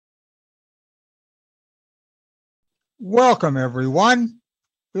Welcome, everyone.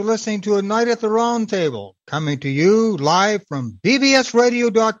 You're listening to A Night at the Roundtable, coming to you live from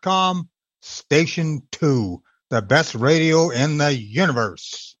bbsradio.com, Station 2, the best radio in the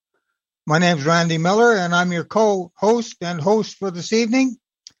universe. My name's Randy Miller, and I'm your co-host and host for this evening.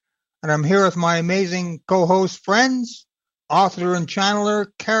 And I'm here with my amazing co-host friends, author and channeler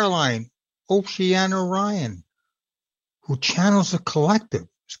Caroline Oceana Ryan, who channels the collective.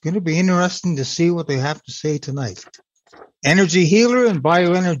 It's going to be interesting to see what they have to say tonight. Energy healer and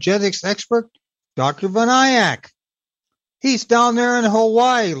bioenergetics expert, Dr. Vinayak. He's down there in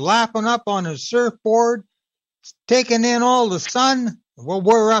Hawaii, lapping up on his surfboard, taking in all the sun. Well,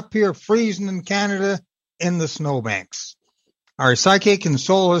 we're up here freezing in Canada in the snowbanks. Our psychic and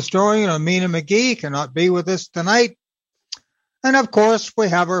soul historian, Omena McGee, cannot be with us tonight. And of course, we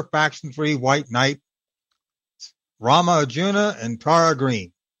have our faction-free white knight, Rama, Arjuna, and Tara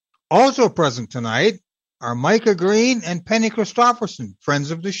Green. Also present tonight are Micah Green and Penny Christoffersen,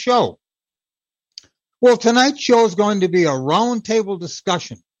 friends of the show. Well, tonight's show is going to be a roundtable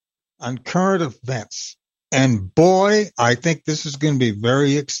discussion on current events. And boy, I think this is going to be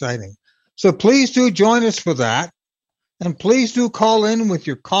very exciting. So please do join us for that. And please do call in with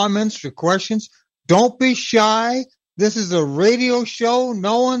your comments, your questions. Don't be shy. This is a radio show.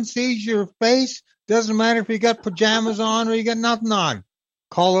 No one sees your face. Doesn't matter if you got pajamas on or you got nothing on.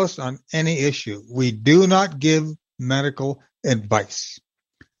 Call us on any issue. We do not give medical advice.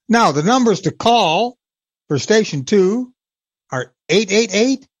 Now, the numbers to call for Station 2 are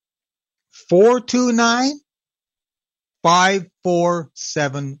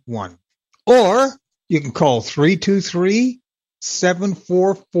 888-429-5471. Or you can call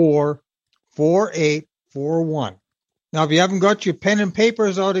 323-744-4841. Now, if you haven't got your pen and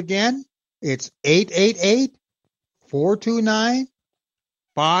papers out again, it's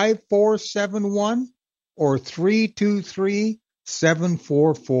 888-429-5471 or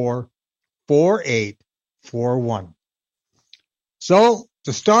 323-744-4841. So,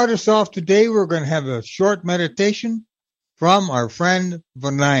 to start us off today, we're going to have a short meditation from our friend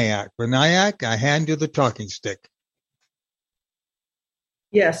Vinayak. Vinayak, I hand you the talking stick.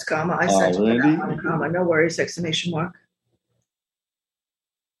 Yes, comma. I sent you that one, comma. No worries, exclamation mark.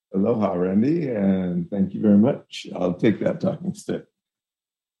 Aloha, Randy, and thank you very much. I'll take that talking stick.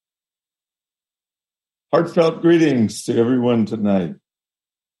 Heartfelt greetings to everyone tonight,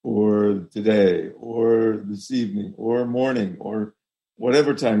 or today, or this evening, or morning, or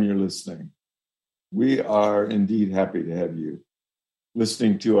whatever time you're listening. We are indeed happy to have you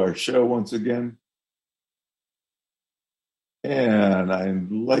listening to our show once again. And I'd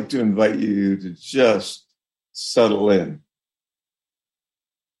like to invite you to just settle in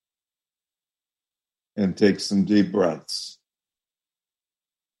and take some deep breaths.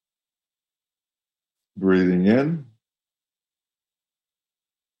 Breathing in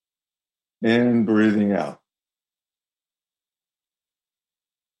and breathing out.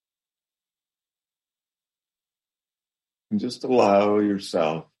 And just allow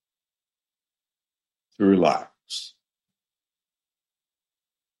yourself to relax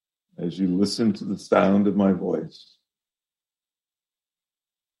as you listen to the sound of my voice.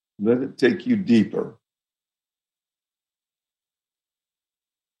 Let it take you deeper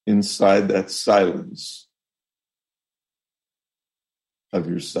inside that silence of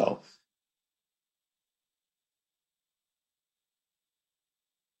yourself.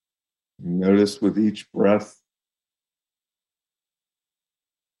 Notice with each breath,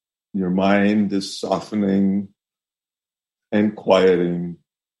 your mind is softening and quieting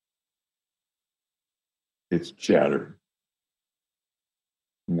its chatter.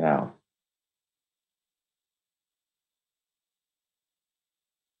 Now,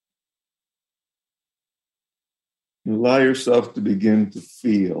 allow yourself to begin to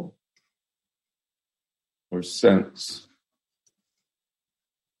feel or sense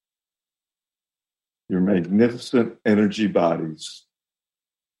your magnificent energy bodies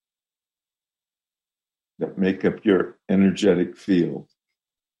that make up your energetic field.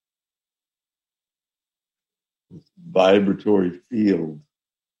 This vibratory field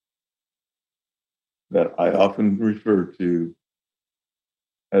that I often refer to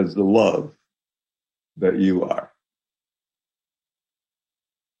as the love that you are.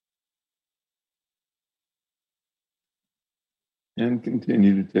 And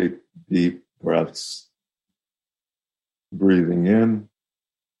continue to take deep breaths, breathing in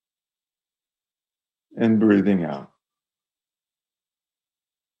and breathing out.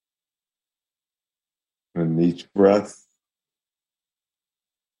 And each breath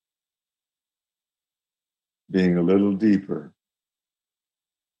being a little deeper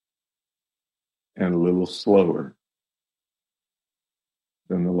and a little slower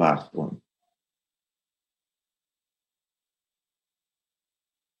than the last one.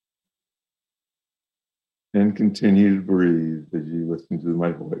 And continue to breathe as you listen to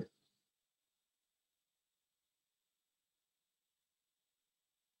my voice.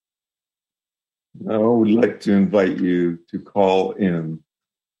 Now, I would like to invite you to call in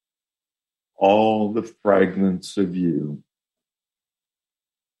all the fragments of you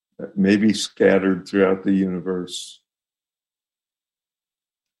that may be scattered throughout the universe,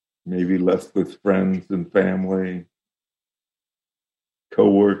 maybe left with friends and family,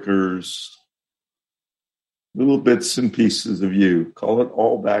 co-workers, little bits and pieces of you. Call it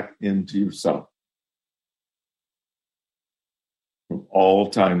all back into yourself from all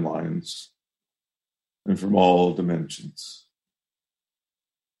timelines and from all dimensions.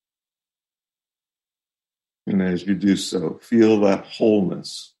 And as you do so, feel that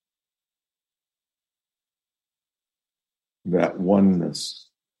wholeness, that oneness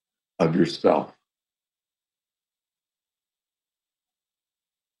of yourself.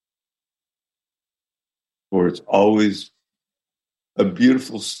 For it's always a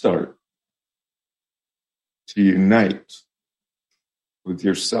beautiful start to unite with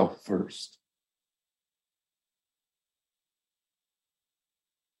yourself first.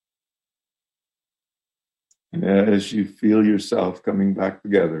 And as you feel yourself coming back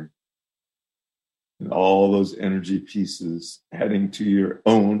together, and all those energy pieces adding to your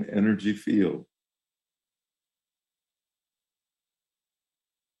own energy field,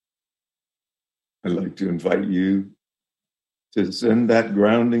 I'd like to invite you to send that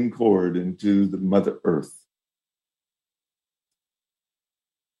grounding cord into the Mother Earth.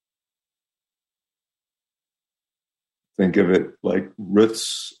 Think of it like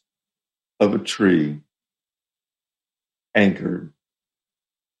roots of a tree anchored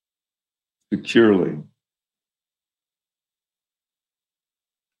securely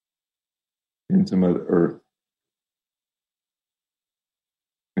into Mother Earth.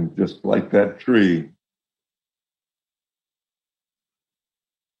 And just like that tree,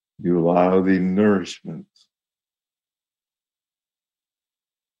 you allow the nourishment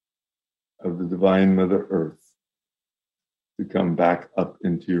of the divine Mother Earth to come back up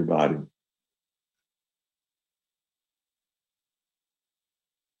into your body.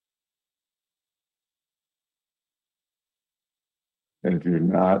 And if you're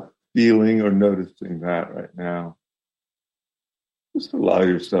not feeling or noticing that right now, just allow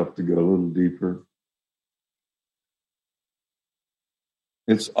yourself to go a little deeper.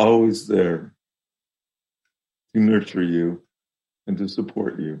 It's always there to nurture you and to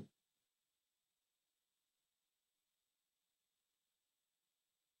support you.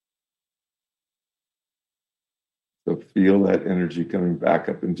 So feel that energy coming back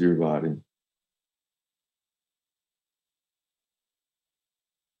up into your body.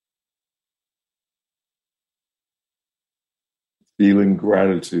 Feeling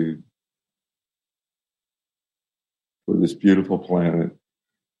gratitude for this beautiful planet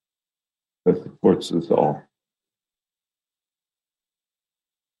that supports us all.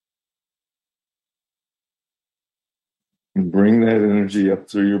 And bring that energy up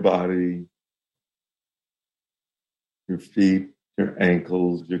through your body, your feet, your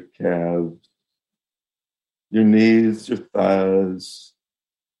ankles, your calves, your knees, your thighs,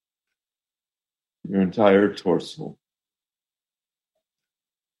 your entire torso.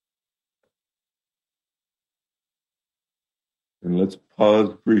 And let's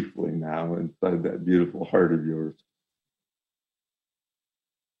pause briefly now inside that beautiful heart of yours.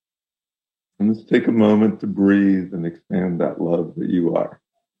 And let's take a moment to breathe and expand that love that you are.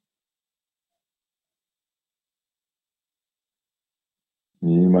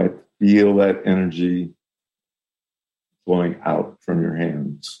 You might feel that energy flowing out from your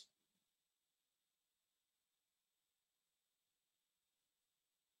hands.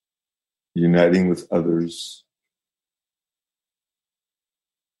 Uniting with others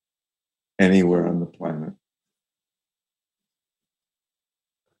anywhere on the planet.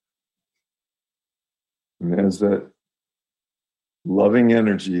 And as that loving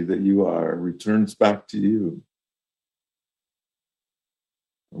energy that you are returns back to you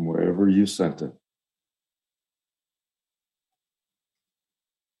from wherever you sent it,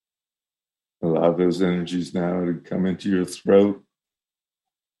 allow those energies now to come into your throat,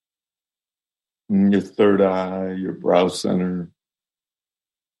 your third eye, your brow center,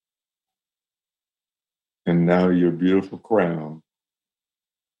 and now your beautiful crown,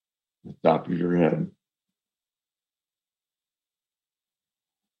 the top of your head,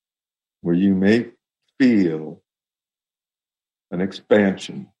 where you may feel an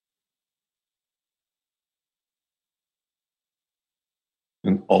expansion,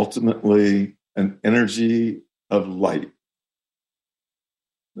 and ultimately an energy of light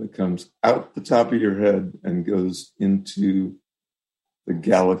that comes out the top of your head and goes into the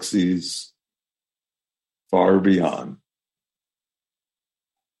galaxies far beyond.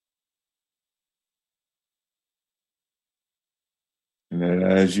 And then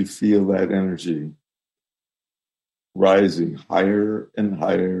as you feel that energy rising higher and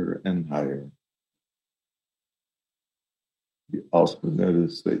higher and higher, you also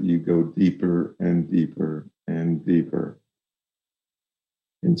notice that you go deeper and deeper and deeper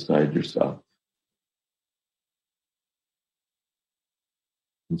inside yourself.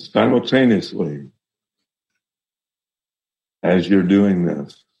 And simultaneously, as you're doing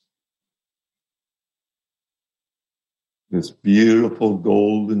this beautiful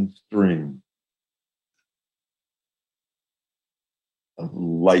golden stream of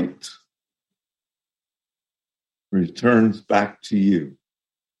light returns back to you.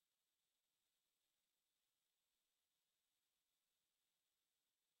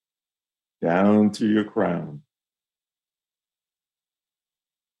 Down through your crown.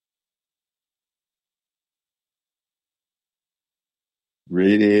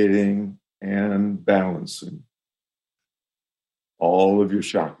 Radiating and balancing all of your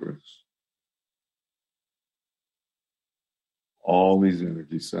chakras. All these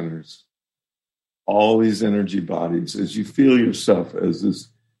energy centers. All these energy bodies as you feel yourself as this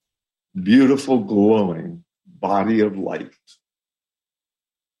beautiful glowing body of light.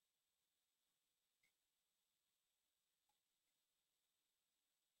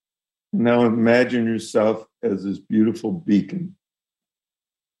 Now imagine yourself as this beautiful beacon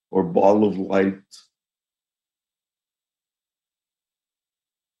or ball of light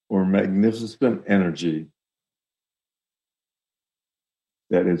or magnificent energy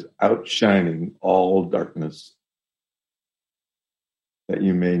that is outshining all darkness that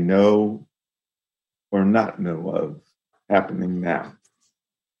you may know or not know of happening now.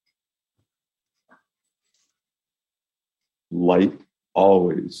 Light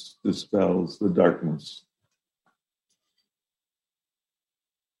always dispels the darkness.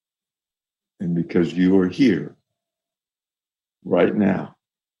 And because you are here right now,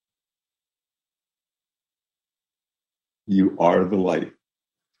 you are the light.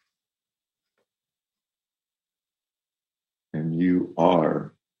 And you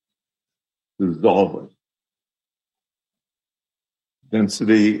are dissolving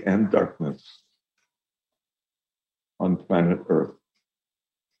density and darkness on planet Earth,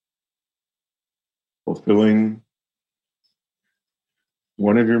 fulfilling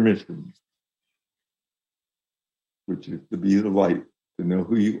one of your missions, which is to be the light, to know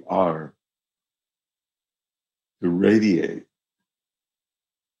who you are, to radiate,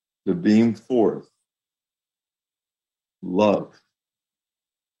 to beam forth love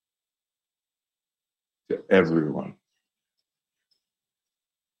to everyone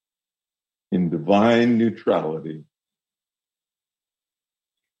in divine neutrality,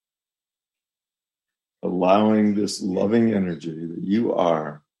 allowing this loving energy that you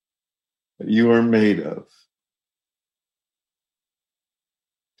are made of,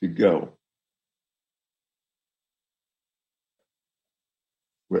 to go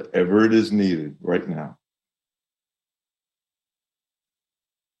wherever it is needed right now.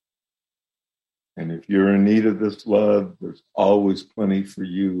 And if you're in need of this love, there's always plenty for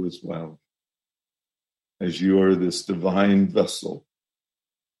you as well, as you are this divine vessel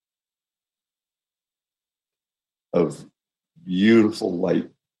of beautiful light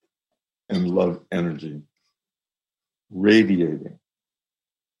and love energy, radiating.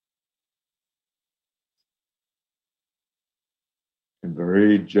 And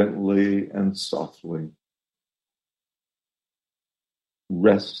very gently and softly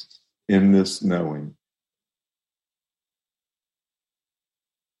rest in this knowing.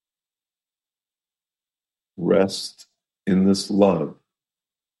 Rest in this love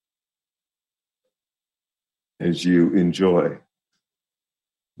as you enjoy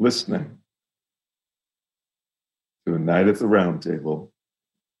listening to A Night at the Roundtable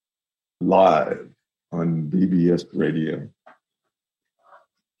live on BBS Radio.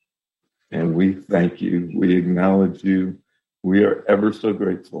 And we thank you. We acknowledge you. We are ever so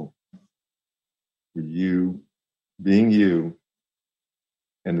grateful for you being you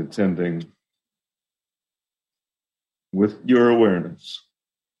and attending with your awareness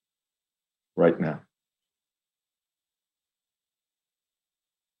right now.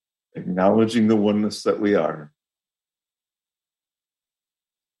 Acknowledging the oneness that we are.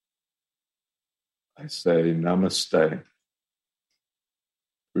 I say namaste.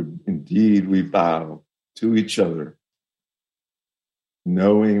 For indeed we bow to each other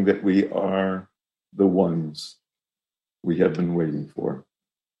knowing that we are the ones we have been waiting for.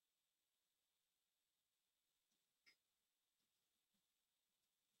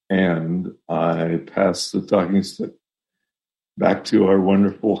 And I pass the talking stick back to our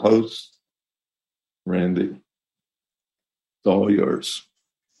wonderful host, Randy. It's all yours.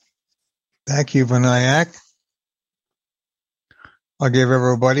 Thank you, Vinayak. I'll give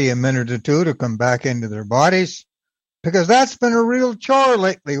everybody a minute or two to come back into their bodies, because that's been a real chore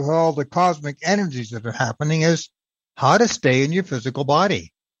lately with all the cosmic energies that are happening, is how to stay in your physical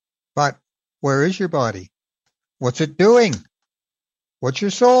body. But where is your body? What's it doing? What's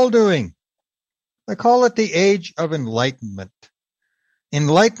your soul doing? I call it the age of enlightenment.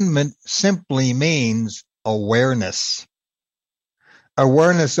 Enlightenment simply means awareness.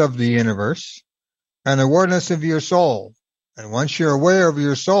 Awareness of the universe and awareness of your soul. And once you're aware of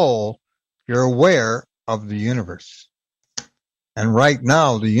your soul, you're aware of the universe. And right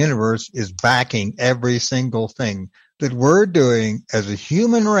now, the universe is backing every single thing that we're doing as a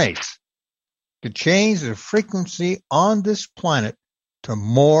human race to change the frequency on this planet to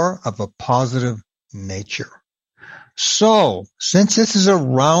more of a positive nature. So, since this is a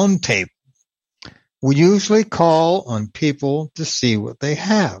round table, we usually call on people to see what they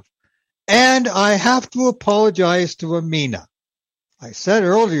have. And I have to apologize to Omena. I said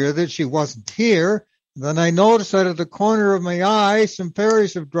earlier that she wasn't here. Then I noticed out of the corner of my eye, some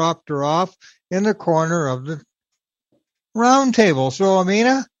fairies have dropped her off in the corner of the round table. So,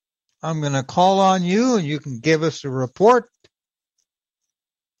 Omena, I'm going to call on you and you can give us a report.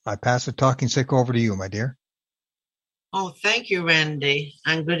 I pass the talking stick over to you, my dear. Oh, thank you, Randy,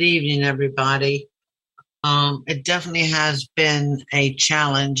 and good evening, everybody. It definitely has been a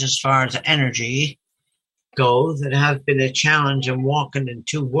challenge as far as energy goes. It has been a challenge in walking in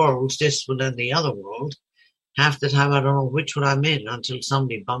two worlds, this one and the other world. Half the time I don't know which one I'm in until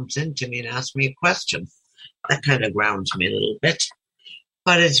somebody bumps into me and asks me a question. That kind of grounds me a little bit.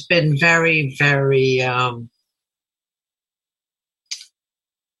 But it's been very, very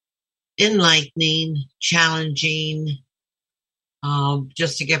enlightening, challenging,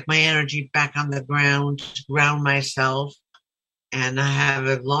 just to get my energy back on the ground, to ground myself. And I have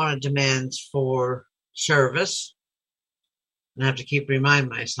a lot of demands for service. And I have to keep reminding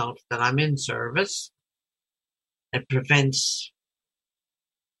myself that I'm in service. It prevents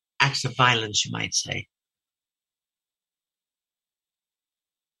acts of violence, you might say.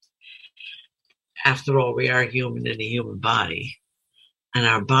 After all, we are human in a human body. And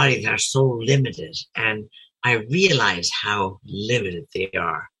our bodies are so limited. And I realize how limited they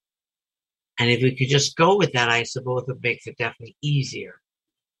are. And if we could just go with that, I suppose it makes it definitely easier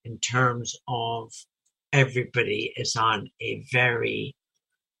in terms of everybody is on a very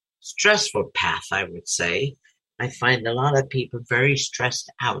stressful path, I would say. I find a lot of people very stressed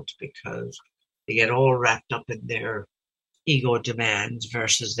out because they get all wrapped up in their ego demands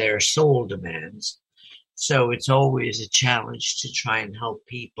versus their soul demands. So it's always a challenge to try and help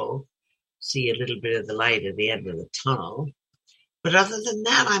people see a little bit of the light at the end of the tunnel. But other than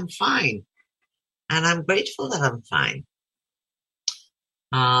that, I'm fine. And I'm grateful that I'm fine.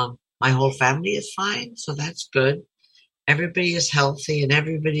 My whole family is fine, so that's good. Everybody is healthy and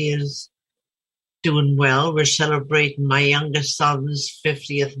everybody is doing well. We're celebrating my youngest son's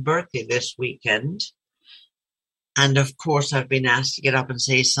 50th birthday this weekend. And of course, I've been asked to get up and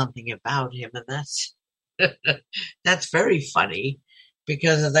say something about him, and that's that's very funny,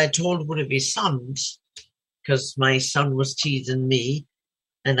 because as I told one of his sons, because my son was teasing me,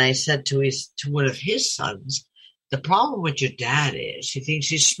 and I said to one of his sons, the problem with your dad is he thinks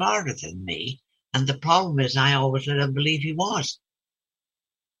he's smarter than me, and the problem is I always let him believe he was.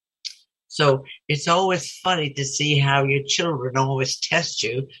 So it's always funny to see how your children always test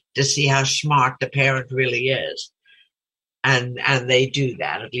you to see how smart the parent really is. And they do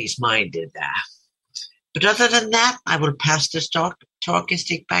that, at least mine did that. But other than that, I will pass this talking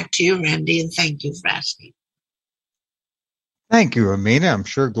stick back to you, Randy, and thank you for asking. Thank you, Omena. I'm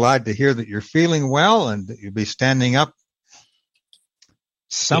sure glad to hear that you're feeling well and that you'll be standing up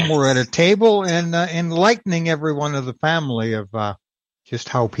somewhere at a table and enlightening everyone of the family of just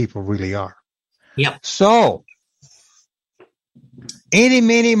how people really are. Yep. So, eeny,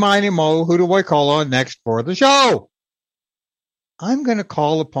 meeny, miny, mo, who do I call on next for the show? I'm going to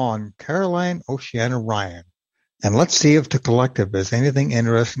call upon Caroline Oceana Ryan, and let's see if the collective has anything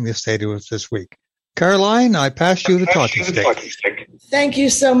interesting to say to us this week. Caroline, I pass you the talking stick. Thank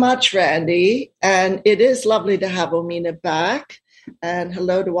you so much, Randy. And it is lovely to have Omena back. And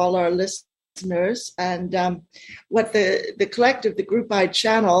hello to all our listeners. And what the collective, the group I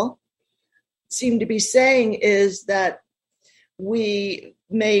channel, seem to be saying is that we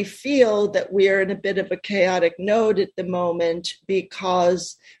may feel that we're in a bit of a chaotic node at the moment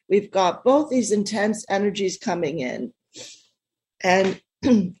because we've got both these intense energies coming in and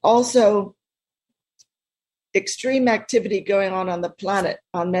also extreme activity going on the planet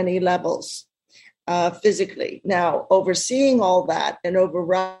on many levels physically. Now, overseeing all that and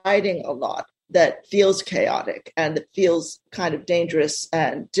overriding a lot that feels chaotic and that feels kind of dangerous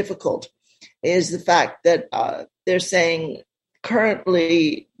and difficult is the fact that they're saying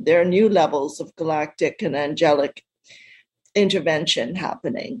currently there are new levels of galactic and angelic intervention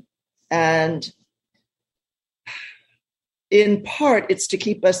happening. And in part, it's to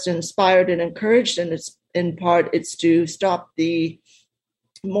keep us inspired and encouraged, and in part, it's to stop the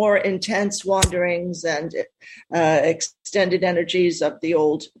more intense wanderings and extended energies of the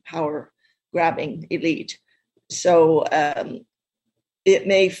old power-grabbing elite. So it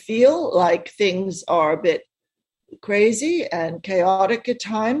may feel like things are a bit crazy and chaotic at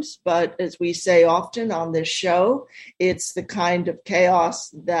times, but as we say often on this show, it's the kind of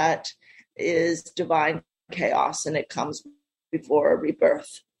chaos that is divine chaos, and it comes before a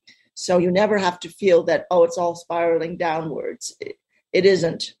rebirth. So you never have to feel that, oh, it's all spiraling downwards. It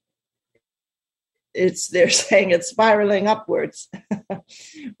isn't. They're saying it's spiraling upwards.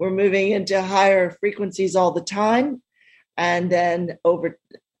 We're moving into higher frequencies all the time. And then over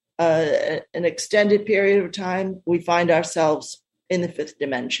an extended period of time, we find ourselves in the fifth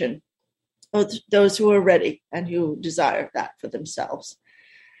dimension. Those who are ready and who desire that for themselves.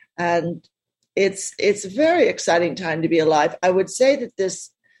 And it's a very exciting time to be alive. I would say that this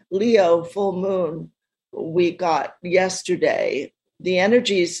Leo full moon we got yesterday, the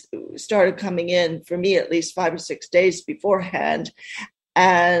energies started coming in for me at least 5 or 6 days beforehand.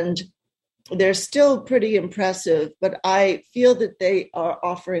 And they're still pretty impressive, but I feel that they are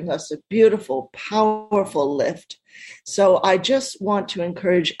offering us a beautiful, powerful lift. So I just want to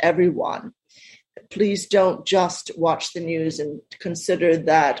encourage everyone, please don't just watch the news and consider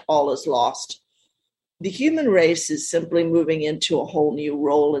that all is lost. The human race is simply moving into a whole new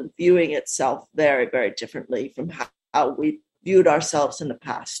role and viewing itself very, very differently from how we viewed ourselves in the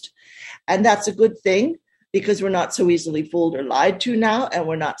past. And that's a good thing, because we're not so easily fooled or lied to now, and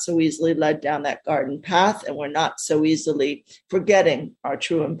we're not so easily led down that garden path, and we're not so easily forgetting our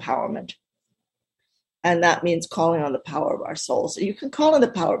true empowerment. And that means calling on the power of our soul. So you can call on the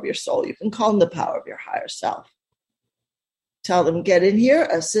power of your soul. You can call on the power of your higher self. Tell them, get in here,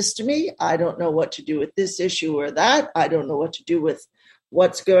 assist me. I don't know what to do with this issue or that. I don't know what to do with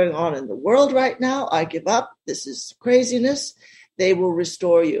what's going on in the world right now. I give up. This is craziness. They will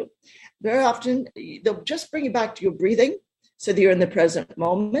restore you. Very often, they'll just bring you back to your breathing so that you're in the present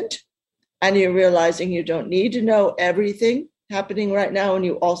moment, and you're realizing you don't need to know everything happening right now, and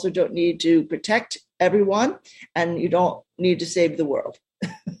you also don't need to protect everyone, and you don't need to save the world.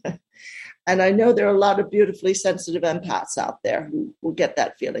 And I know there are a lot of beautifully sensitive empaths out there who will get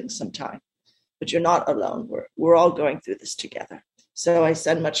that feeling sometime, but you're not alone. We're all going through this together. So I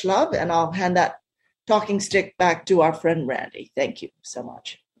send much love, and I'll hand that talking stick back to our friend Randy. Thank you so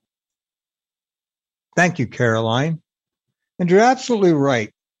much. Thank you, Caroline. And you're absolutely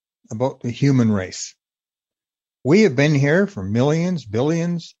right about the human race. We have been here for millions,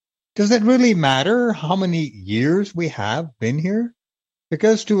 billions. Does it really matter how many years we have been here?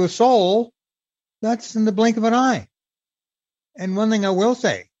 Because to a soul, that's in the blink of an eye. And one thing I will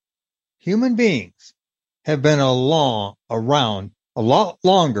say, human beings have been around a lot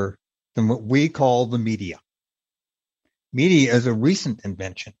longer than what we call the media. Media is a recent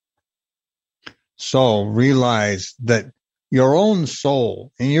invention. So realize that your own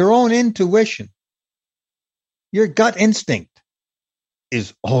soul and your own intuition, your gut instinct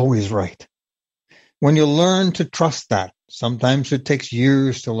is always right. When you learn to trust that, sometimes it takes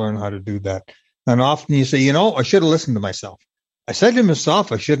years to learn how to do that. And often you say, I should have listened to myself. I said to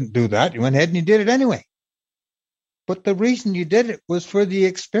myself, I shouldn't do that. You went ahead and you did it anyway. But the reason you did it was for the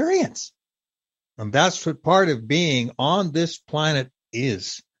experience. And that's what part of being on this planet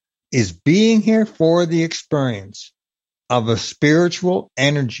is being here for the experience of a spiritual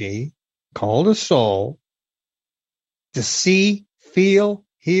energy called a soul to see, feel,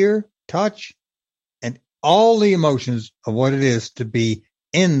 hear, touch, and all the emotions of what it is to be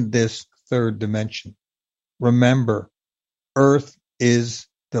in this third dimension. Remember, Earth is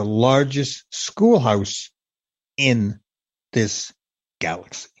the largest schoolhouse in this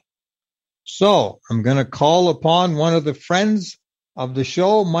galaxy. So I'm going to call upon one of the friends of the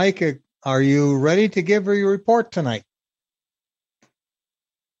show. Micah, are you ready to give her your report tonight?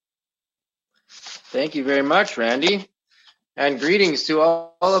 Thank you very much, Randy. And greetings to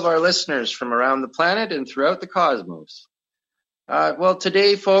all of our listeners from around the planet and throughout the cosmos. Well,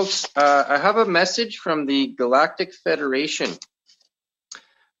 today, folks, I have a message from the Galactic Federation.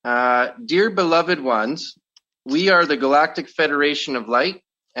 Dear beloved ones, we are the Galactic Federation of Light,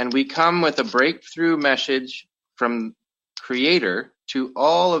 and we come with a breakthrough message from Creator to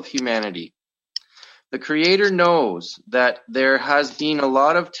all of humanity. The Creator knows that there has been a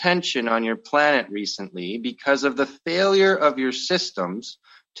lot of tension on your planet recently because of the failure of your systems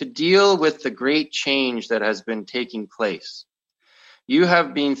to deal with the great change that has been taking place. You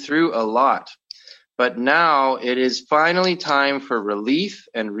have been through a lot, but now it is finally time for relief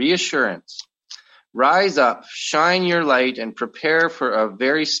and reassurance. Rise up, shine your light, and prepare for a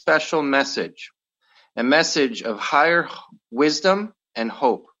very special message, a message of higher wisdom and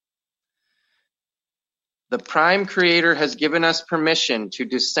hope. The Prime Creator has given us permission to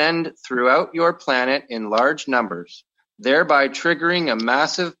descend throughout your planet in large numbers, thereby triggering a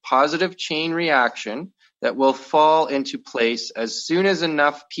massive positive chain reaction that will fall into place as soon as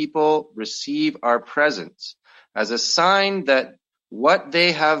enough people receive our presence, as a sign that what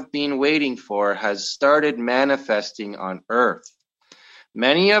they have been waiting for has started manifesting on Earth.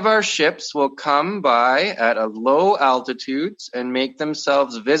 Many of our ships will come by at a low altitudes and make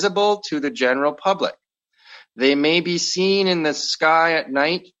themselves visible to the general public. They may be seen in the sky at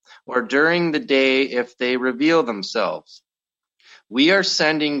night or during the day if they reveal themselves. We are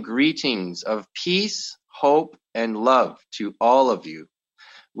sending greetings of peace, hope, and love to all of you.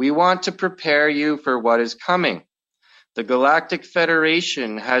 We want to prepare you for what is coming. The Galactic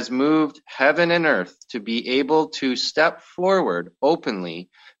Federation has moved heaven and earth to be able to step forward openly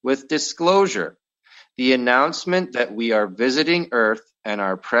with disclosure, the announcement that we are visiting Earth and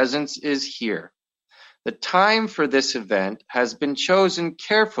our presence is here. The time for this event has been chosen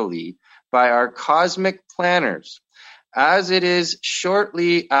carefully by our cosmic planners, as it is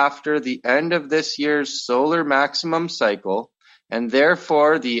shortly after the end of this year's solar maximum cycle, and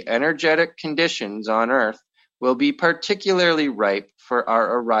therefore the energetic conditions on Earth will be particularly ripe for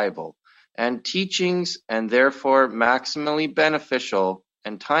our arrival, and teachings, and therefore maximally beneficial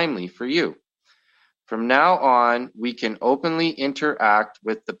and timely for you. From now on, we can openly interact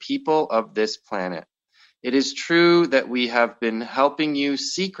with the people of this planet. It is true that we have been helping you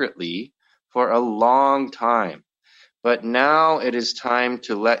secretly for a long time, but now it is time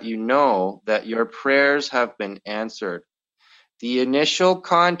to let you know that your prayers have been answered. The initial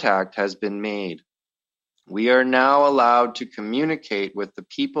contact has been made. We are now allowed to communicate with the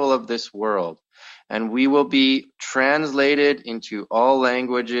people of this world, and we will be translated into all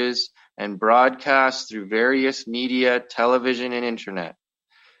languages and broadcast through various media, television, and internet.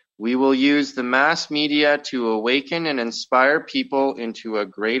 We will use the mass media to awaken and inspire people into a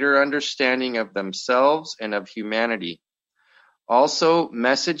greater understanding of themselves and of humanity. Also,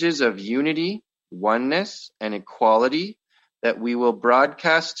 messages of unity, oneness, and equality that we will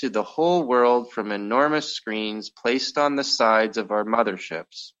broadcast to the whole world from enormous screens placed on the sides of our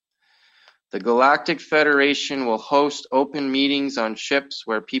motherships. The Galactic Federation will host open meetings on ships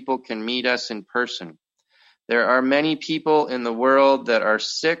where people can meet us in person. There are many people in the world that are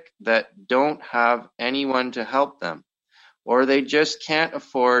sick that don't have anyone to help them, or they just can't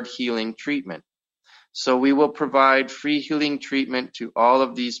afford healing treatment. So we will provide free healing treatment to all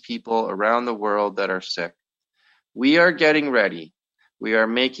of these people around the world that are sick. We are getting ready. We are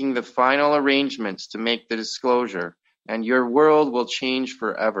making the final arrangements to make the disclosure, and your world will change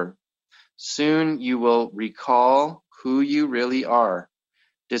forever. Soon you will recall who you really are.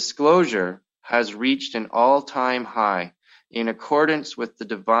 Disclosure has reached an all-time high in accordance with the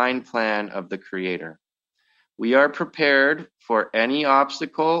divine plan of the Creator. We are prepared for any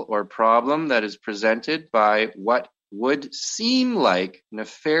obstacle or problem that is presented by what would seem like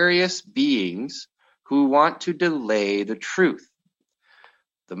nefarious beings who want to delay the truth.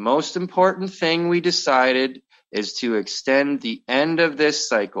 The most important thing we decided is to extend the end of this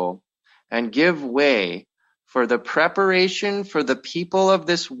cycle and give way for the preparation for the people of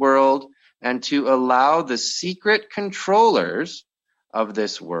this world and to allow the secret controllers of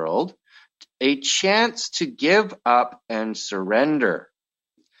this world a chance to give up and surrender.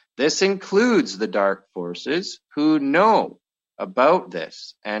 This includes the dark forces who know about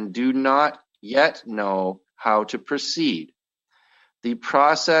this and do not yet know how to proceed. The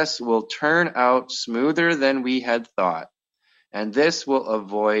process will turn out smoother than we had thought, and this will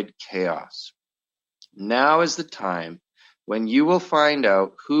avoid chaos. Now is the time when you will find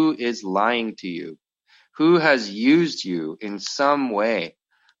out who is lying to you, who has used you in some way,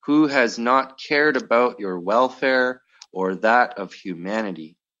 who has not cared about your welfare or that of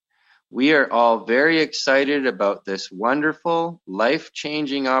humanity. We are all very excited about this wonderful,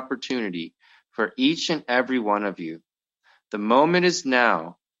 life-changing opportunity for each and every one of you. The moment is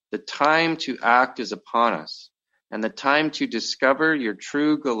now. The time to act is upon us, and the time to discover your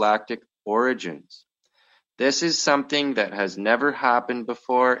true galactic origins. This is something that has never happened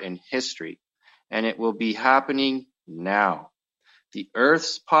before in history, and it will be happening now. The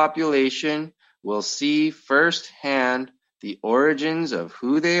Earth's population will see firsthand the origins of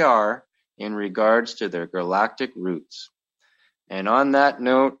who they are in regards to their galactic roots. And on that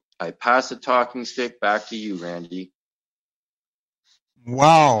note, I pass the talking stick back to you, Randy.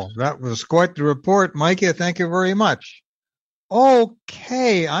 Wow, that was quite the report, Micah. Thank you very much.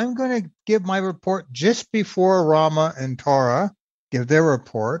 Okay, I'm going to give my report just before Rama and Tara give their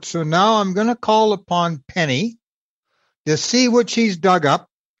report. So now I'm going to call upon Penny to see what she's dug up.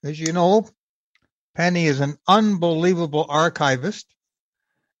 As you know, Penny is an unbelievable archivist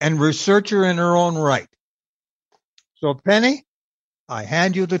and researcher in her own right. So, Penny, I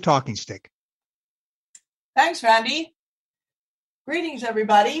hand you the talking stick. Thanks, Randy. Greetings,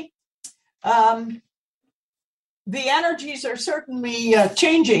 everybody. The energies are certainly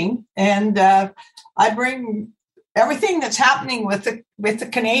changing, and I bring everything that's happening with the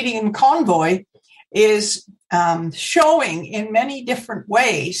Canadian convoy is showing in many different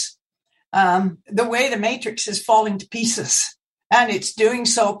ways the way the matrix is falling to pieces, and it's doing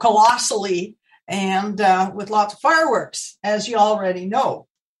so colossally and with lots of fireworks, as you already know.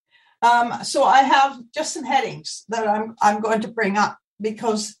 So I have just some headings that I'm going to bring up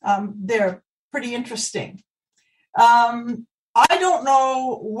because they're pretty interesting. I don't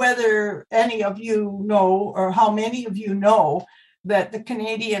know whether any of you know or how many of you know that the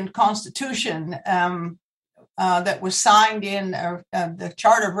Canadian Constitution that was signed in the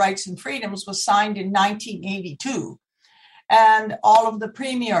Charter of Rights and Freedoms was signed in 1982. And all of the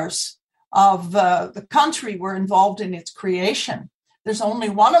premiers of the country were involved in its creation. There's only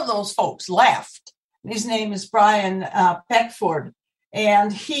one of those folks left. His name is Brian Peckford.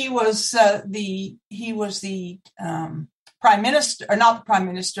 And he was the prime minister, or not the prime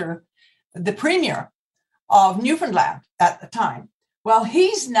minister, the premier of Newfoundland at the time. Well,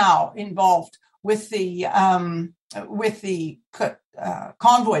 he's now involved with the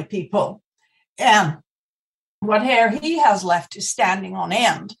convoy people, and what hair he has left is standing on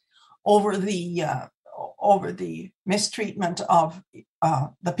end over the mistreatment of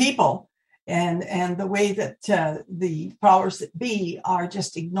the people. And the way that the powers that be are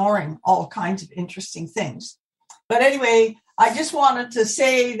just ignoring all kinds of interesting things. But anyway, I just wanted to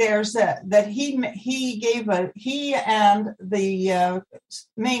say that he and the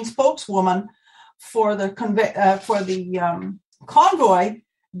main spokeswoman for the convoy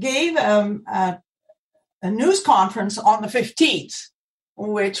gave a news conference on the 15th,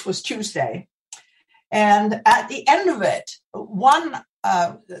 which was Tuesday. And at the end of it,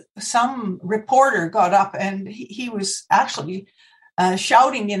 some reporter got up and he was actually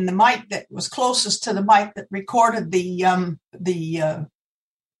shouting in the mic that was closest to the mic that recorded the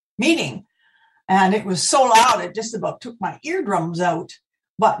meeting. And it was so loud, it just about took my eardrums out.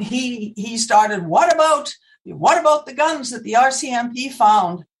 But he started, what about the guns that the RCMP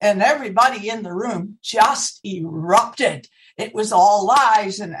found? And everybody in the room just erupted. It was all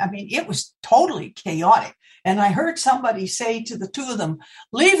lies. And I mean, it was totally chaotic. And I heard somebody say to the two of them,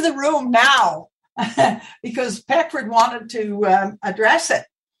 leave the room now, because Peckford wanted to address it.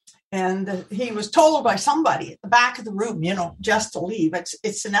 And he was told by somebody at the back of the room, just to leave.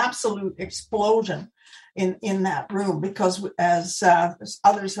 It's an absolute explosion in that room because, as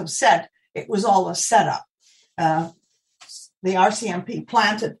others have said, it was all a setup. The RCMP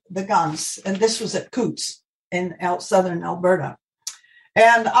planted the guns, and this was at Coots in southern Alberta.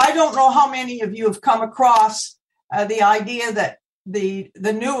 And I don't know how many of you have come across the idea that the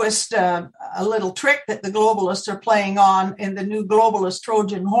newest little trick that the globalists are playing on in the new globalist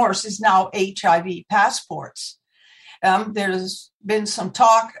Trojan horse is now HIV passports. There's been some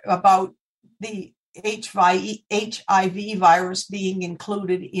talk about the HIV virus being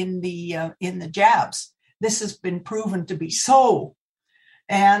included in the jabs. This has been proven to be so.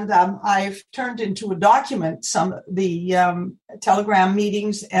 And I've turned into a document some of the Telegram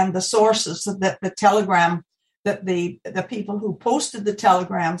meetings and the sources that the Telegram, that the people who posted the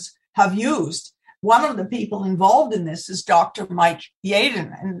telegrams have used. One of the people involved in this is Dr. Mike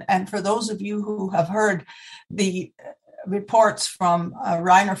Yaden. And for those of you who have heard the reports from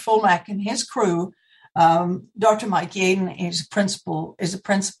Reiner Fulmack and his crew, Dr. Mike Yaden is a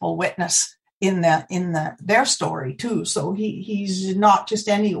principal witness in their story too. So he's not just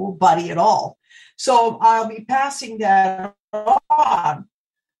any old buddy at all. So I'll be passing that on.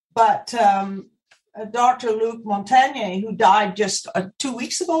 But Dr. Luc Montagnier, who died just 2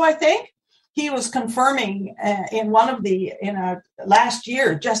 weeks ago, I think, he was confirming last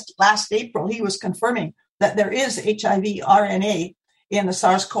year, just last April, he was confirming that there is HIV RNA in the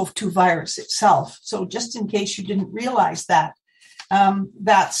SARS-CoV-2 virus itself. So just in case you didn't realize that,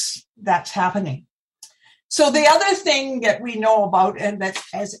 that's happening. So the other thing that we know about, and that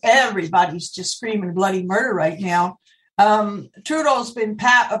as everybody's just screaming bloody murder right now, Trudeau's been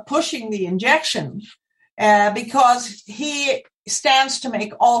pushing the injection because he stands to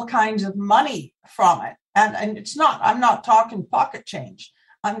make all kinds of money from it. And it's not, I'm not talking pocket change.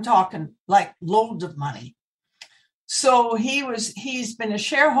 I'm talking like loads of money. So he's been a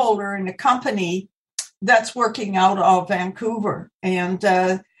shareholder in a company that's working out of Vancouver. And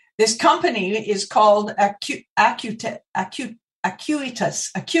this company is called Acuitas,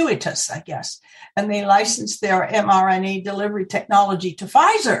 I guess. And they licensed their mRNA delivery technology to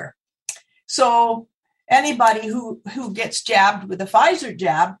Pfizer. So anybody who gets jabbed with a Pfizer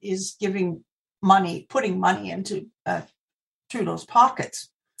jab is putting money into Trudeau's pockets.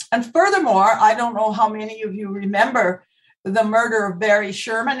 And furthermore, I don't know how many of you remember the murder of Barry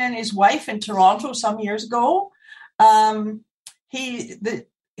Sherman and his wife in Toronto some years ago.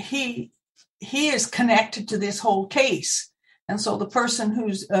 He is connected to this whole case. And so the person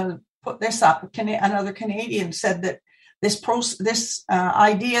who's put this up, another Canadian, said that this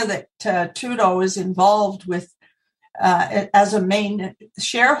idea that Trudeau is involved with as a main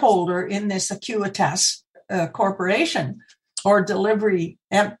shareholder in this Acuitas corporation or delivery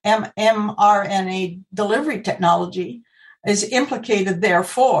mRNA delivery technology is implicated,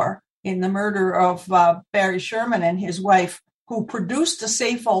 therefore, in the murder of Barry Sherman and his wife, who produced a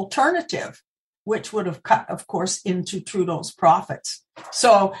safe alternative, which would have cut, of course, into Trudeau's profits.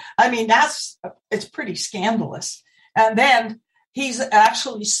 So, I mean, it's pretty scandalous. And then he's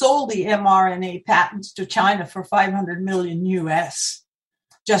actually sold the mRNA patents to China for $500 million US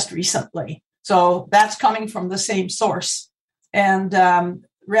just recently. So that's coming from the same source. And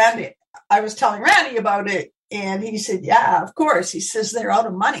Randy, I was telling Randy about it, and he said, yeah, of course. He says they're out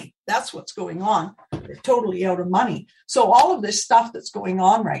of money. That's what's going on. They're totally out of money. So all of this stuff that's going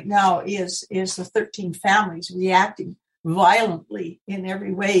on right now is the 13 families reacting violently in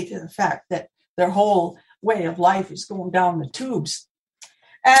every way to the fact that their whole way of life is going down the tubes.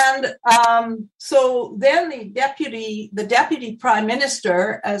 And so then the deputy prime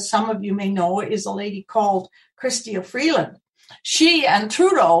minister, as some of you may know, is a lady called Christoffersen. She and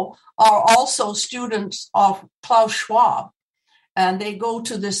Trudeau are also students of Klaus Schwab, and they go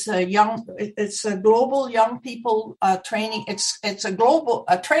to this it's a global young people training. It's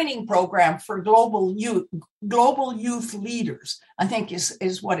a training program for global youth leaders, I think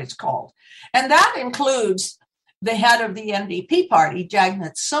is what it's called. And that includes the head of the NDP party,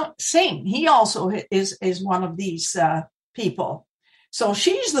 Jagnat Singh. He also is one of these people. So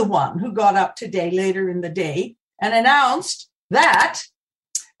she's the one who got up today, later in the day, and announced that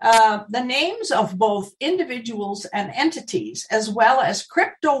the names of both individuals and entities, as well as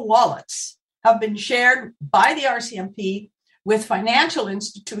crypto wallets, have been shared by the RCMP with financial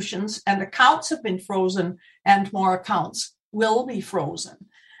institutions, and accounts have been frozen, and more accounts will be frozen.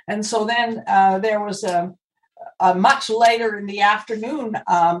 And so then there was a much later in the afternoon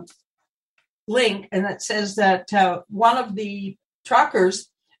link, and it says that one of the truckers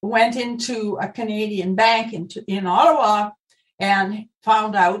went into a Canadian bank in Ottawa and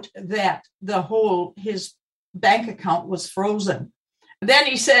found out that his bank account was frozen. Then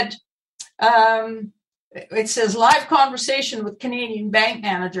he said, it says live conversation with Canadian bank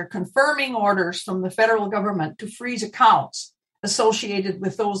manager confirming orders from the federal government to freeze accounts associated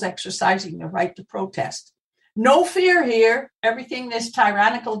with those exercising the right to protest. No fear here. Everything this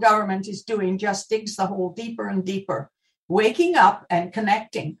tyrannical government is doing just digs the hole deeper and deeper, waking up and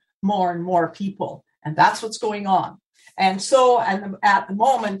connecting more and more people. And that's what's going on. And so at the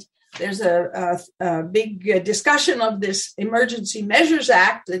moment, there's a big discussion of this Emergency Measures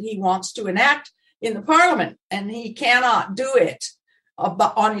Act that he wants to enact in the Parliament, and he cannot do it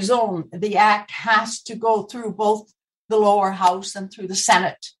on his own. The act has to go through both the lower house and through the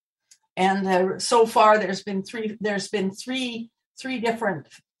Senate. And so far, there's been three different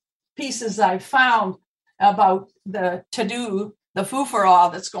pieces I found about the foo-for-all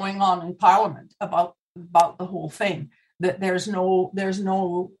that's going on in Parliament about the whole thing. That there's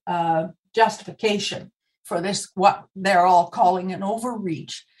no justification for this, what they're all calling an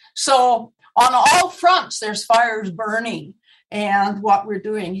overreach. So on all fronts, there's fires burning. And what we're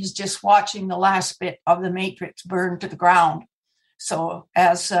doing is just watching the last bit of the matrix burn to the ground. So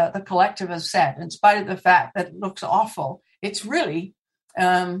as the collective has said, in spite of the fact that it looks awful, it's really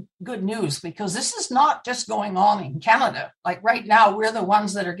good news, because this is not just going on in Canada. Like right now, we're the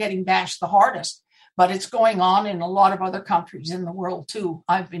ones that are getting bashed the hardest, but it's going on in a lot of other countries in the world too.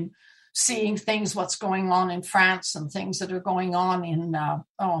 I've been seeing things, what's going on in France and things that are going on in,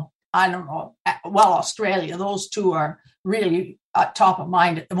 I don't know, well, Australia. Those two are really top of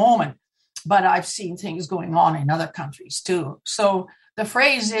mind at the moment, but I've seen things going on in other countries too. So the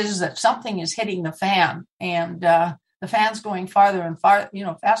phrase is that something is hitting the fan, and the fan's going farther and farther,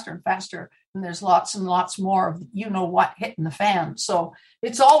 faster and faster. And there's lots and lots more of, what, hitting the fan. So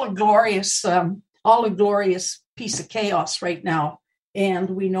it's all a glorious piece of chaos right now. And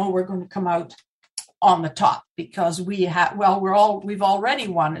we know we're going to come out on the top, because we've already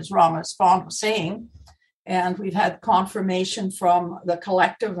won, as Rama is fond of saying. And we've had confirmation from the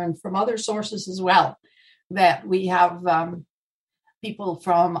collective and from other sources as well, that we have people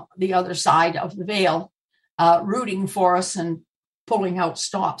from the other side of the veil rooting for us and pulling out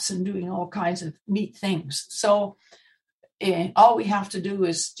stops and doing all kinds of neat things. So all we have to do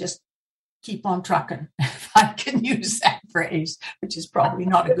is just keep on trucking, if I can use that phrase, which is probably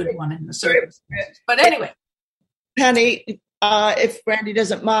not a good one in the service. But anyway. Penny, if Randy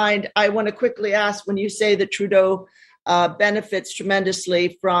doesn't mind, I want to quickly ask, when you say that Trudeau benefits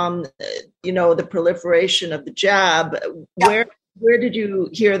tremendously from, the proliferation of the jab, where did you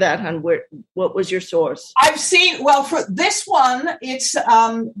hear that, hon? What was your source? I've seen, for this one, it's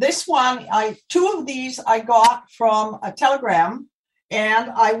two of these I got from a telegram,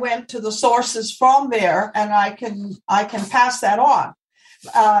 and I went to the sources from there, and I can pass that on.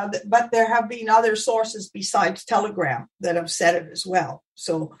 But there have been other sources besides Telegram that have said it as well.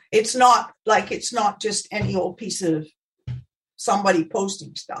 So it's not just any old piece of somebody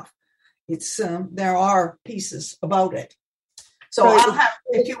posting stuff. It's there are pieces about it. So I'll have,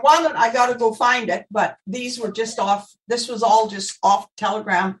 if you want it, I got to go find it. But these were just off. This was all just off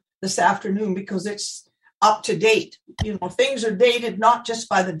Telegram this afternoon, because it's up to date. Things are dated not just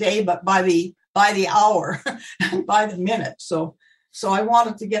by the day, but by the hour and by the minute. So I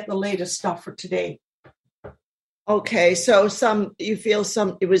wanted to get the latest stuff for today. Okay, so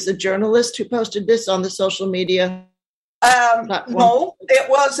it was a journalist who posted this on the social media? No, it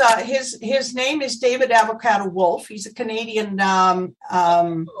was his name is David Avocado Wolf. He's a Canadian.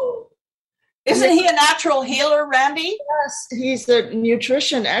 Isn't he a natural healer, Randy? Yes, he's a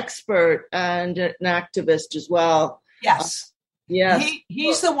nutrition expert and an activist as well. Yes. Yes.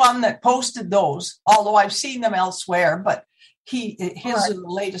 He's the one that posted those, although I've seen them elsewhere, but his are the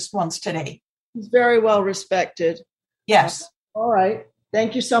latest ones today. He's very well respected. Yes. All right.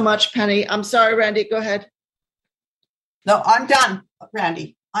 Thank you so much, Penny. I'm sorry, Randy. Go ahead. No, I'm done,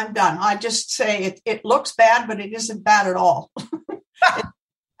 Randy. I'm done. I just say it looks bad, but it isn't bad at all. It's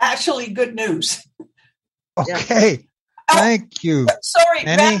actually good news. Okay. Thank you. Sorry,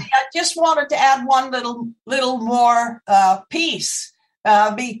 Randy, I just wanted to add one little more piece,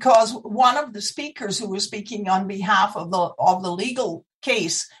 because one of the speakers who was speaking on behalf of the legal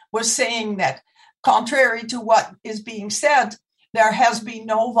case was saying that, contrary to what is being said, there has been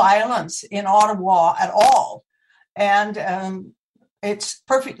no violence in Ottawa at all. And it's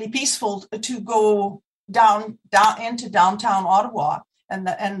perfectly peaceful to go down into downtown Ottawa.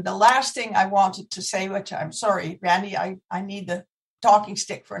 And the last thing I wanted to say, which I'm sorry, Randy, I need the talking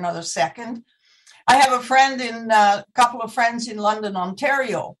stick for another second. I have a couple of friends in London,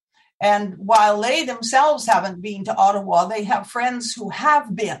 Ontario. And while they themselves haven't been to Ottawa, they have friends who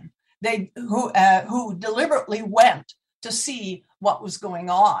have been, who deliberately went to see what was going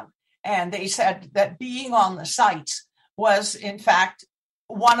on. And they said that being on the sites was, in fact,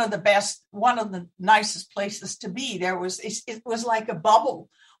 one of the nicest places to be. It was like a bubble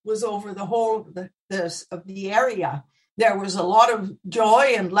was over the whole of the area. There was a lot of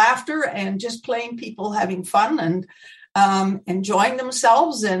joy and laughter and just plain people having fun and enjoying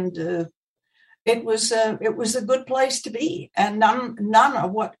themselves. And it was a good place to be. And none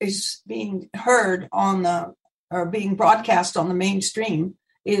of what is being heard or being broadcast on the mainstream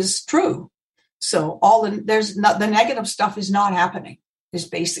is true. So the negative stuff is not happening, is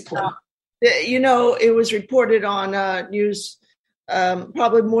basically. It was reported on news,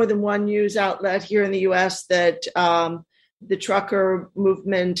 probably more than one news outlet here in the U.S., that the trucker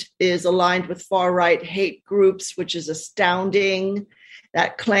movement is aligned with far-right hate groups, which is astounding.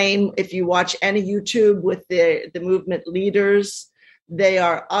 That claim, if you watch any YouTube with the movement leaders, they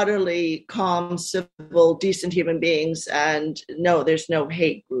are utterly calm, civil, decent human beings. And no, there's no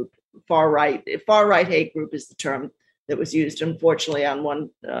hate group. Far-right hate group is the term that was used, unfortunately, on one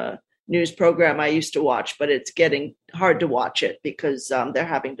news program I used to watch, but it's getting hard to watch it because they're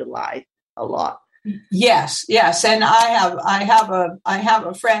having to lie a lot. Yes, and I have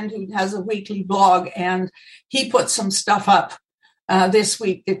a friend who has a weekly blog, and he put some stuff up this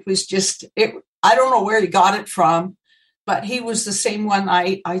week. It was I don't know where he got it from, but he was the same one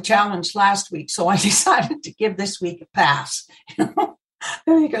I challenged last week, so I decided to give this week a pass,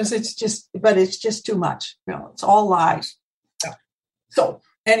 because it's just too much. It's all lies. So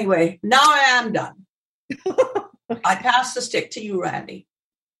anyway, now I am done. I pass the stick to you, Randy.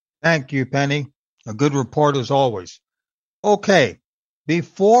 Thank you, Penny. A good report as always. Okay,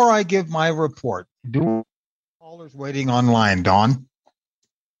 before I give my report, do callers waiting online, Dawn?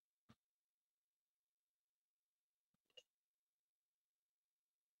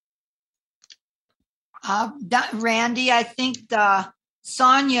 Randy, I think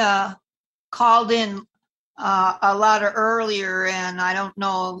Sonia called in a lot earlier, and I don't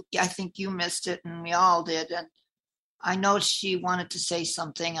know, I think you missed it, and we all did, and I know she wanted to say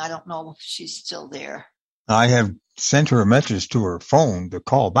something. I don't know if she's still there. I have sent her a message to her phone to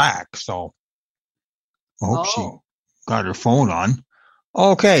call back, so I hope she got her phone on.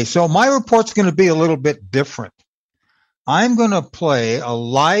 Okay, so my report's going to be a little bit different. I'm going to play a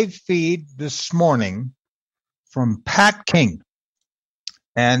live feed this morning from Pat King.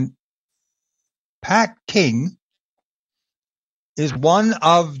 And Pat King is one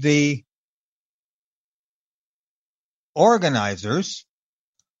of the organizers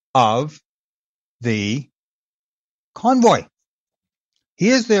of the convoy. He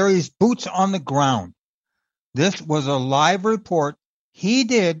is there. He's boots on the ground. This was a live report he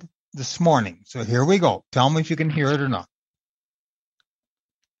did this morning. So here we go. Tell me if you can hear it or not.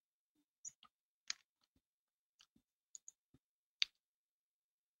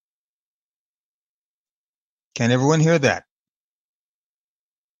 Can everyone hear that?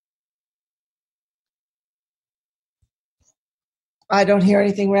 I don't hear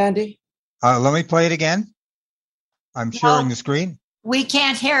anything, Randy. Let me play it again. I'm sharing the screen. We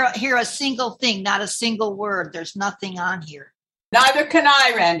can't hear a single thing, not a single word. There's nothing on here. Neither can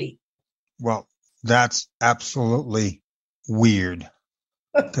I, Randy. Well, that's absolutely weird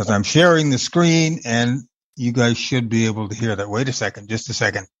because I'm sharing the screen and you guys should be able to hear that. Wait a second, just a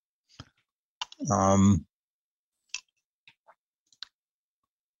second.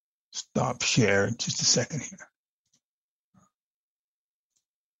 Stop share, just a second here.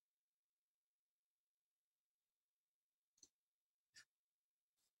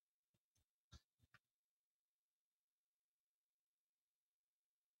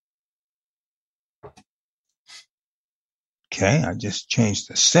 Okay, I just changed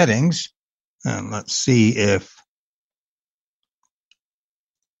the settings, and let's see if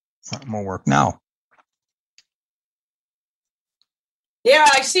that will work now. Yeah,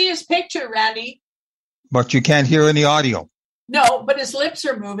 I see his picture, Randy. But you can't hear any audio. No, but his lips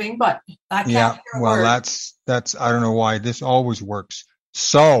are moving, but I can't hear a word. that's I don't know why this always works.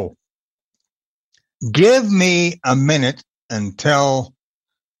 So give me a minute until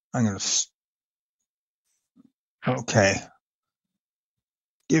I'm going to. Okay.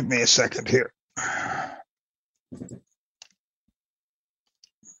 Give me a second here.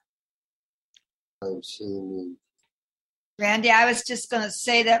 Randy, I was just going to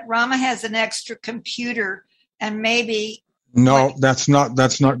say that Rama has an extra computer, and maybe. No, that's not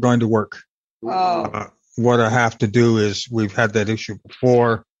going to work. Oh. What I have to do is, we've had that issue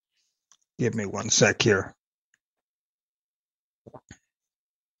before. Give me one sec here.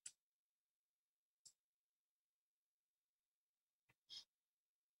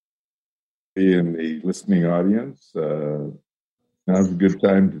 In the listening audience, now's a good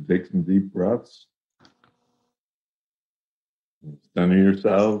time to take some deep breaths. Center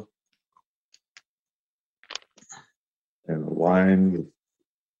yourself and align with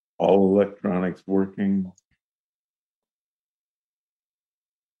all electronics working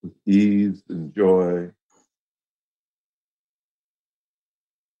with ease and joy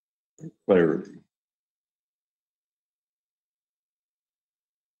and clarity.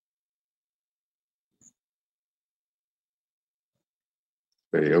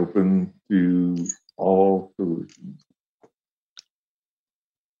 Stay open to all solutions.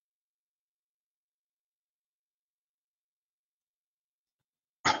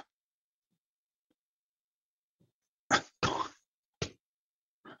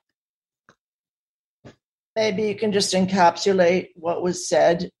 Maybe you can just encapsulate what was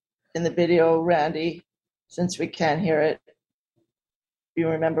said in the video, Randy, since we can't hear it. Do you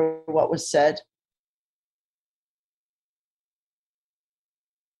remember what was said?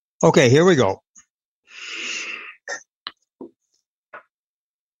 Okay, here we go.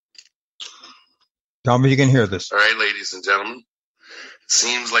 Tell me you can hear this. All right, ladies and gentlemen.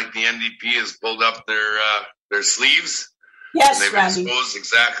 Seems like the NDP has pulled up their sleeves. Yes, and they've Randy. exposed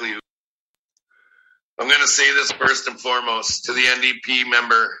exactly who. I'm going to say this first and foremost to the NDP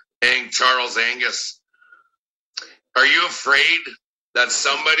member, Charles Angus. Are you afraid that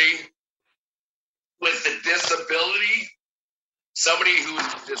somebody with a disability, somebody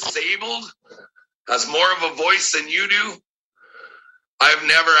who's disabled, has more of a voice than you do? I've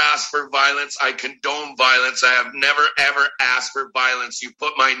never asked for violence. I condone violence. I have never, ever asked for violence. You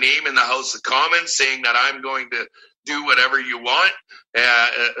put my name in the House of Commons saying that I'm going to do whatever you want,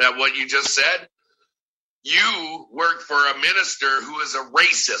 what you just said. You work for a minister who is a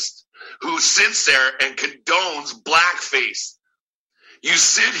racist, who sits there and condones blackface. You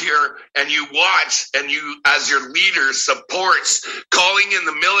sit here and you watch, and you, as your leader, supports calling in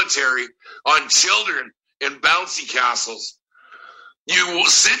the military on children in bouncy castles. You will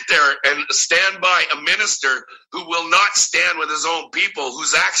sit there and stand by a minister who will not stand with his own people,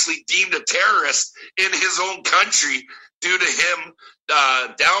 who's actually deemed a terrorist in his own country due to him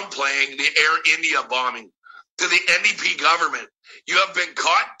downplaying the Air India bombing. To the NDP government, you have been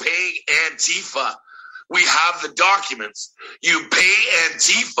caught paying Antifa. We have the documents. You pay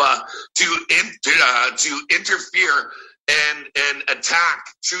Antifa to interfere and attack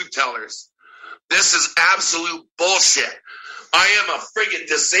truth tellers. This is absolute bullshit. I am a friggin'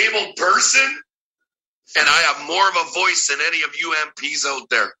 disabled person, and I have more of a voice than any of you MPs out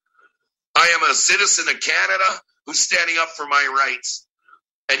there. I am a citizen of Canada who's standing up for my rights.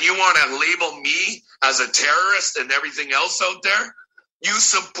 And you want to label me as a terrorist and everything else out there? You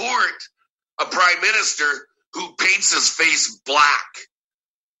support a prime minister who paints his face black.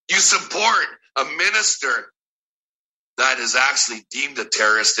 You support a minister that is actually deemed a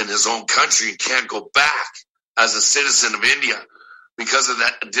terrorist in his own country and can't go back as a citizen of India because of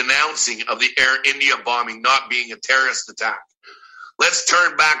that denouncing of the Air India bombing not being a terrorist attack. Let's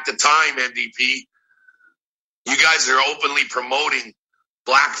turn back the time, NDP. You guys are openly promoting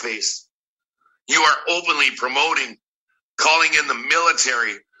blackface. You are openly promoting calling in the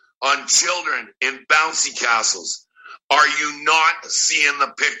military on children in bouncy castles. Are you not seeing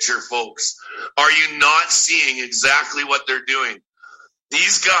the picture, folks? Are you not seeing exactly what they're doing?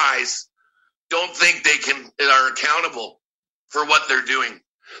 These guys don't think they are accountable for what they're doing.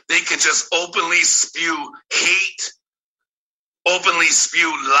 They can just openly spew hate, openly spew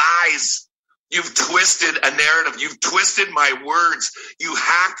lies. You've twisted a narrative. You've twisted my words. You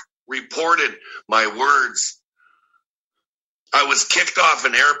reported my words. I was kicked off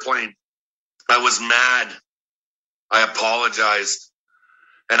an airplane. I was mad. I apologized.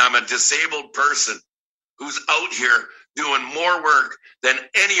 And I'm a disabled person who's out here doing more work than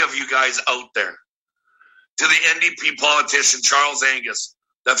any of you guys out there. To the NDP politician, Charles Angus,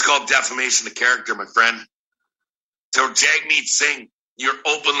 that's called defamation of character, my friend. To Jagmeet Singh, you're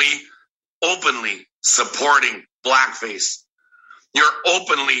openly supporting blackface. You're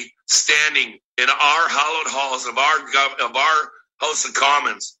openly standing in our hallowed halls of our House of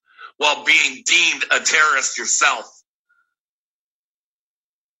Commons while being deemed a terrorist yourself.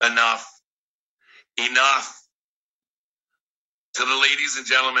 Enough. To the ladies and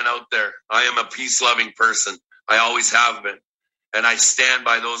gentlemen out there, I am a peace-loving person. I always have been. And I stand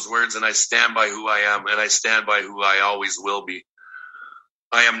by those words, and I stand by who I am, and I stand by who I always will be.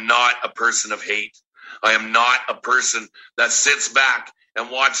 I am not a person of hate. I am not a person that sits back and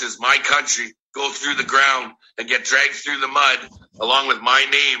watches my country go through the ground and get dragged through the mud along with my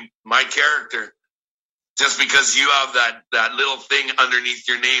name, my character, just because you have that little thing underneath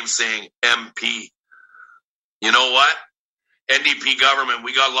your name saying MP. You know what? NDP government,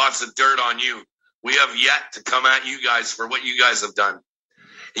 we got lots of dirt on you. We have yet to come at you guys for what you guys have done.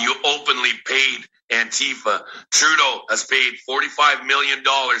 You openly paid Antifa. Trudeau has paid $45 million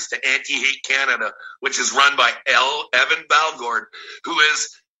to Anti-Hate Canada, which is run by Evan Balgord, who is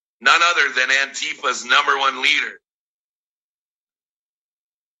none other than Antifa's number one leader.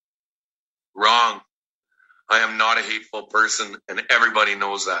 Wrong. I am not a hateful person, and everybody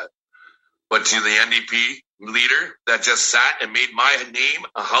knows that. But to the NDP leader that just sat and made my name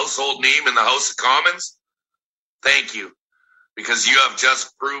a household name in the House of Commons, thank you. Because you have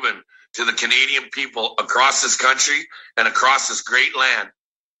just proven to the Canadian people across this country and across this great land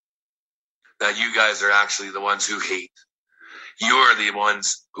that you guys are actually the ones who hate. You are the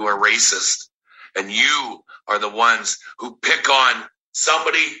ones who are racist. And you are the ones who pick on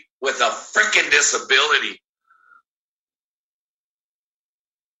somebody with a freaking disability.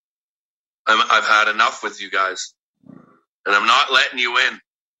 I've had enough with you guys. And I'm not letting you in.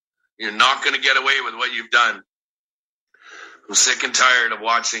 You're not going to get away with what you've done. I'm sick and tired of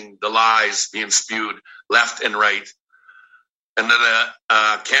watching the lies being spewed left and right. And the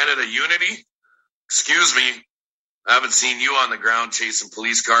Canada Unity, excuse me, I haven't seen you on the ground chasing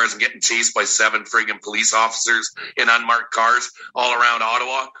police cars and getting chased by 7 friggin' police officers in unmarked cars all around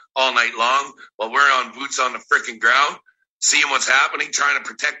Ottawa all night long while we're on boots on the frickin' ground, seeing what's happening, trying to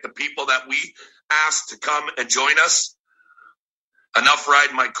protect the people that we asked to come and join us. Enough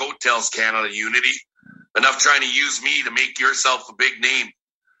riding my coattails, Canada Unity. Enough trying to use me to make yourself a big name.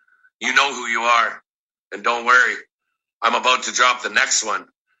 You know who you are. And don't worry, I'm about to drop the next one,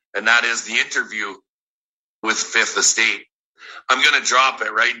 and that is the interview with Fifth Estate. I'm going to drop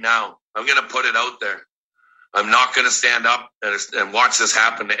it right now. I'm going to put it out there. I'm not going to stand up and watch this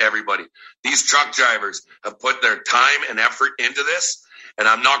happen to everybody. These truck drivers have put their time and effort into this, and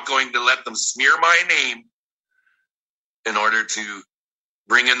I'm not going to let them smear my name in order to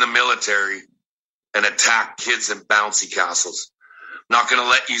bring in the military and attack kids in bouncy castles. I'm not going to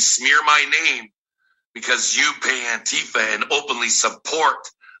let you smear my name because you pay Antifa and openly support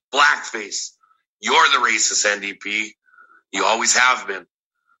blackface. You're the racist NDP. You always have been.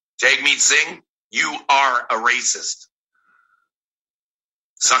 Jagmeet Singh, you are a racist.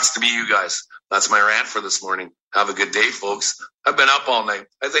 Sucks to be you guys. That's my rant for this morning. Have a good day, folks. I've been up all night.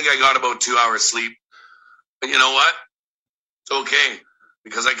 I think I got about 2 hours sleep. But you know what? It's okay,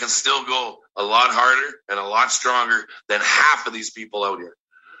 because I can still go a lot harder and a lot stronger than half of these people out here.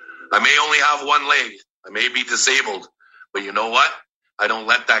 I may only have one leg. I may be disabled. But you know what? I don't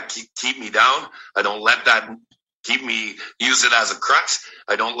let that keep me down. I don't let that keep me use it as a crutch.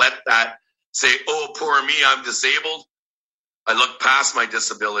 I don't let that say, oh, poor me, I'm disabled. I look past my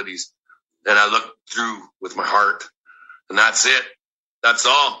disabilities and I look through with my heart. And that's it. That's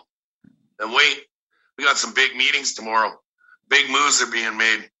all. And wait, we got some big meetings tomorrow. Big moves are being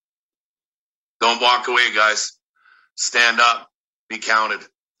made. Don't walk away, guys. Stand up. Be counted.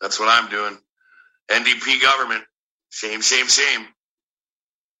 That's what I'm doing. NDP government. Shame, shame, shame.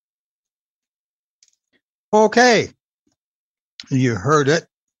 Okay. You heard it.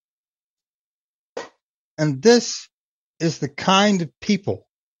 And this is the kind of people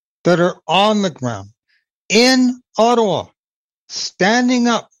that are on the ground in Ottawa, standing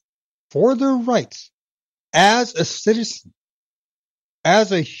up for their rights as a citizen,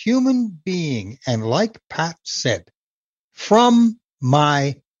 as a human being, and like Pat said, from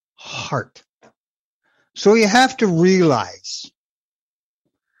my heart. So you have to realize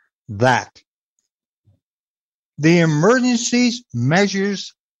that the Emergencies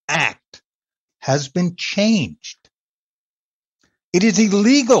Measures Act has been changed. It is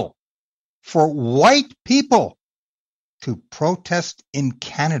illegal for white people to protest in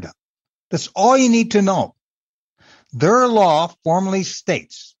Canada. That's all you need to know. Their law formally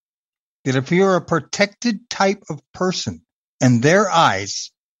states that if you're a protected type of person in their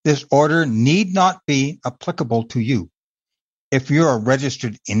eyes, this order need not be applicable to you. If you're a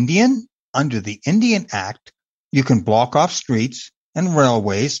registered Indian under the Indian Act, you can block off streets and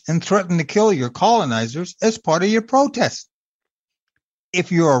railways and threaten to kill your colonizers as part of your protest.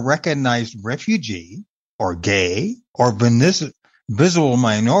 If you're a recognized refugee or gay or visible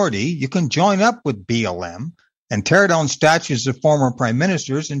minority, you can join up with BLM and tear down statues of former prime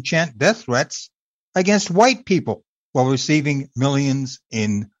ministers and chant death threats against white people while receiving millions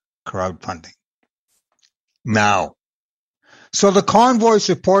in crowdfunding. Now, so the convoy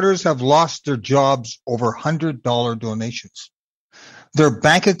supporters have lost their jobs over $100 donations. Their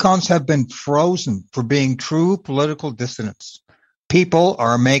bank accounts have been frozen for being true political dissidents. People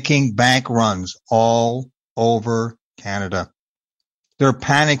are making bank runs all over Canada. They're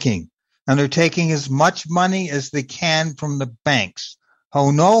panicking, and they're taking as much money as they can from the banks,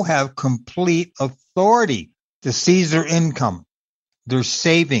 who now have complete authority to seize their income, their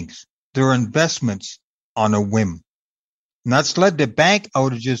savings, their investments on a whim. And that's led to bank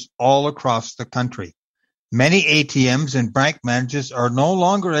outages all across the country. Many ATMs and bank managers are no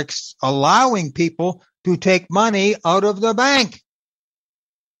longer allowing people to take money out of the bank.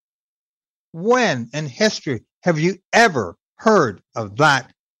 When in history have you ever heard of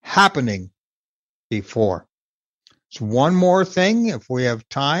that happening before? So one more thing, if we have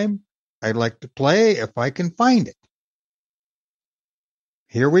time, I'd like to play if I can find it.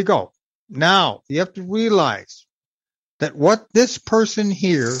 Here we go. Now, you have to realize that what this person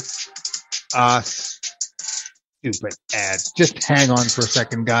here, stupid ads. Just hang on for a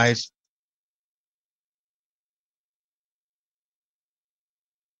second, guys.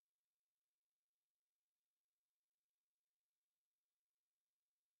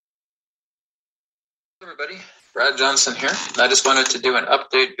 Everybody, Brad Johnson here. I just wanted to do an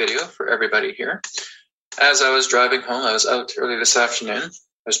update video for everybody here. As I was driving home, I was out early this afternoon. I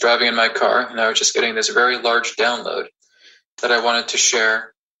was driving in my car, and I was just getting this very large download. that I wanted to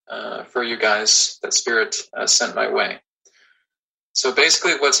share for you guys that Spirit sent my way. So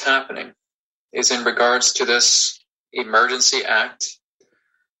basically what's happening is in regards to this emergency act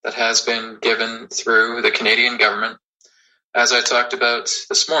that has been given through the Canadian government, as I talked about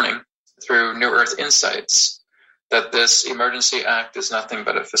this morning through New Earth Insights, that this emergency act is nothing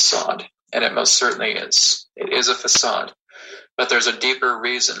but a facade, and it most certainly is. It is a facade, but there's a deeper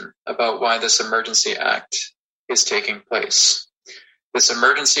reason about why this emergency act is taking place. This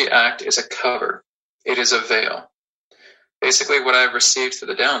emergency act is a cover. It is a veil. Basically, what I received through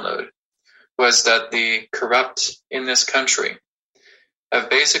the download was that the corrupt in this country have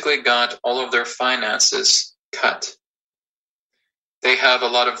basically got all of their finances cut. They have a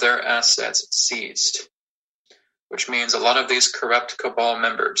lot of their assets seized, which means a lot of these corrupt cabal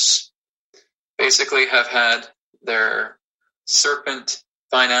members basically have had their serpent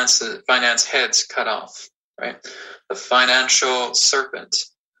finance heads cut off, right? The financial serpent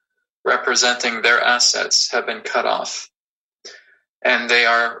representing their assets have been cut off. And they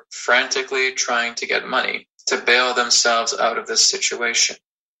are frantically trying to get money to bail themselves out of this situation.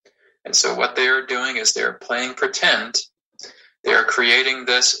 And so what they are doing is they're playing pretend. They are creating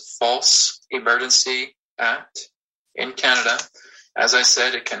this false emergency act in Canada. As I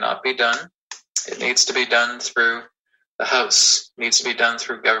said, it cannot be done. It needs to be done through the House. It needs to be done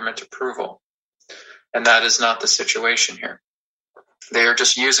through government approval. And that is not the situation here. They are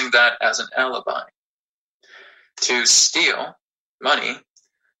just using that as an alibi to steal money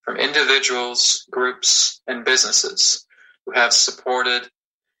from individuals, groups, and businesses who have supported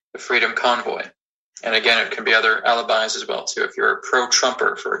the Freedom Convoy. And again, it can be other alibis as well, too. If you're a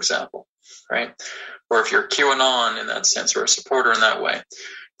pro-Trumper, for example, right? Or if you're QAnon in that sense, or a supporter in that way,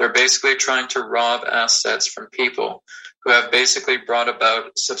 they're basically trying to rob assets from people who have basically brought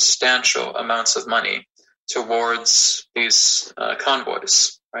about substantial amounts of money towards these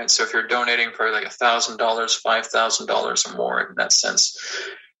convoys, right? So if you're donating for like $1,000, $5,000 or more in that sense,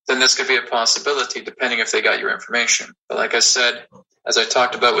 then this could be a possibility depending if they got your information. But like I said, as I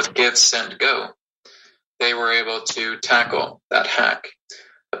talked about with Give, Send, Go, they were able to tackle that hack,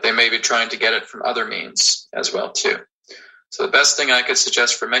 but they may be trying to get it from other means as well too. So the best thing I could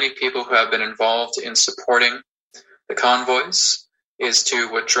suggest for many people who have been involved in supporting the convoys is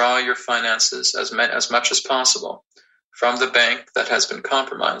to withdraw your finances as much as possible from the bank that has been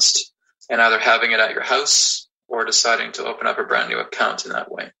compromised, and either having it at your house or deciding to open up a brand new account in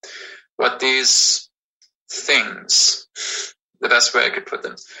that way. What these things, the best way I could put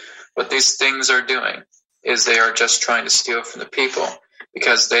them, what these things are doing is they are just trying to steal from the people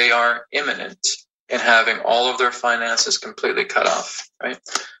because they are imminent in having all of their finances completely cut off, right?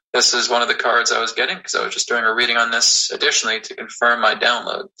 This is one of the cards I was getting because I was just doing a reading on this additionally to confirm my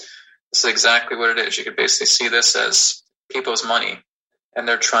download. This is exactly what it is. You could basically see this as people's money, and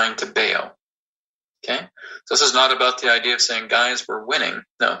they're trying to bail. Okay? So this is not about the idea of saying, guys, we're winning.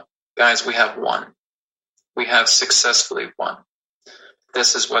 No, guys, we have won. We have successfully won.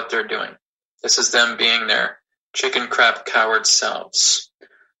 This is what they're doing. This is them being their chicken crap coward selves,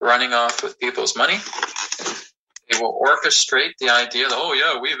 running off with people's money. They will orchestrate the idea that, oh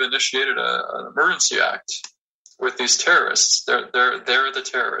yeah, we've initiated an emergency act with these terrorists. They're the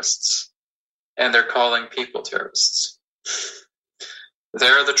terrorists, and they're calling people terrorists.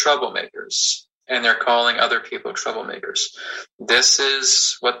 They're the troublemakers, and they're calling other people troublemakers. This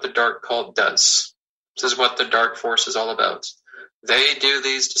is what the dark cult does. This is what the dark force is all about. They do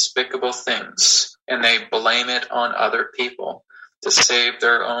these despicable things, and they blame it on other people to save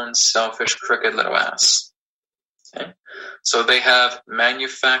their own selfish, crooked little ass. Okay? So they have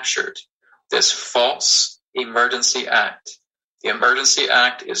manufactured this false emergency act. The emergency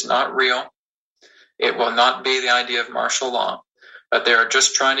act is not real. It will not be the idea of martial law, but they are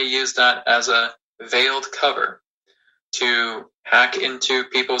just trying to use that as a veiled cover to hack into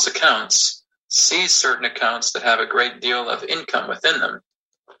people's accounts, seize certain accounts that have a great deal of income within them,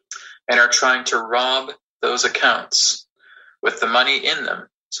 and are trying to rob those accounts with the money in them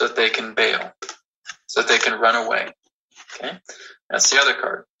so that they can bail, so that they can run away. Okay? That's the other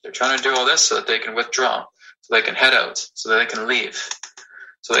card. They're trying to do all this so that they can withdraw, so they can head out, so that they can leave,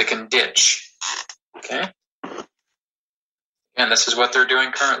 so they can ditch. Okay? And this is what they're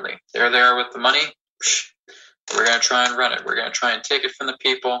doing currently. They're there with the money. We're going to try and run it. We're going to try and take it from the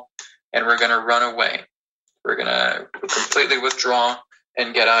people, and we're going to run away. We're going to completely withdraw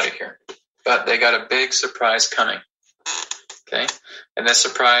and get out of here. But they got a big surprise coming. Okay? And this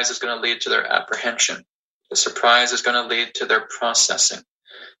surprise is going to lead to their apprehension. The surprise is going to lead to their processing.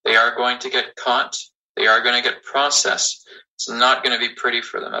 They are going to get caught. They are going to get processed. It's not going to be pretty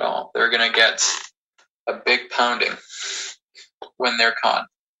for them at all. They're going to get a big pounding. when they're caught.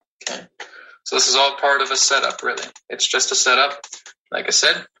 Okay. So this is all part of a setup, really. It's just a setup. Like I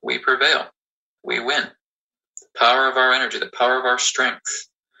said, we prevail. We win. The power of our energy, the power of our strength,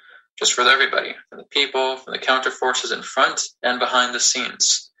 just for everybody, for the people, for the counter forces in front and behind the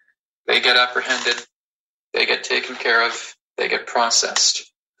scenes. They get apprehended, they get taken care of, they get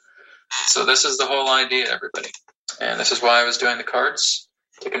processed. So this is the whole idea, everybody. And this is why I was doing the cards,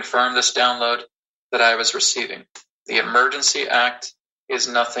 to confirm this download that I was receiving. The Emergency Act is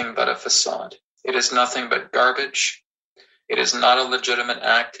nothing but a facade. It is nothing but garbage. It is not a legitimate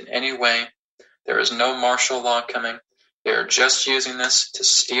act in any way. There is no martial law coming. They are just using this to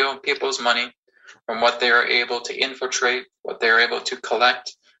steal people's money from what they are able to infiltrate, what they are able to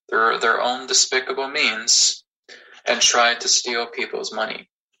collect through their own despicable means, and try to steal people's money.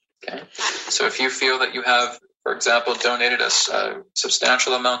 Okay? So if you feel that you have, for example, donated a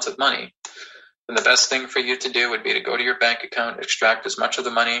substantial amount of money, then the best thing for you to do would be to go to your bank account, extract as much of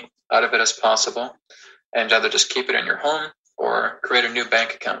the money out of it as possible, and either just keep it in your home or create a new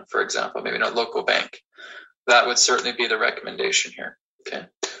bank account, for example, maybe in a local bank. That would certainly be the recommendation here. Okay.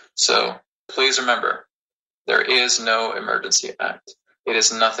 So please remember, there is no Emergency Act. It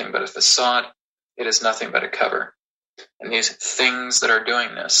is nothing but a facade. It is nothing but a cover. And these things that are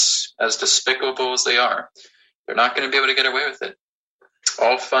doing this, as despicable as they are, they're not going to be able to get away with it.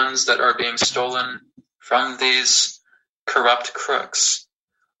 All funds that are being stolen from these corrupt crooks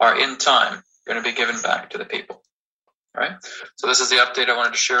are in time going to be given back to the people. All right. So this is the update I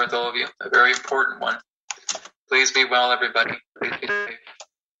wanted to share with all of you. A very important one. Please be well, everybody. Please be safe.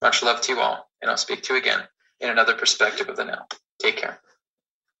 Much love to you all. And I'll speak to you again in another perspective of the now. Take care.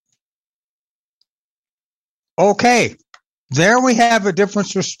 Okay. There we have a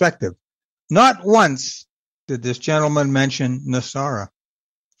different perspective. Not once did this gentleman mention Nasara,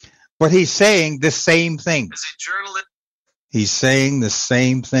 but he's saying the same things. As a journalist, he's saying the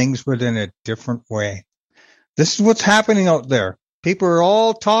same things, but in a different way. This is what's happening out there. People are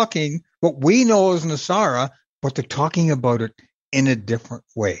all talking what we know as Nasara, but they're talking about it in a different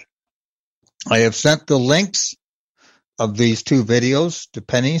way. I have sent the links of these two videos to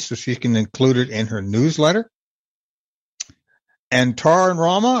Penny so she can include it in her newsletter. And Tara and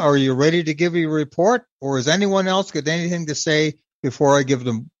Rama, are you ready to give a report? Or has anyone else got anything to say before I give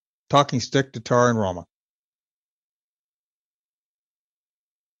the talking stick to Tara and Rama?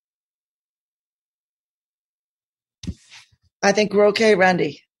 I think we're okay,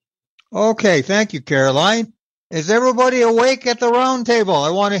 Randy. Okay, thank you, Caroline. Is everybody awake at the round table? I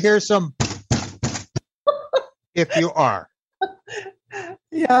want to hear some if you are.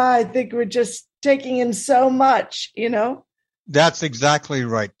 Yeah, I think we're just taking in so much, That's exactly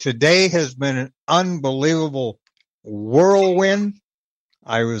right. Today has been an unbelievable whirlwind.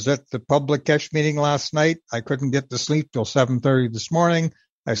 I was at the public catch meeting last night. I couldn't get to sleep till 7:30 this morning.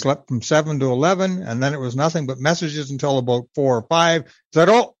 I slept from 7 to 11, and then it was nothing but messages until about 4 or 5. Said,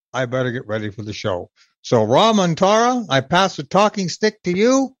 I better get ready for the show. So, Rama and Tara, I pass the talking stick to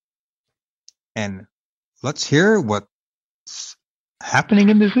you, and let's hear what's happening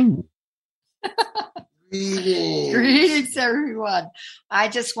in the zoo. Greetings, everyone. I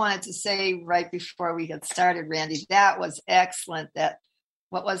just wanted to say right before we get started, Randy, that was excellent.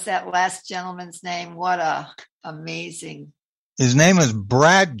 What was that last gentleman's name? What a amazing. His name is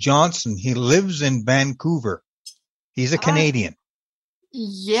Brad Johnson. He lives in Vancouver. He's a Canadian.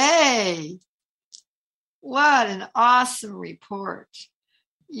 Yay. What an awesome report.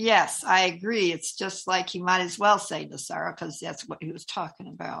 Yes, I agree. It's just like he might as well say Nasara because that's what he was talking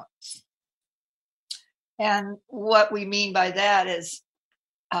about. And what we mean by that is,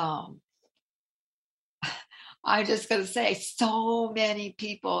 I'm just going to say, so many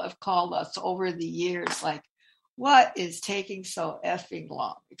people have called us over the years, like, what is taking so effing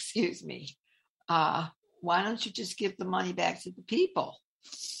long? Excuse me. Why don't you just give the money back to the people?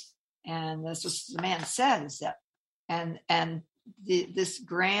 And this was the man said is that, and this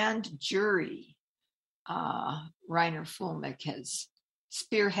grand jury, Reiner Fulmick has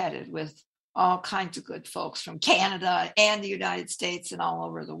spearheaded with all kinds of good folks from Canada and the United States and all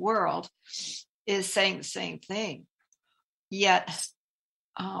over the world, is saying the same thing. Yet,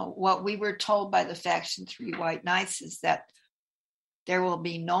 what we were told by the Faction 3 White Knights is that there will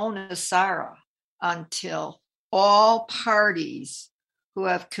be no Nasara until all parties who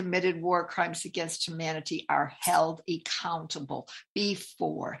have committed war crimes against humanity are held accountable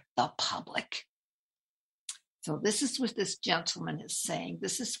before the public. So this is what this gentleman is saying.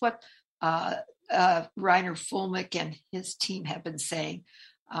 This is what Reiner Fulmick and his team have been saying.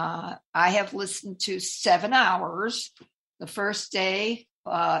 I have listened to 7 hours. The first day,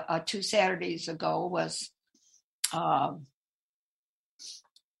 2 Saturdays ago, was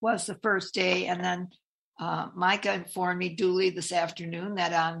was the first day. And then Micah informed me duly this afternoon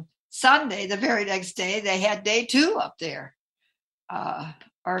that on Sunday, the very next day, they had day 2 up there. I'm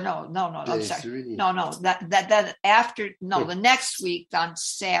sorry. The next week on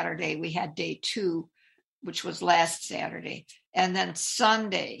Saturday, we had day 2, which was last Saturday. And then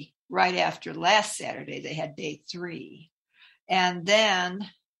Sunday, right after last Saturday, they had day 3. And then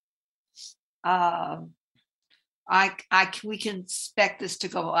we can expect this to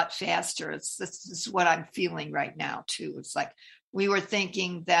go a lot faster. This is what I'm feeling right now too. It's like we were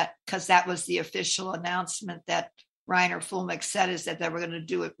thinking that because that was the official announcement that Reiner Fulmick said, is that they were going to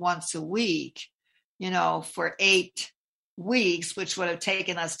do it once a week, for 8 weeks, which would have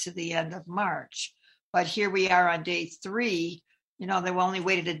taken us to the end of March. But here we are on day 3. They only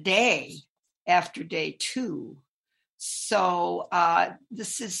waited a day after day 2. So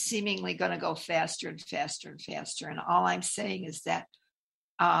this is seemingly going to go faster and faster and faster. And all I'm saying is that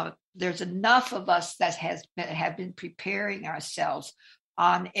there's enough of us that have been preparing ourselves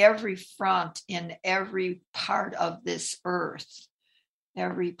on every front in every part of this earth.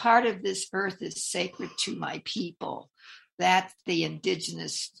 Every part of this earth is sacred to my people. That's the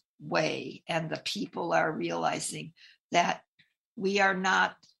indigenous way. And the people are realizing that we are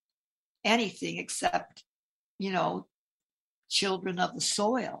not anything except, children of the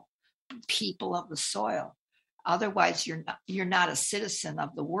soil, people of the soil. Otherwise, you're not a citizen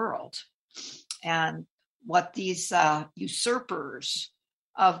of the world. And what these usurpers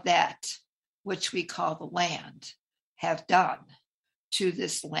of that which we call the land have done to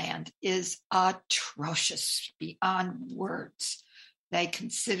this land is atrocious beyond words. They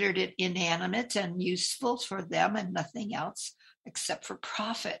considered it inanimate and useful for them and nothing else except for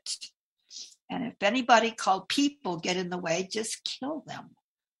profit. And if anybody called people get in the way, just kill them.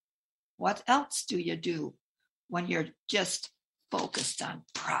 What else do you do when you're just focused on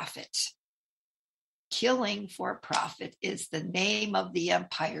profit? Killing for profit is the name of the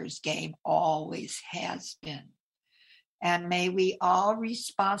empire's game, always has been. And may we all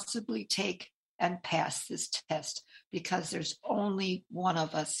responsibly take and pass this test, because there's only one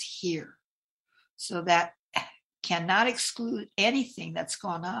of us here. So that cannot exclude anything that's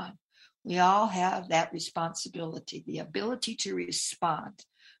gone on. We all have that responsibility, the ability to respond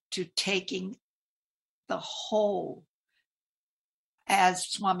to taking the whole. As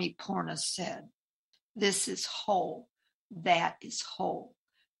Swami Purna said, this is whole, that is whole.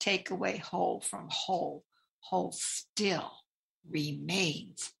 Take away whole from whole. Whole still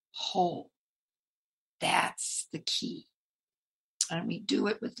remains whole. That's the key. And we do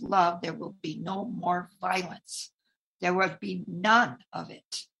it with love. There will be no more violence. There will be none of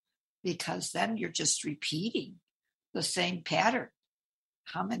it, because then you're just repeating the same pattern.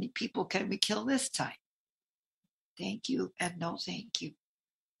 How many people can we kill this time? Thank you and no thank you.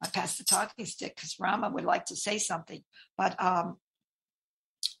 I pass the talking stick because Rama would like to say something. But,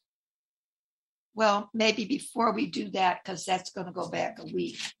 maybe before we do that, because that's going to go back a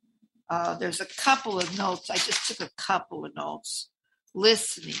week, there's a couple of notes. I just took a couple of notes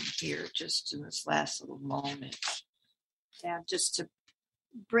listening here just in this last little moment. And just to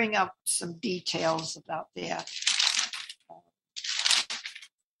bring up some details about that.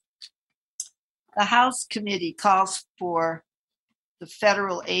 The House Committee calls for the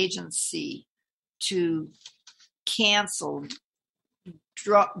federal agency to cancel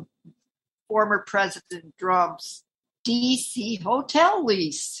former President Trump's D.C. hotel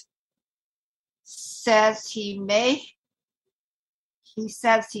lease. He says he may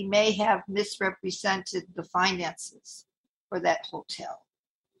have misrepresented the finances for that hotel.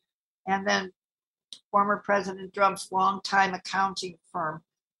 And then former President Trump's longtime accounting firm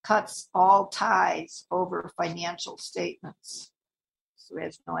cuts all ties over financial statements. So he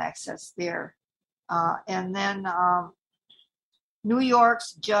has no access there. And then New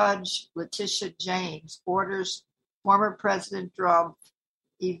York's Judge Letitia James orders former President Trump,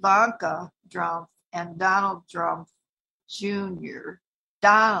 Ivanka Trump, and Donald Trump Jr.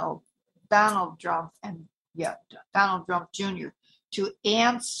 Donald Trump Jr. to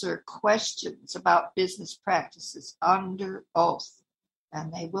answer questions about business practices under oath.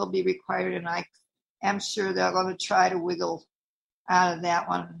 And they will be required, and I am sure they're going to try to wiggle out of that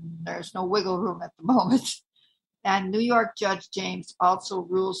one. There's no wiggle room at the moment. And New York Judge James also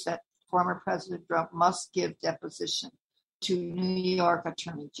rules that former President Trump must give deposition to New York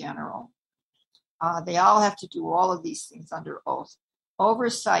Attorney General. They all have to do all of these things under oath.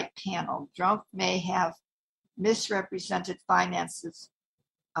 Oversight panel. Trump may have misrepresented finances.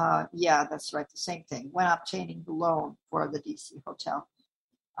 Yeah, that's right, the same thing, when obtaining the loan for the D.C. hotel.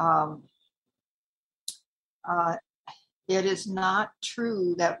 it is not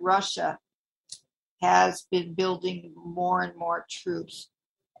true that Russia has been building more and more troops.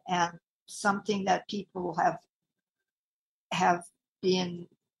 And something that people have been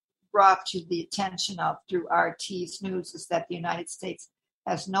brought to the attention of through RT's news is that the United States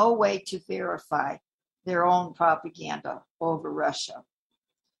has no way to verify their own propaganda over Russia.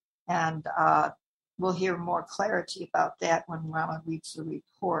 And we'll hear more clarity about that when Rama reads the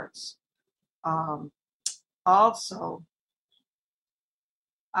reports. Also,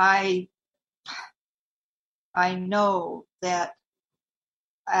 I know that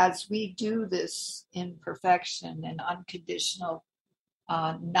as we do this in perfection and unconditional,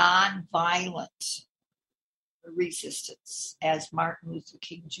 non-violent resistance, as Martin Luther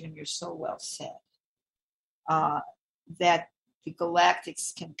King Jr. so well said, that the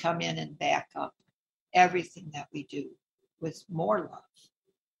galactics can come in and back up everything that we do with more love.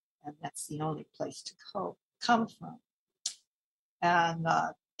 And that's the only place to come from. And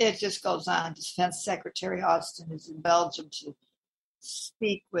it just goes on. Defense Secretary Austin is in Belgium to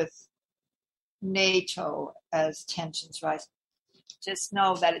speak with NATO as tensions rise. Just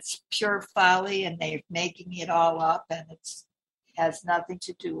know that it's pure folly and they're making it all up, and it has nothing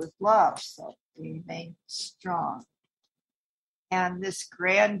to do with love. So remain strong. And this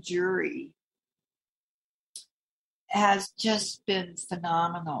grand jury has just been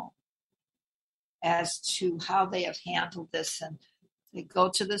phenomenal as to how they have handled this. And they go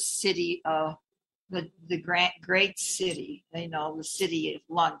to the city, the great city, the city of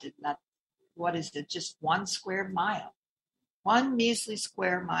London. What is it? Just 1 square mile. 1 measly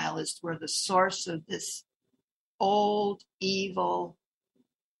square mile is where the source of this old, evil,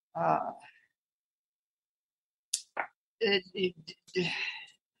 I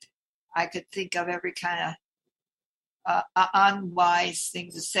could think of every kind of unwise thing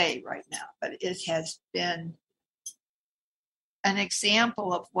to say right now, but it has been an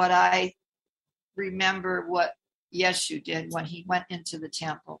example of what I remember what Yeshu did when he went into the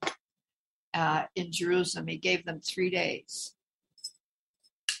temple in Jerusalem. He gave them 3 days.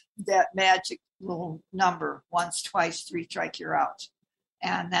 That magic little number, once, twice, 3 strike, you're out.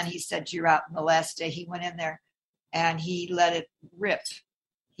 And then he said, you're out. And the last day he went in there and he let it rip.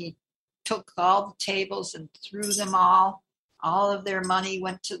 He took all the tables and threw them all. All of their money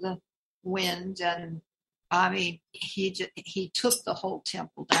went to the wind. And I mean, he took the whole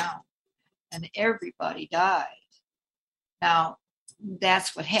temple down and everybody died. Now,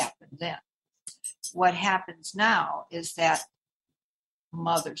 that's what happened then. What happens now is that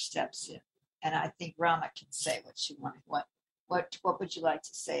Mother steps in. And I think Rama can say what she wanted. What would you like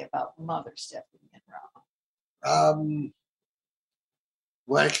to say about Mother stepping in, Rama?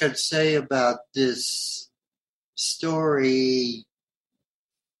 What I could say about this story,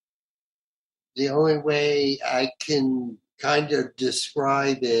 the only way I can kind of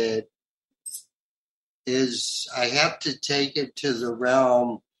describe it is I have to take it to the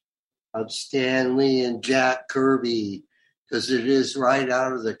realm of Stan Lee and Jack Kirby, because it is right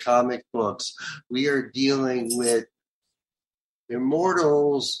out of the comic books. We are dealing with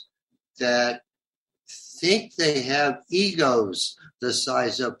immortals that think they have egos the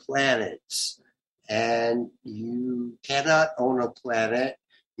size of planets. And you cannot own a planet.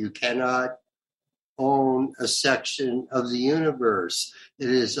 You cannot own a section of the universe. It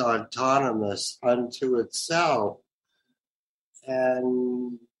is autonomous unto itself.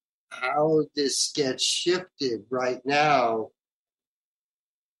 And how this gets shifted right now,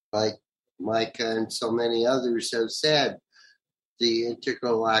 like Micah and so many others have said, the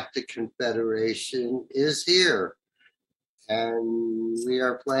Intergalactic Confederation is here. And we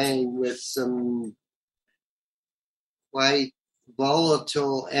are playing with some quite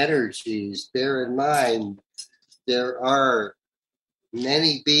volatile energies. Bear in mind, there are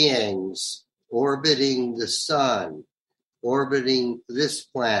many beings orbiting the sun, orbiting this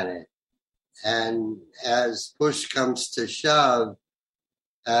planet. And as push comes to shove,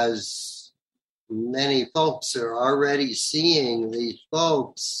 as many folks are already seeing these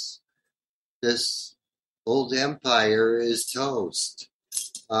folks, this old empire is toast.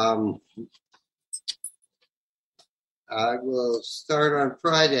 I will start on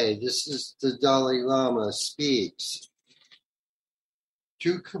Friday. This is the Dalai Lama speaks.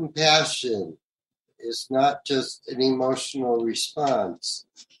 True compassion is not just an emotional response,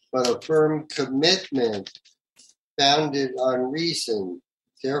 but a firm commitment founded on reason.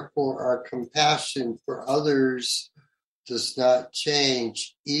 Therefore, our compassion for others does not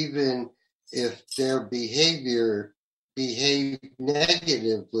change, even if their behave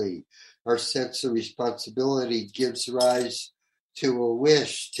negatively. Our sense of responsibility gives rise to a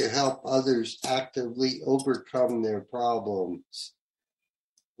wish to help others actively overcome their problems.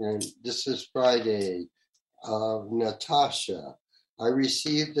 And this is Friday. Natasha. I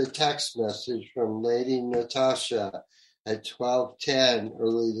received a text message from Lady Natasha at 12:10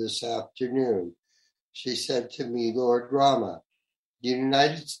 early this afternoon. She said to me, Lord Rama, the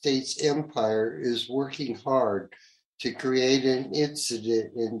United States Empire is working hard to create an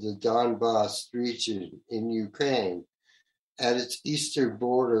incident in the Donbass region in Ukraine at its eastern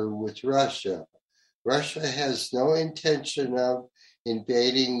border with Russia. Russia has no intention of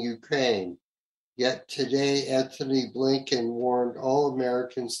invading Ukraine. Yet today, Anthony Blinken warned all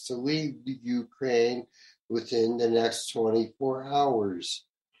Americans to leave Ukraine within the next 24 hours.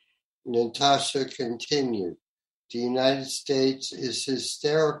 Natasha continued, the United States is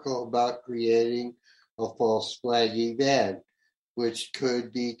hysterical about creating a false flag event, which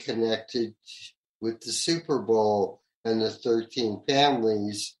could be connected with the Super Bowl and the 13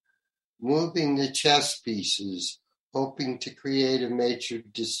 families moving the chess pieces, hoping to create a major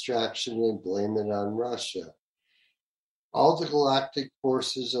distraction and blame it on Russia. All the galactic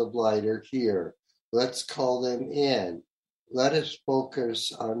forces of light are here. Let's call them in. Let us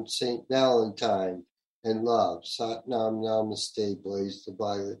focus on St. Valentine and love. Satnam Namaste, blaze the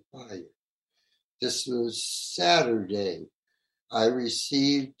violet fire. This was Saturday. I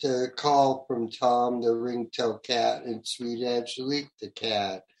received a call from Tom the ringtail cat and Sweet Angelique the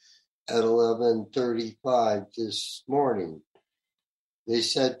cat at 11:35 this morning. They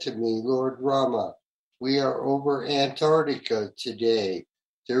said to me, Lord Rama, we are over Antarctica today.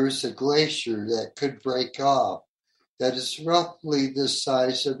 There is a glacier that could break off that is roughly the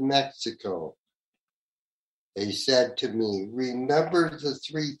size of Mexico. They said to me, remember the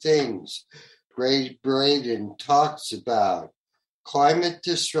three things Ray Braden talks about: climate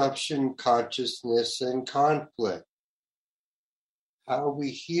disruption, consciousness, and conflict. How we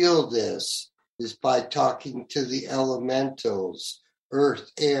heal this is by talking to the elementals,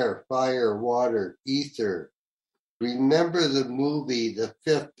 earth, air, fire, water, ether. Remember the movie, The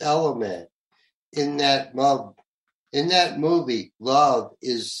Fifth Element. In that movie, love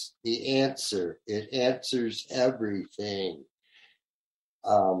is the answer. It answers everything.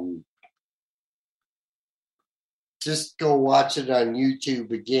 Just go watch it on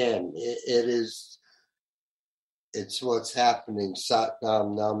YouTube again. It's what's happening.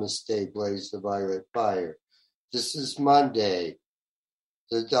 Satnam Namaste, blaze the violet fire. This is Monday,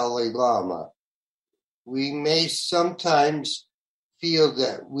 the Dalai Lama. We may sometimes feel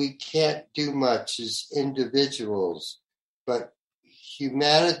that we can't do much as individuals, but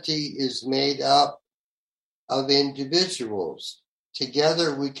humanity is made up of individuals.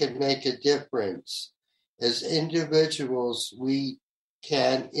 Together we can make a difference. As individuals, we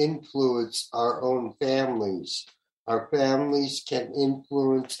can influence our own families. Our families can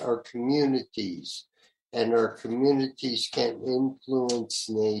influence our communities, and our communities can influence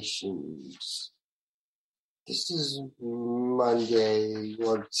nations. This is Monday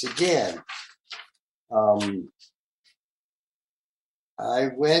once again. I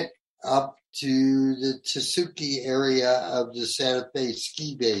went up to the Tsuki area of the Santa Fe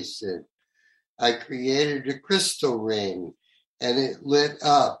ski basin. I created a crystal ring, and it lit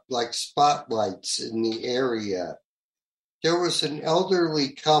up like spotlights in the area. There was an elderly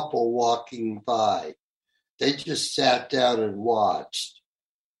couple walking by. They just sat down and watched.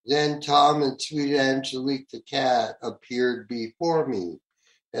 Then Tom and Sweet Angelique the cat appeared before me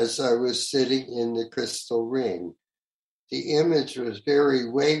as I was sitting in the crystal ring. The image was very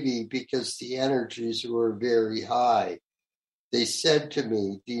wavy because the energies were very high. They said to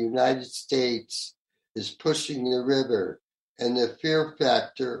me, the United States is pushing the river, and the fear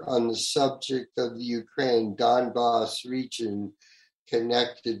factor on the subject of the Ukraine Donbass region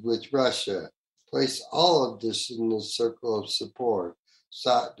connected with Russia. Place all of this in the circle of support.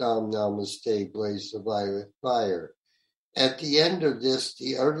 Satnam Namaste, blaze the violet fire. At the end of this,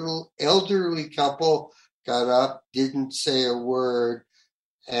 the elderly couple got up, didn't say a word,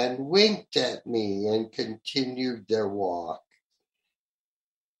 and winked at me and continued their walk.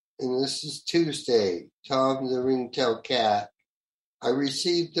 And this is Tuesday, Tom the ringtail cat. I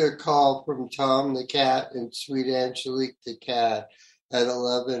received a call from Tom the cat and Sweet Angelique the cat at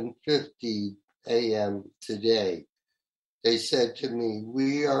 11:50 a.m. today. They said to me,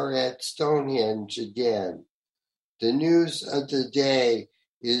 we are at Stonehenge again. The news of the day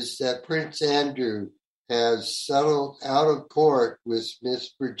is that Prince Andrew has settled out of court with Miss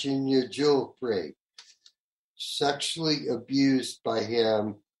Virginia Giuffre, sexually abused by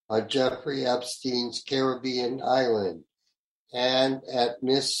him on Jeffrey Epstein's Caribbean island and at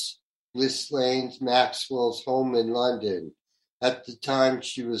Miss Ghislaine Maxwell's home in London. At the time,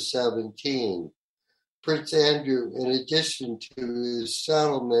 she was 17. Prince Andrew, in addition to his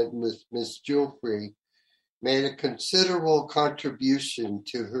settlement with Miss Jewelry, made a considerable contribution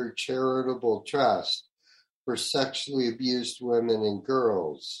to her charitable trust for sexually abused women and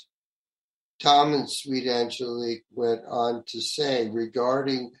girls. Tom and Sweet Angelique went on to say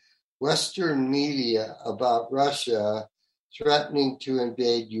regarding Western media about Russia threatening to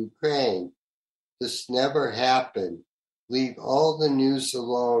invade Ukraine, this never happened. Leave all the news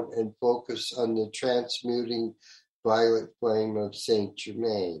alone and focus on the transmuting violet flame of Saint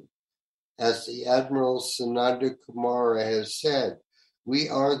Germain. As the Admiral Sananda Kumara has said, we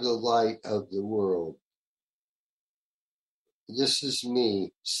are the light of the world. This is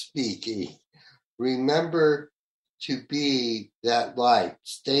me speaking. Remember to be that light.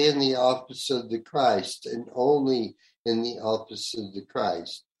 Stay in the office of the Christ and only in the office of the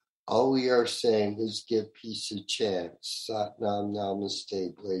Christ. All we are saying is give peace a chance. Sat Nam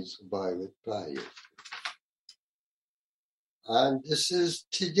Namaste, blaze of violet fire. And this is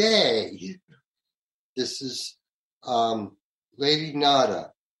today. This is Lady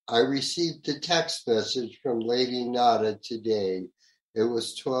Nada. I received a text message from Lady Nada today. It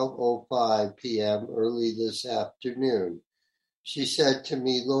was 12:05 p.m. early this afternoon. She said to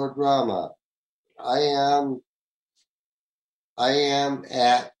me, Lord Rama, I am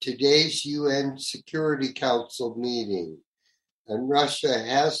at today's UN Security Council meeting, and Russia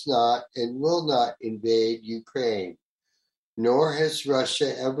has not and will not invade Ukraine, nor has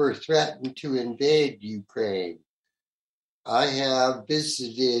Russia ever threatened to invade Ukraine. I have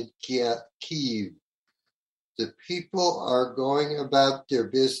visited Kyiv. The people are going about their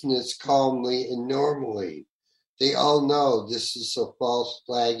business calmly and normally. They all know this is a false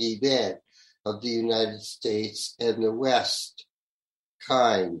flag event of the United States and the West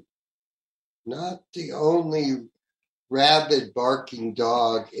kind. Not the only rabid barking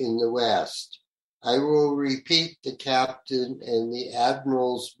dog in the West. I will repeat the captain and the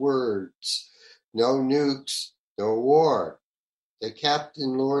admiral's words. No nukes, no war. The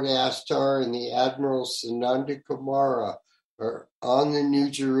captain, Lord Astar, and the Admiral Sananda Kumara are on the New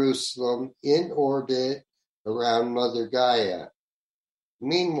Jerusalem in orbit around Mother Gaia.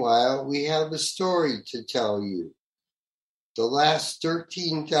 Meanwhile, we have a story to tell you. The last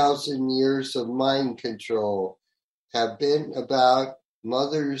 13,000 years of mind control have been about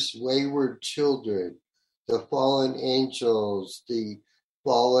Mother's wayward children, the fallen angels, the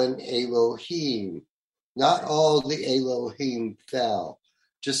fallen Elohim. Not all the Elohim fell,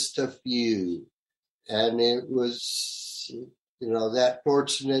 just a few. And it was, that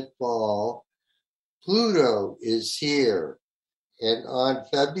fortunate fall. Pluto is here. And on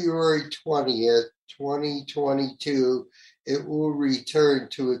February 20th, 2022, it will return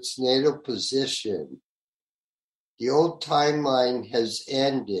to its natal position. The old timeline has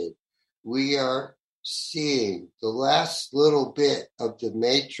ended. We are seeing the last little bit of the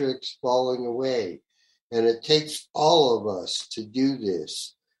matrix falling away. And it takes all of us to do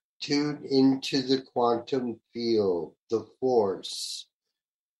this. Tune into the quantum field, the force.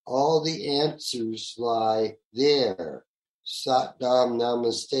 All the answers lie there. Sat Nam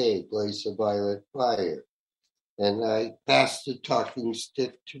Namaste, blaze of violet fire. And I pass the talking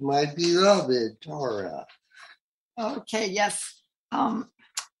stick to my beloved Tara. Okay, yes.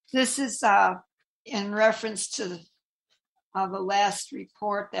 This is in reference to the last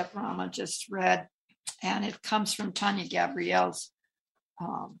report that Rama just read, and it comes from Tanya Gabrielle's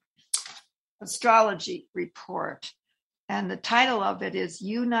astrology report. And the title of it is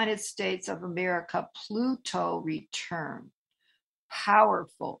United States of America Pluto Return,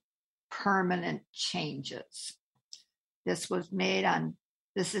 Powerful Permanent Changes. This was made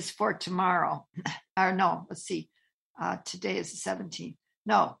this is for tomorrow. Or no, let's see. Today is the 17th.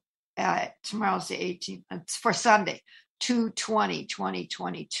 No, tomorrow's the 18th. It's for Sunday,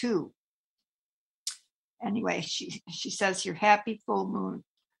 2/20/2022. Anyway, she says here, happy full moon,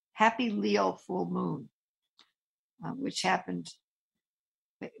 happy Leo full moon, which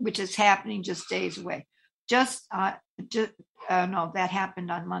is happening just days away. No, that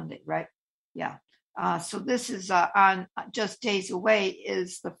happened on Monday, right? Yeah. So this is on just days away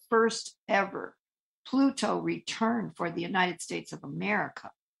is the first ever Pluto return for the United States of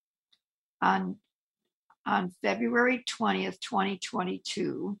America. On February 20th,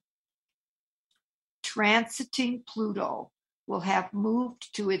 2022, transiting Pluto will have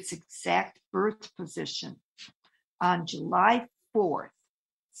moved to its exact birth position on July 4th,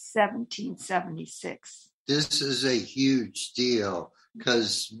 1776. This is a huge deal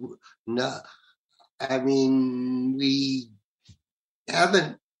because we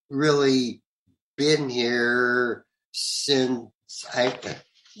haven't really been here since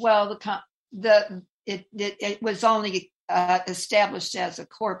Well, it was only established as a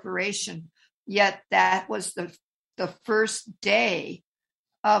corporation, yet that was the first day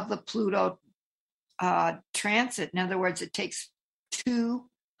of the Pluto transit. In other words, it takes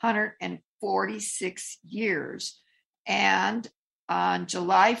 246 years. And on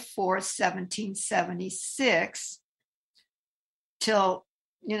July 4th, 1776, till,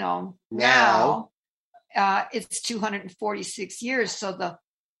 now it's 246 years. So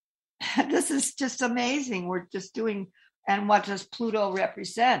this is just amazing. We're just doing, and what does Pluto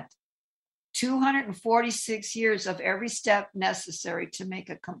represent? 246 years of every step necessary to make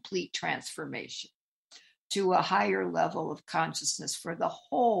a complete transformation to a higher level of consciousness for the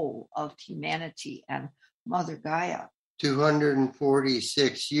whole of humanity and Mother Gaia.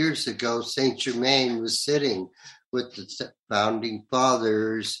 246 years ago, Saint Germain was sitting with the founding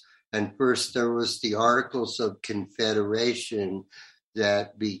fathers, and first there was the Articles of Confederation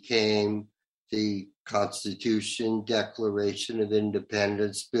that became the Constitution, Declaration of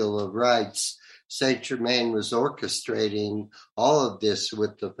Independence, Bill of Rights. Saint Germain was orchestrating all of this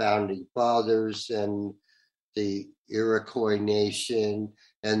with the founding fathers and the Iroquois Nation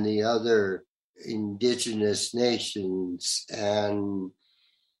and the other indigenous nations. And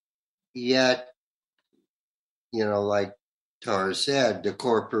yet, like Tara said, the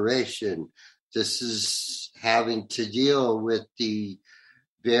corporation, this is having to deal with the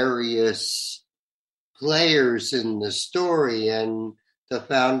various players in the story, and the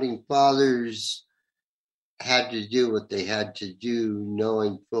founding fathers had to do what they had to do,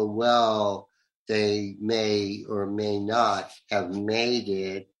 knowing full well they may or may not have made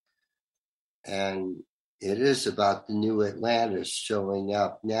it. And it is about the new Atlantis showing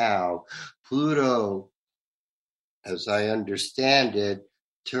up now. Pluto, as I understand it,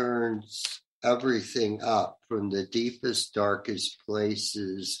 turns everything up from the deepest, darkest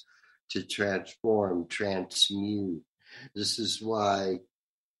places to transform, transmute. This is why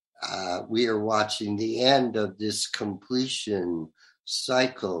we are watching the end of this completion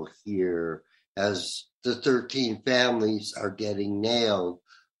cycle here, as the 13 families are getting nailed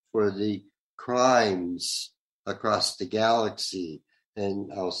for the crimes across the galaxy.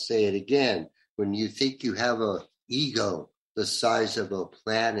 And I'll say it again, when you think you have an ego the size of a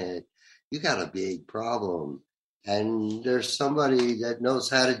planet, you got a big problem. And there's somebody that knows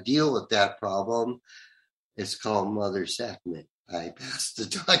how to deal with that problem. It's called Mother Sekhmet. I pass the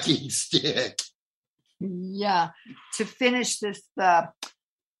talking stick. Yeah. To finish this,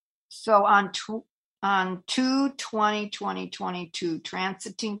 so on 2/20/2022,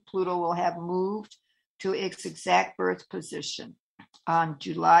 transiting Pluto will have moved to its exact birth position on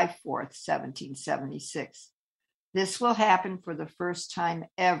July 4th, 1776. This will happen for the first time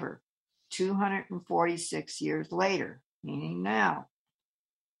ever, 246 years later, meaning now.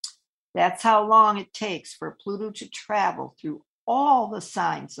 That's how long it takes for Pluto to travel through all the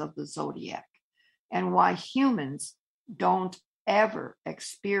signs of the zodiac, and why humans don't ever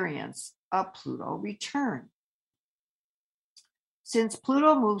experience a Pluto return. Since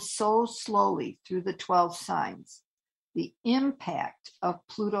Pluto moves so slowly through the 12 signs, the impact of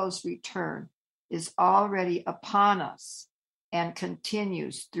Pluto's return is already upon us and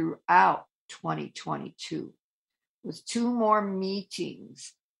continues throughout 2022, with 2 more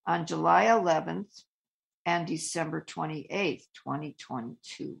meetings on July 11th and December 28th,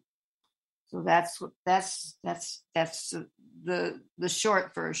 2022. So that's the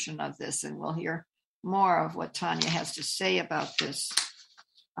short version of this, and we'll hear more of what Tanya has to say about this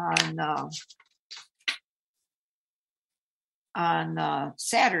on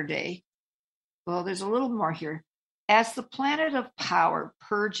Saturday. Well, there's a little more here. As the planet of power,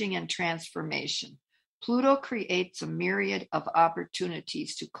 purging, and transformation, Pluto creates a myriad of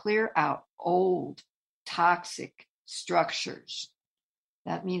opportunities to clear out old, toxic structures.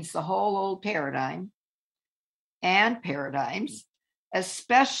 That means the whole old paradigm and paradigms,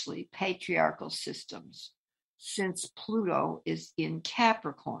 especially patriarchal systems, since Pluto is in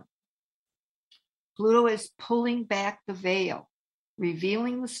Capricorn. Pluto is pulling back the veil,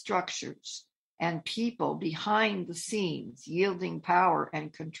 revealing the structures and people behind the scenes, yielding power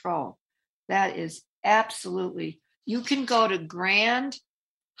and control. That is absolutely, you can go to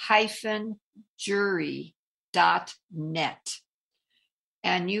grand-jury.net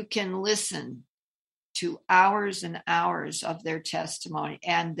and you can listen to hours and hours of their testimony,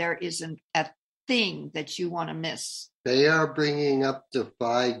 and there isn't a thing that you want to miss. They are bringing up the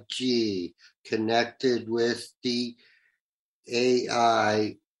 5G connected with the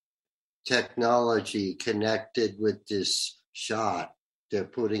AI technology, connected with this shot they're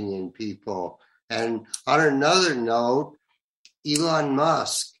putting in people. And on another note, Elon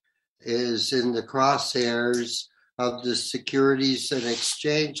Musk is in the crosshairs of the Securities and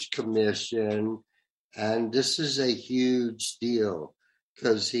Exchange Commission, and this is a huge deal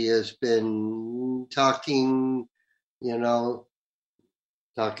because he has been talking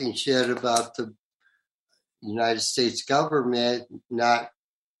shit about the United States government, not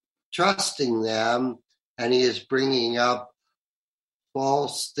trusting them, and he is bringing up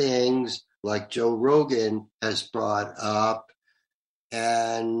false things like Joe Rogan has brought up,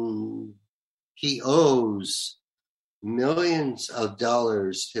 and he owes millions of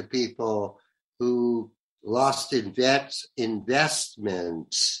dollars to people who lost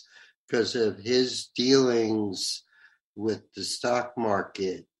investments because of his dealings with the stock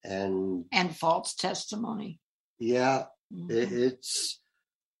market and false testimony. Yeah, it's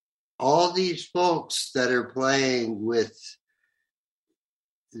all these folks that are playing with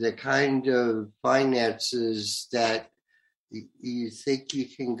the kind of finances that you think you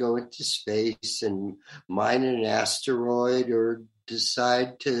can go into space and mine an asteroid or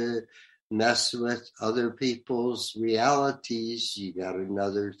decide to mess with other people's realities. You got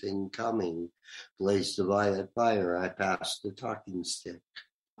another thing coming. Blaze the violet fire. I passed the talking stick.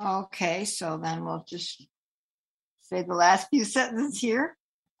 Okay, so then we'll just say the last few sentences here.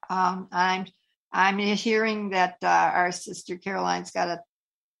 I'm hearing that our sister Caroline's got a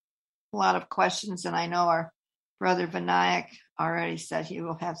lot of questions, and I know our brother Vinayak already said he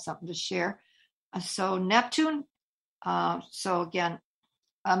will have something to share. So Neptune, so again,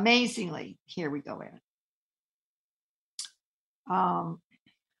 amazingly, here we go.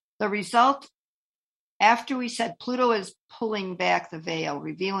 The result, after we said Pluto is pulling back the veil,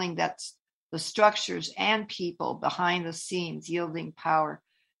 revealing that the structures and people behind the scenes yielding power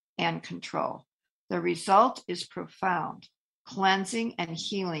and control. The result is profound, cleansing and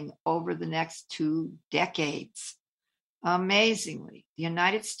healing over the next 2 decades. Amazingly, the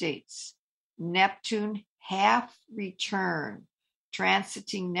United States, Neptune half return,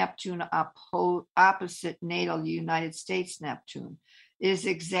 transiting Neptune opposite natal United States Neptune, is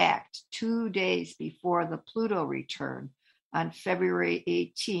exact 2 days before the Pluto return on February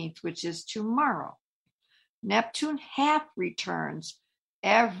 18th, which is tomorrow. Neptune half returns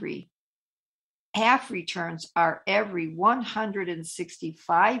are every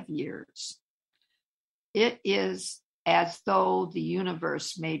 165 years. It is as though the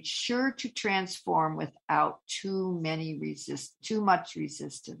universe made sure to transform without too much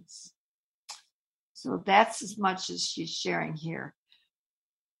resistance. So that's as much as she's sharing here.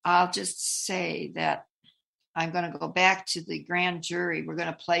 I'll just say that I'm going to go back to the grand jury. We're going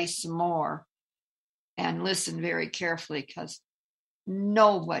to play some more and listen very carefully, because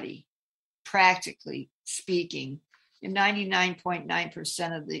nobody, practically speaking,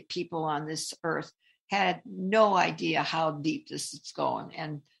 99.9% of the people on this earth had no idea how deep this is going.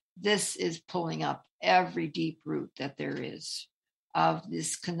 And this is pulling up every deep root that there is of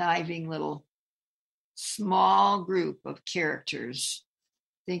this conniving little small group of characters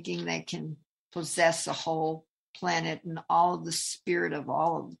thinking they can possess a whole planet and all of the spirit of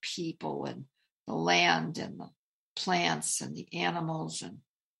all of the people and the land and the plants and the animals. And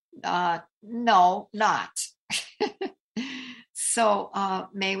no, not. So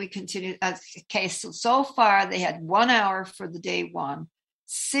may we continue? Okay, so far they had 1 hour for the day 1,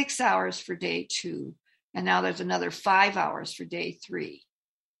 6 hours for day 2, and now there's another 5 hours for day 3.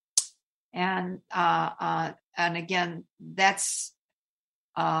 And again, that's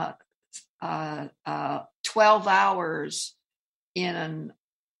 12 hours in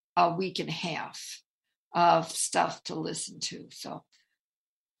a week and a half of stuff to listen to. So,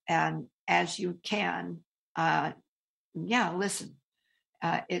 and as you can, listen.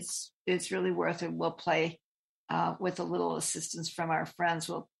 It's really worth it. We'll play with a little assistance from our friends.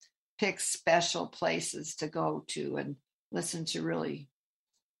 We'll pick special places to go to and listen to really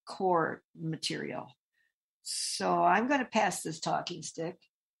core material. So I'm going to pass this talking stick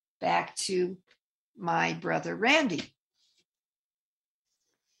back to my brother Randy.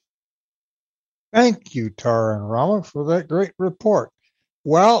 Thank you, Tara and Rama, for that great report.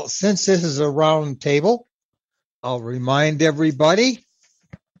 Well, since this is a round table, I'll remind everybody,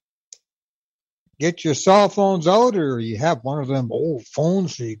 get your cell phones out, or you have one of them old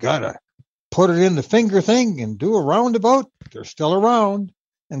phones, so you got to put it in the finger thing and do a roundabout. They're still around.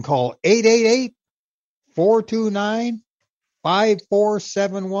 And call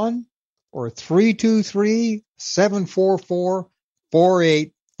 888-429-5471 or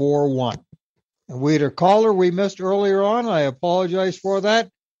 323-744-4841. And we had a caller we missed earlier on. I apologize for that.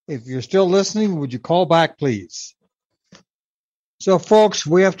 If you're still listening, would you call back, please? So, folks,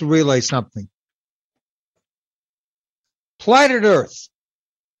 we have to relay something. Planet Earth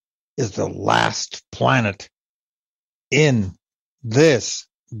is the last planet in this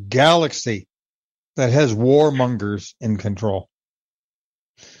galaxy that has warmongers in control.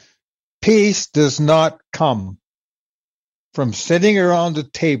 Peace does not come from sitting around a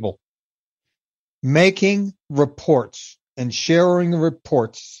table, making reports and sharing the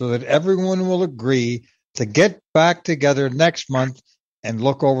reports so that everyone will agree to get back together next month and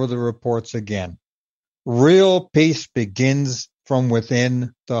look over the reports again. Real peace begins from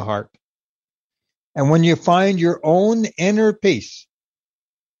within the heart. And when you find your own inner peace,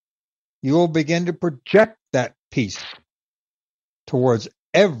 you will begin to project that peace towards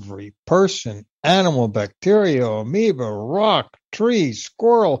every person, animal, bacteria, amoeba, rock, tree,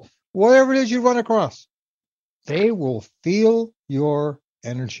 squirrel, whatever it is you run across. They will feel your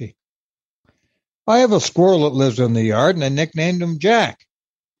energy. I have a squirrel that lives in the yard, and I nicknamed him Jack.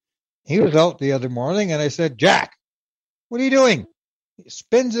 He was out the other morning, and I said, Jack, what are you doing? He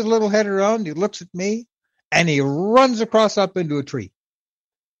spins his little head around, he looks at me, and he runs across up into a tree,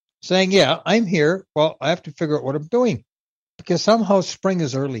 saying, yeah, I'm here. Well, I have to figure out what I'm doing, because somehow spring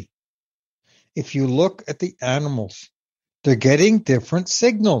is early. If you look at the animals, they're getting different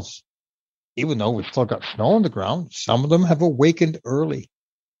signals. Even though we've still got snow on the ground, some of them have awakened early.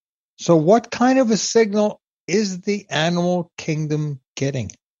 So what kind of a signal is the animal kingdom getting?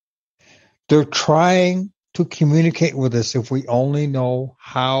 They're trying to communicate with us if we only know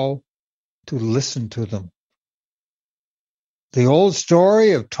how to listen to them. The old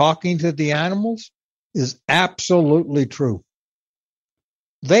story of talking to the animals is absolutely true.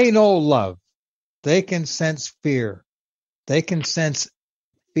 They know love. They can sense fear. They can sense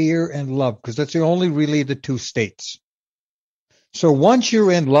fear and love because that's only really the two states. So once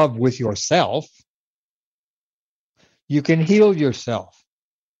you're in love with yourself, you can heal yourself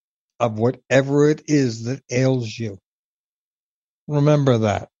of whatever it is that ails you. Remember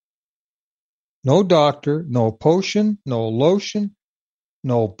that. No doctor, no potion, no lotion,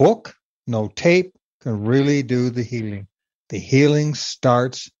 no book, no tape can really do the healing. The healing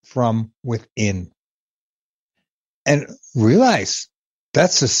starts from within. And realize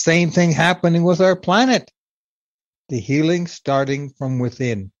that's the same thing happening with our planet. The healing starting from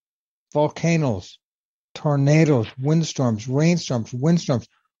within. Volcanoes, tornadoes, windstorms, rainstorms, windstorms.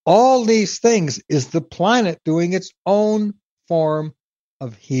 All these things is the planet doing its own form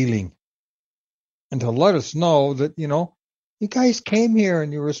of healing. And to let us know that, you guys came here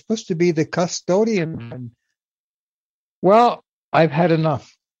and you were supposed to be the custodian. And, well, I've had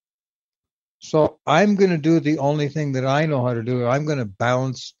enough. So I'm going to do the only thing that I know how to do. I'm going to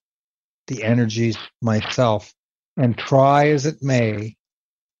balance the energies myself and try as it may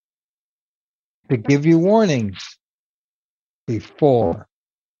to give you warnings before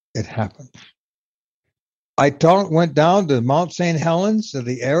it happens. I went down to Mount St. Helens, to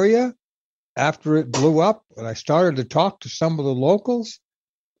the area, after it blew up, and I started to talk to some of the locals,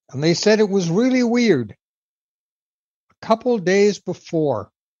 and they said it was really weird. A couple of days before,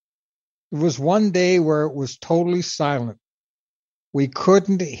 there was one day where it was totally silent. We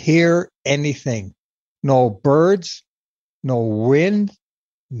couldn't hear anything. No birds, no wind,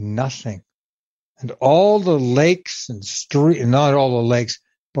 nothing. And all the lakes and streams, not all the lakes,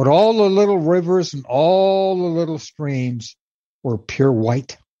 but all the little rivers and all the little streams were pure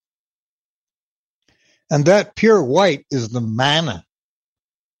white. And that pure white is the manna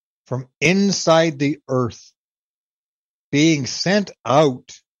from inside the earth being sent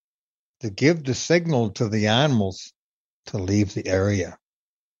out to give the signal to the animals to leave the area.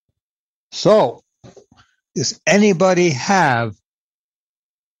 So, does anybody have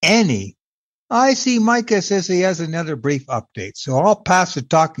any? I see Micah says he has another brief update. So I'll pass the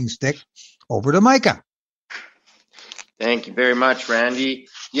talking stick over to Micah. Thank you very much, Randy.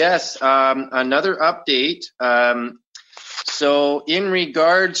 Yes, another update. So in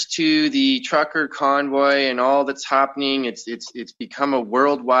regards to the trucker convoy and all that's happening, it's become a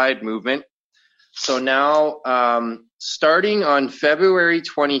worldwide movement. So now, starting on February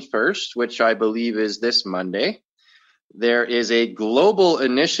 21st, which I believe is this Monday, there is a global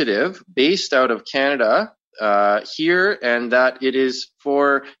initiative based out of Canada here, and that it is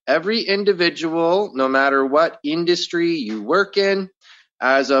for every individual, no matter what industry you work in.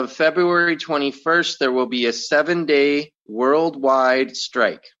 As of February 21st, there will be a 7-day worldwide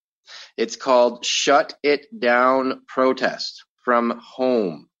strike. It's called Shut It Down Protest from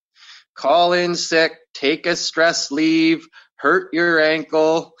Home. Call in sick, take a stress leave, hurt your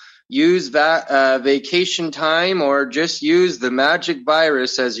ankle, use vacation time, or just use the magic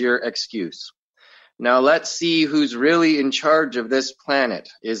virus as your excuse. Now let's see who's really in charge of this planet.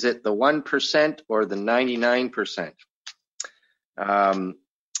 Is it the 1% or the 99%?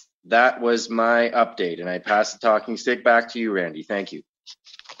 That was my update, and I pass the talking stick back to you, Randy. Thank you.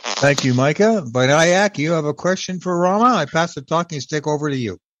 Thank you, Micah. Vinayak, you have a question for Rama? I pass the talking stick over to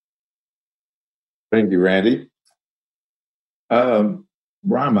you. Thank you, Randy.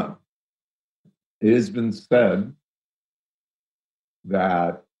 Rama, it has been said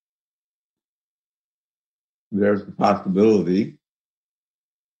that there's the possibility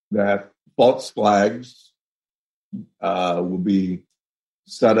that false flags will be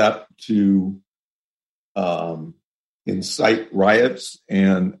set up to incite riots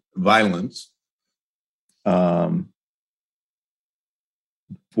and violence for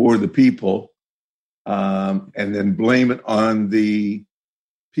the people, and then blame it on the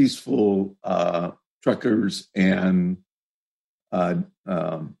peaceful truckers and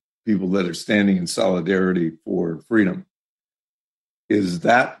people that are standing in solidarity for freedom. Is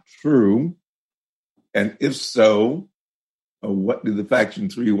that true? And if so, what do the Faction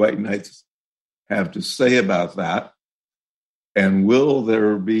 3 White Knights have to say about that? And will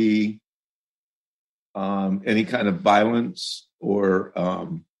there be any kind of violence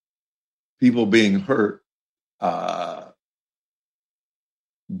or people being hurt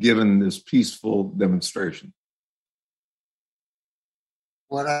given this peaceful demonstration?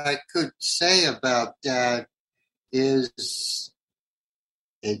 What I could say about that is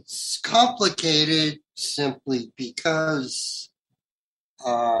it's complicated simply because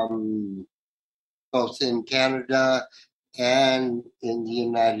both in Canada and in the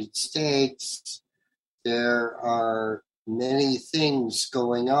United States, there are many things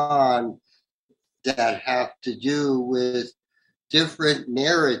going on that have to do with different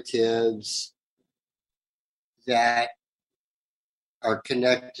narratives that are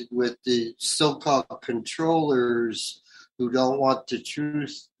connected with the so-called controllers who don't want the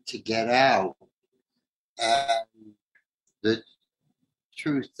truth to get out. And the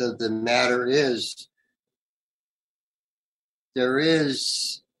truth of the matter is, there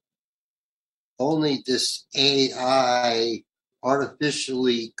is only this AI,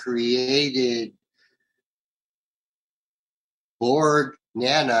 artificially created Borg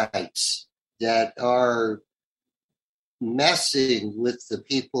nanites that are messing with the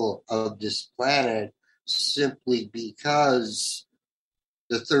people of this planet simply because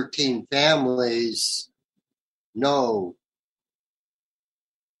the 13 families know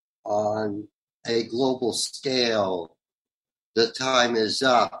on a global scale the time is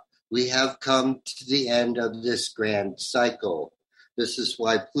up. We have come to the end of this grand cycle. This is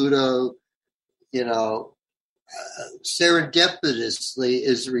why Pluto, serendipitously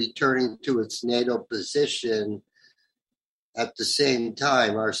is returning to its natal position. At the same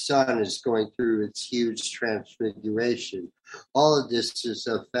time, our sun is going through its huge transfiguration. All of this is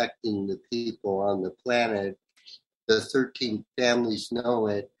affecting the people on the planet. The 13 families know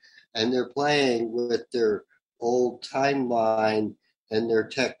it, and they're playing with their old timeline and their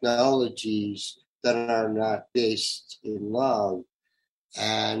technologies that are not based in love.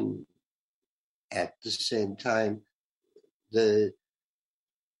 And at the same time, the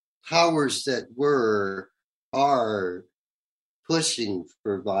powers that were are pushing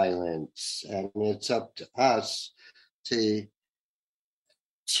for violence, and it's up to us to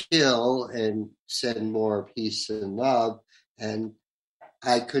chill and send more peace and love. And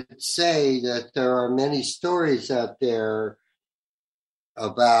I could say that there are many stories out there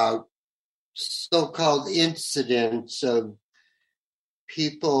about so-called incidents of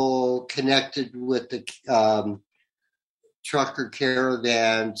people connected with the trucker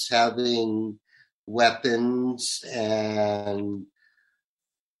caravans having weapons and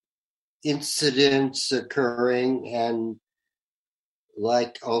incidents occurring, and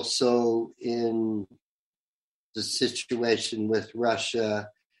like also in the situation with Russia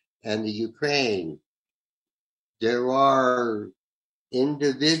and the Ukraine, there are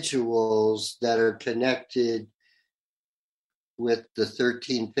individuals that are connected with the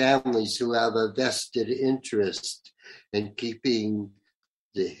 13 families who have a vested interest in keeping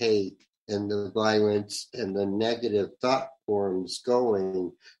the hate and the violence and the negative thought forms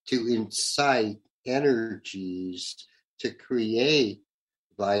going to incite energies to create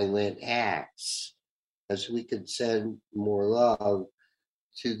violent acts. As we can send more love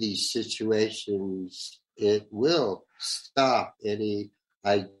to these situations, it will stop any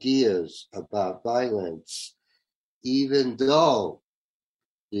ideas about violence, even though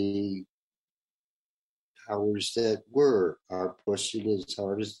the powers that were are pushing as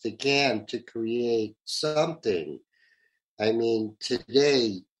hard as they can to create something. I mean,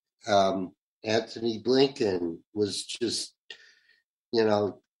 today, Anthony Blinken was just,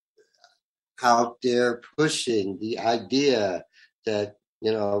 out there pushing the idea that,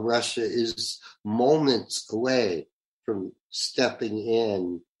 Russia is moments away from stepping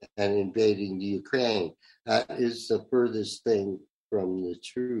in and invading the Ukraine. That is the furthest thing from the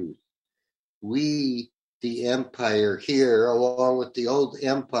truth. We, the empire here, along with the old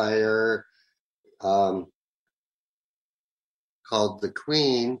empire called the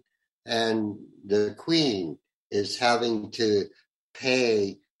Queen, and the Queen is having to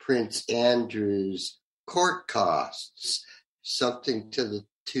pay Prince Andrew's court costs, something to the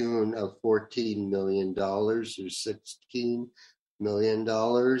tune of $14 million or $16 million.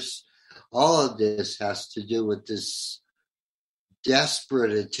 All of this has to do with this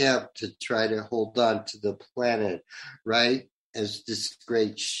desperate attempt to try to hold on to the planet, right? As this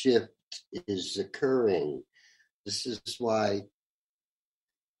great shift is occurring. This is why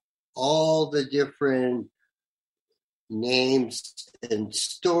all the different names and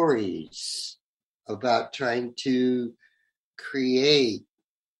stories about trying to create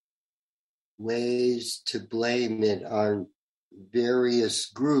ways to blame it on various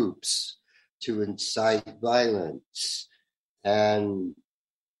groups to incite violence. And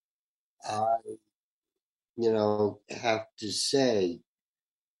I, have to say,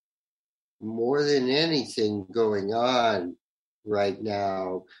 more than anything going on right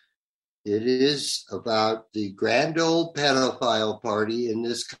now, it is about the grand old pedophile party in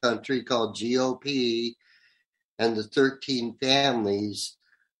this country called GOP and the 13 families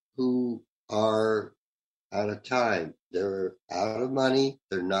who are out of time. They're out of money.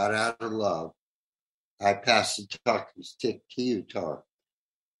 They're not out of love. I pass the talking stick to you, Tom.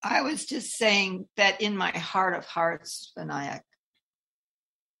 I was just saying that in my heart of hearts, Vinayak,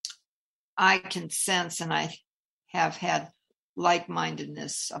 I can sense, and I have had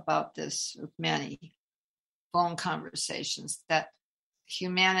like-mindedness about this with many phone conversations, that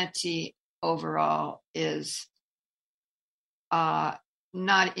humanity overall is not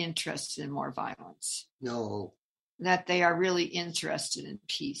interested in more violence. No. That they are really interested in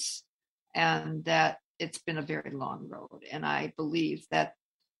peace, and that it's been a very long road. And I believe that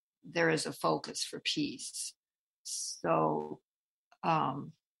there is a focus for peace. So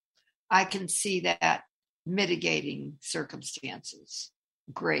I can see that mitigating circumstances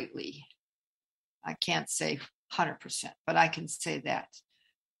greatly. I can't say 100%, but I can say that.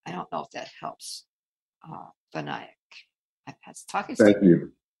 I don't know if that helps. Vinayak, I pass talking. Thank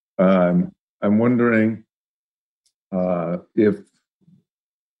you. I'm wondering if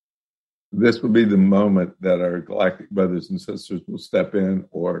this will be the moment that our galactic brothers and sisters will step in,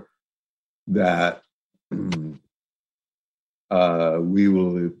 or that we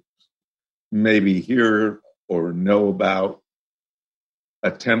will maybe hear or know about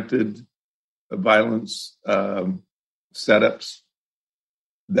attempted violence setups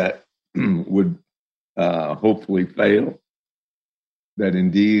that would hopefully fail, that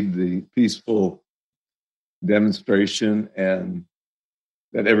indeed the peaceful demonstration and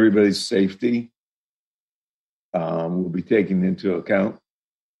that everybody's safety will be taken into account.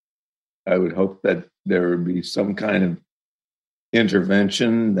 I would hope that there would be some kind of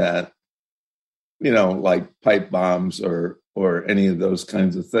intervention that, like pipe bombs or any of those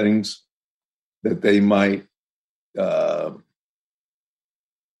kinds of things, that they might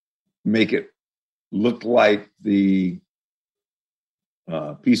make it look like the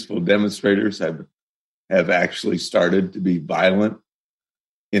peaceful demonstrators have actually started to be violent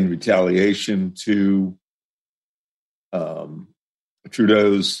in retaliation to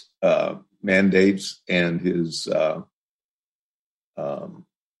Trudeau's mandates and his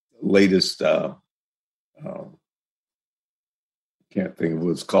latest, can't think of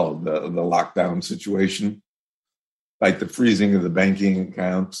what it's called, the lockdown situation, like the freezing of the banking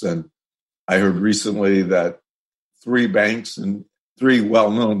accounts. And I heard recently that 3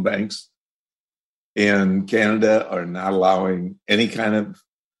 well-known banks in Canada are not allowing any kind of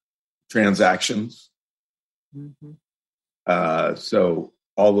transactions. Mm-hmm. So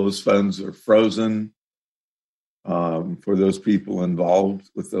all those funds are frozen for those people involved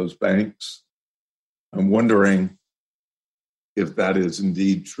with those banks. I'm wondering if that is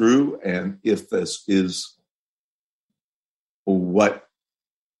indeed true, and if this is what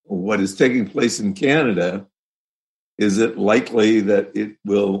is taking place in Canada. Is it likely that it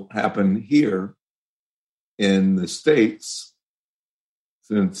will happen here in the States,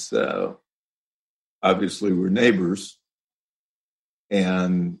 since obviously we're neighbors,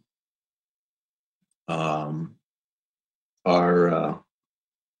 and our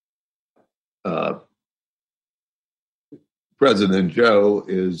President Joe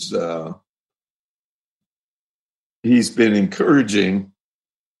is he's been encouraging,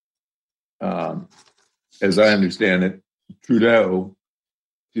 as I understand it, Trudeau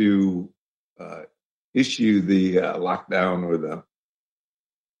to issue the lockdown or the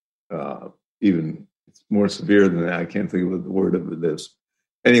even it's more severe than that. I can't think of what the word of it is.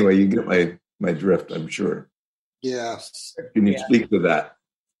 Anyway, you get my drift, I'm sure. Yes. Can you speak to that?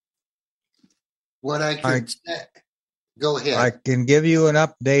 What I could say. Go ahead. I can give you an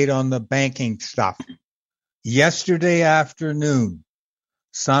update on the banking stuff. Yesterday afternoon,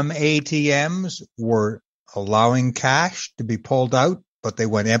 some ATMs were allowing cash to be pulled out, but they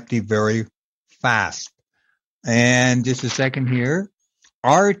went empty very fast. And just a second here.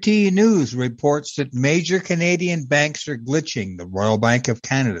 RT News reports that major Canadian banks are glitching. The Royal Bank of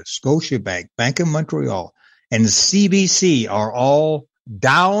Canada, Scotiabank, Bank of Montreal, and CBC are all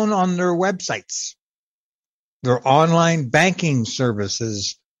down on their websites. Their online banking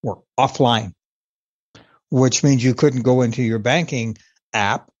services were offline, which means you couldn't go into your banking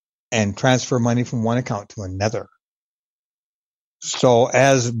app and transfer money from one account to another. So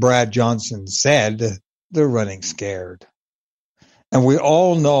as Brad Johnson said, they're running scared. And we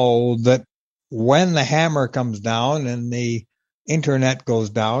all know that when the hammer comes down and the internet goes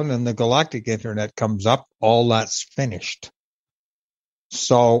down and the galactic internet comes up, all that's finished.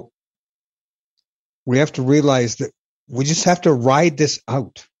 So we have to realize that we just have to ride this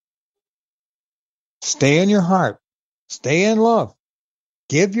out. Stay in your heart. Stay in love.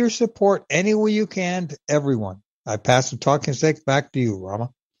 Give your support any way you can to everyone. I pass the talking stick back to you, Rama.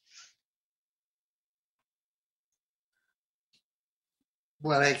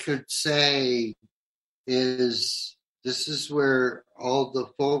 What I could say is this is where all the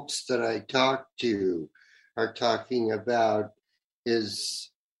folks that I talk to are talking about is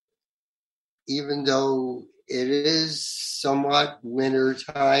even though it is somewhat winter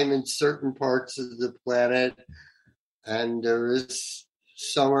time in certain parts of the planet and there is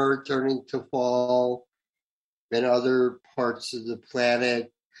summer turning to fall in other parts of the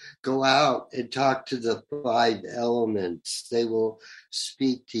planet, go out and talk to the 5 elements. They will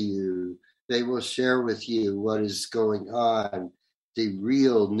speak to you. They will share with you what is going on, the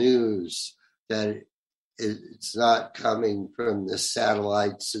real news, that it's not coming from the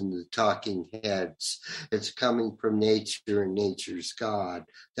satellites and the talking heads. It's coming from nature and nature's God.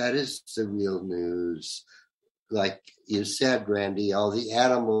 That is the real news. Like you said, Randy, all the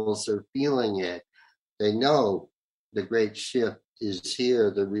animals are feeling it. They know the great shift is here,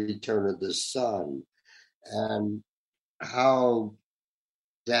 the return of the sun, and how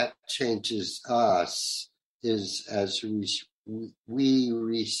that changes us is as we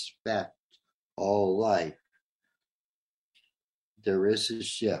respect all life. There is a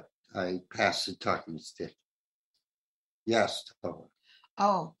shift. I pass the talking stick. Yes, Tom.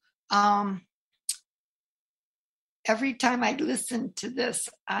 Every time I listen to this,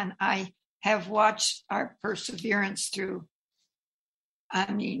 and I have watched our perseverance through,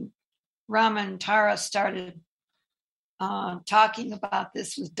 I mean, Rama and Tara started talking about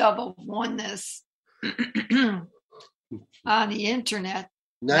this with double oneness on the internet.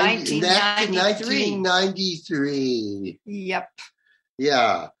 1993. Yep.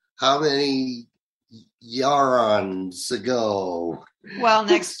 Yeah. How many yarons ago? Well,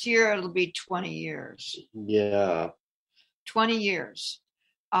 next year it'll be 20 years. Yeah. 20 years.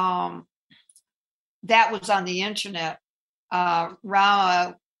 That was on the internet.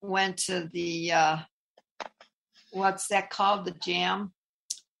 Rama went to the, what's that called? The jam?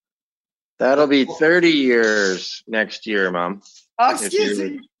 That'll be 30 years next year, Mom. Oh, excuse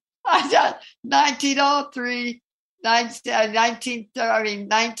me. 1903,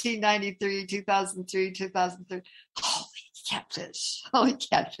 1993, 2003, 2003. Holy catfish.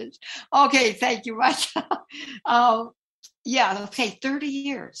 Okay, thank you, Micah. Yeah, okay, 30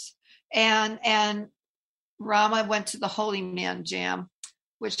 years. And Rama went to the Holy Man Jam,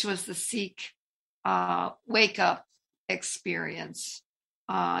 which was the Sikh wake up experience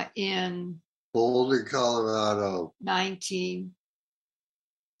in Boulder, Colorado.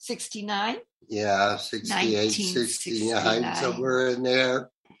 1969? Yeah, 68, 69, somewhere in there.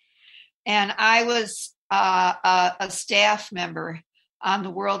 And I was a staff member on the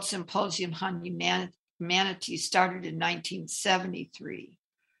World Symposium on Humanity, started in 1973.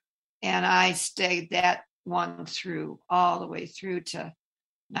 And I stayed that one through all the way through to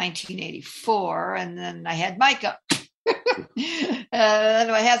 1984. And then I had Micah. My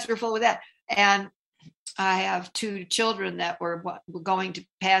hands were full with that. And I have 2 children that were going to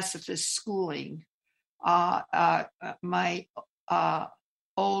pacifist schooling. My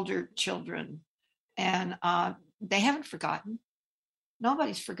older children. And they haven't forgotten.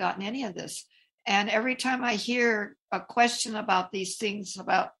 Nobody's forgotten any of this. And every time I hear a question about these things,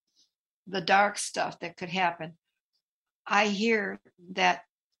 about the dark stuff that could happen, I hear that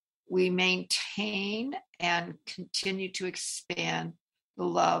we maintain and continue to expand the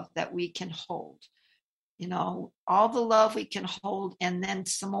love that we can hold. All the love we can hold and then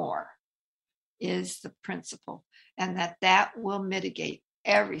some more is the principle, and that will mitigate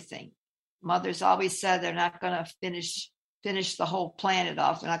everything. Mothers always said they're not going to finish the whole planet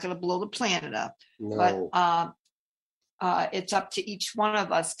off. They're not going to blow the planet up. No. But it's up to each one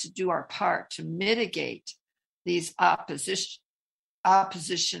of us to do our part to mitigate these opposition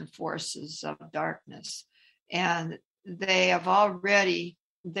forces of darkness. And their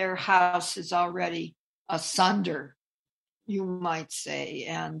house is already asunder, you might say.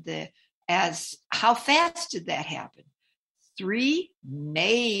 And how fast did that happen? 3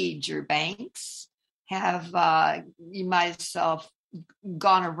 major banks have, you might have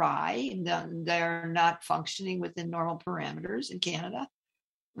gone awry, and they're not functioning within normal parameters in Canada.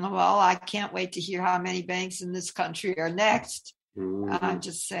 Well, I can't wait to hear how many banks in this country are next. I'm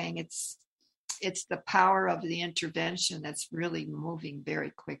just saying it's the power of the intervention that's really moving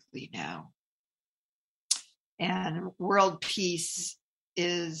very quickly now. And world peace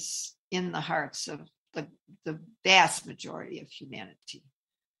is in the hearts of the vast majority of humanity.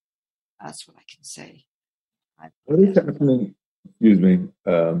 That's what I can say. What is happening? Excuse me,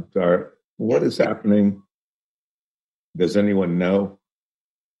 Tara. What is happening? Does anyone know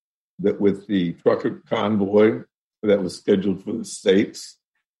that with the trucker convoy that was scheduled for the States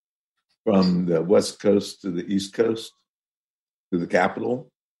from the West Coast to the East Coast to the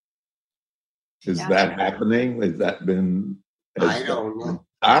Capitol? Is that happening? Has that been? I don't know.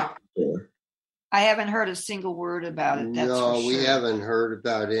 I haven't heard a single word about it. We haven't heard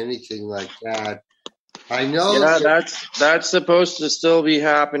about anything like that. I know. Yeah, that's supposed to still be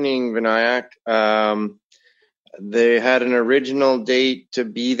happening, Vinayak. They had an original date to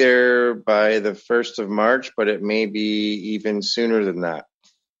be there by the 1st of March, but it may be even sooner than that.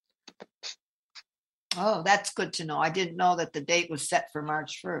 Oh, that's good to know. I didn't know that the date was set for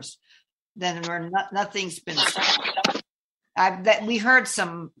March 1st. Then nothing's been set. We heard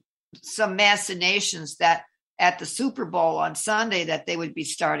some machinations that at the Super Bowl on Sunday that they would be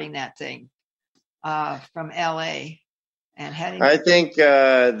starting that thing from LA and heading. I think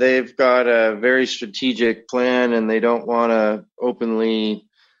they've got a very strategic plan, and they don't want to openly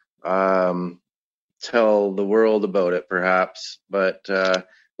tell the world about it, perhaps. But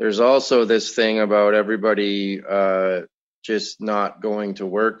there's also this thing about everybody just not going to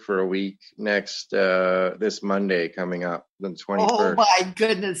work for a week this Monday coming up, the 21st. Oh my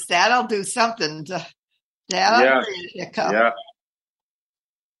goodness, that'll do something. Yeah.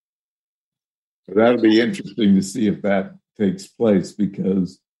 So that'll be interesting to see if that takes place,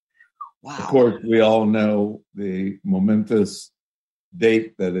 because, of course, we all know the momentous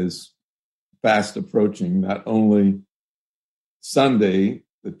date that is fast approaching, not only Sunday,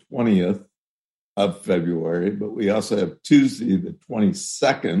 the 20th of February, but we also have Tuesday, the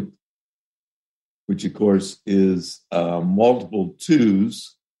 22nd, which, of course, is multiple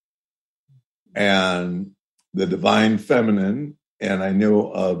twos, and the divine feminine. And I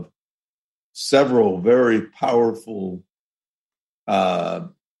know of several very powerful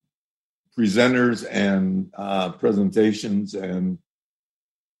presenters and presentations and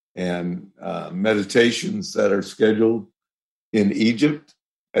meditations that are scheduled in Egypt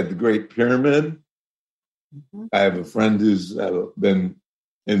at the Great Pyramid. Mm-hmm. I have a friend who's been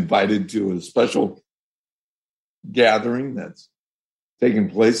invited to a special gathering that's taking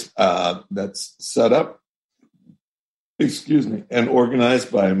place, that's set up, and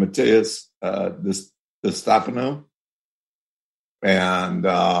organized by Matthias Di Stefano. And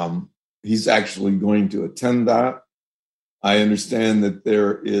he's actually going to attend that. I understand that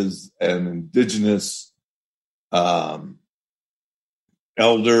there is an indigenous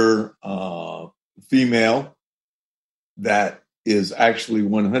elder female that is actually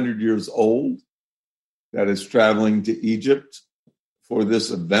 100 years old that is traveling to Egypt for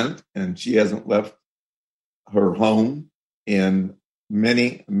this event, and she hasn't left her home in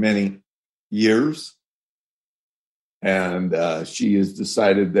many, many years. And she has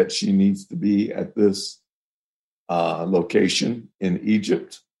decided that she needs to be at this location in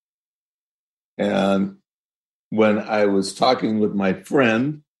Egypt. And when I was talking with my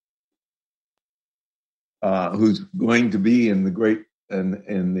friend, who's going to be in the Great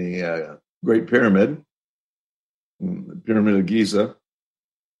Pyramid, the Pyramid of Giza,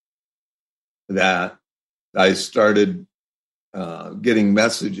 that I started getting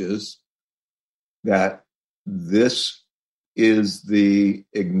messages that this is the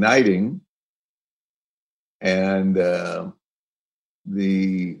igniting and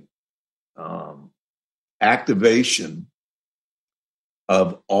the activation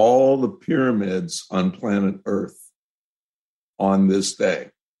of all the pyramids on planet Earth on this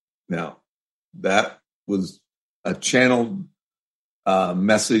day. Now, that was a channeled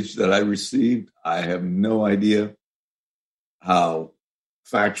message that I received. I have no idea how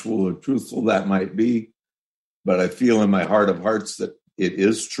factual or truthful that might be, but I feel in my heart of hearts that it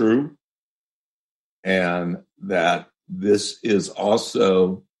is true, and that this is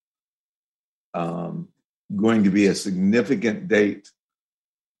also going to be a significant date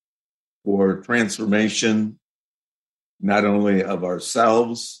for transformation, not only of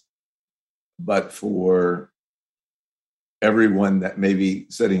ourselves, but for everyone that may be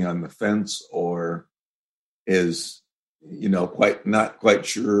sitting on the fence or is, not quite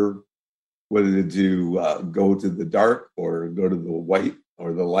sure whether to go to the dark or go to the white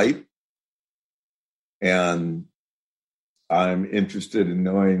or the light. And I'm interested in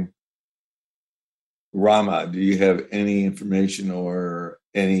knowing, Rama, do you have any information or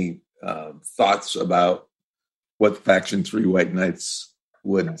any thoughts about what Faction 3 White Knights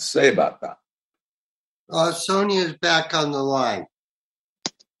would say about that? Sonia's back on the line.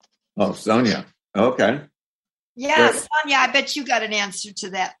 Oh, Sonia. Okay. Yeah, Sonia, I bet you got an answer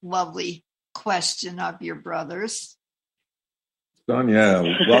to that lovely question of your brothers. Sonia,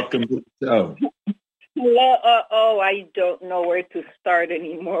 welcome to the show. Hello. I don't know where to start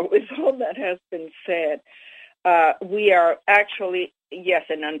anymore with all that has been said. We are actually, yes,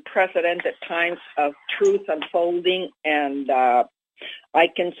 in unprecedented times of truth unfolding, and I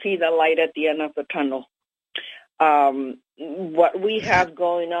can see the light at the end of the tunnel. What we have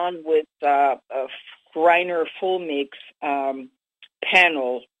going on with Reiner Fulmig's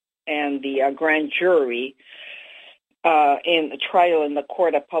panel and the grand jury in the trial in the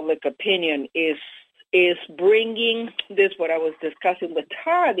court of public opinion is bringing this, what I was discussing with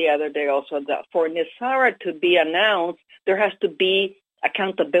Tara the other day also, that for Nisara to be announced, there has to be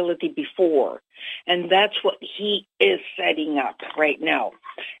accountability before. And that's what he is setting up right now.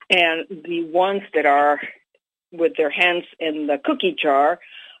 And the ones that are with their hands in the cookie jar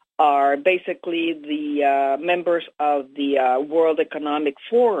are basically the members of the World Economic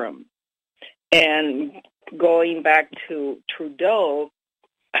Forum. And going back to Trudeau,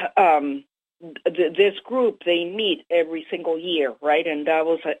 this group, they meet every single year, right, in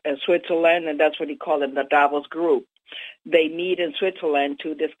Davos, Switzerland, and that's what he called them, the Davos group. They meet in Switzerland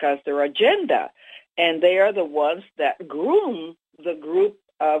to discuss their agenda, and they are the ones that groom the group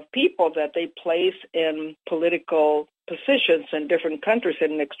of people that they place in political positions in different countries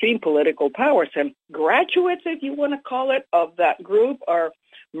in extreme political powers. And graduates, if you want to call it, of that group are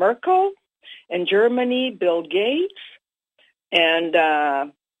Merkel. In Germany, Bill Gates. And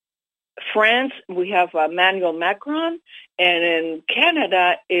France, we have Emmanuel Macron. And in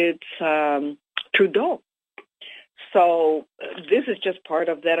Canada, it's Trudeau. So this is just part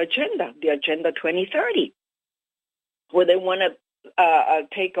of that agenda, the Agenda 2030, where they want to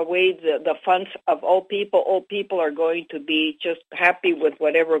take away the funds of all people. All people are going to be just happy with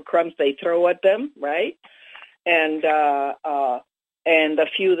whatever crumbs they throw at them, right? And the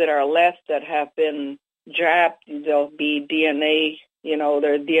few that are left that have been jabbed, there'll be DNA,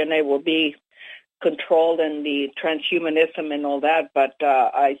 their DNA will be controlled and the transhumanism and all that. But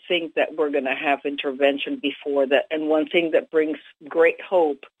I think that we're going to have intervention before that. And one thing that brings great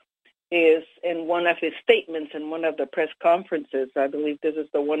hope is in one of his statements in one of the press conferences, I believe this is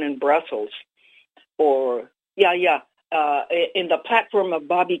the one in Brussels, in the platform of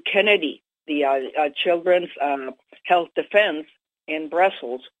Bobby Kennedy, the Children's Health Defense in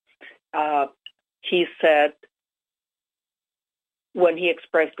Brussels, he said, when he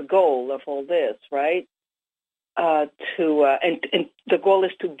expressed the goal of all this, right, and the goal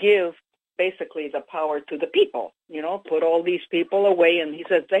is to give basically the power to the people, put all these people away. And he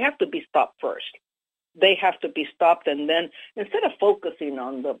says they have to be stopped first. They have to be stopped. And then instead of focusing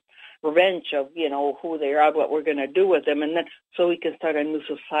on the revenge of, who they are, what we're going to do with them, and then so we can start a new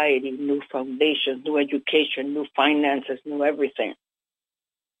society, new foundations, new education, new finances, new everything.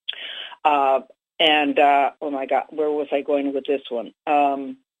 Oh my God, where was I going with this one?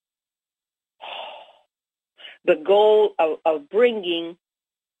 The goal of bringing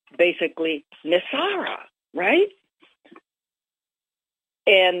basically Nisara, right?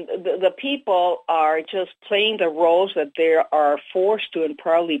 And the people are just playing the roles that they are forced to and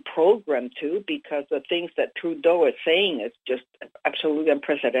probably programmed to, because the things that Trudeau is saying is just absolutely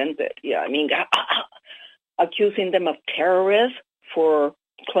unprecedented. Yeah, I mean, accusing them of terrorists for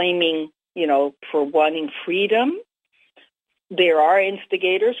claiming, for wanting freedom. There are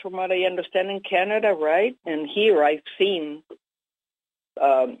instigators, from what I understand, in Canada, right? And here I've seen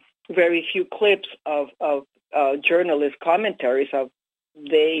very few clips of journalist commentaries of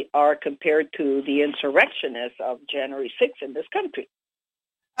they are compared to the insurrectionists of January 6th in this country.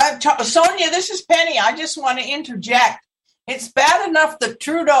 Sonia, this is Penny. I just want to interject. It's bad enough that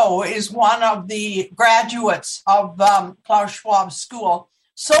Trudeau is one of the graduates of Klaus Schwab's school.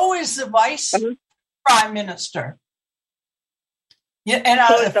 So is the vice prime minister. Yeah, and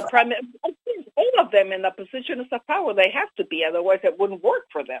so is the prime minister. All of them in the positions of power. They have to be, otherwise it wouldn't work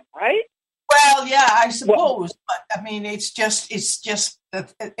for them, right? Well, yeah, I suppose. But I mean, it's just,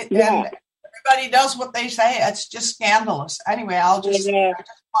 and everybody does what they say. It's just scandalous. Anyway, I just wanted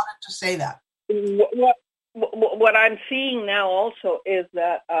to say that. What I'm seeing now also is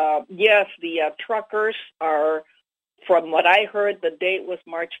that, yes, the truckers are, from what I heard, the date was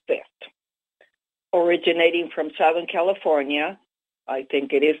March 5th, originating from Southern California. I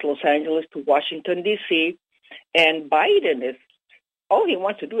think it is Los Angeles to Washington, D.C., and Biden is, all he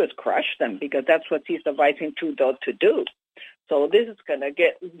wants to do is crush them because that's what he's advising Trudeau to do. So this is going to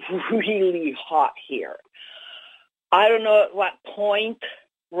get really hot here. I don't know at what point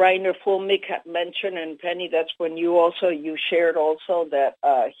Rainer Fulmich had mentioned, and Penny, that's when you shared also that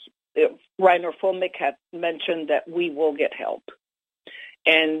Rainer Fulmich had mentioned that we will get help.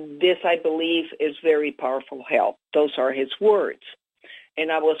 And this, I believe, is very powerful help. Those are his words. And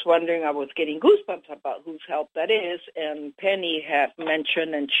I was wondering, I was getting goosebumps about whose help that is. And Penny had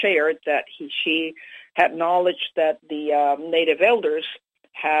mentioned and shared that she had knowledge that the Native elders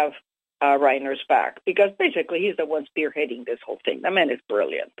have Reiner's back, because basically he's the one spearheading this whole thing. The man is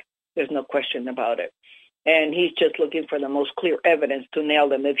brilliant. There's no question about it. And he's just looking for the most clear evidence to nail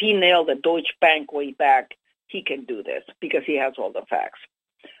them. If he nailed the Deutsche Bank way back, he can do this because he has all the facts.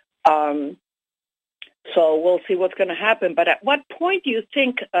 So we'll see what's going to happen. But at what point do you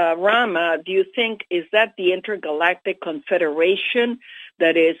think, Rama, is that the Intergalactic Confederation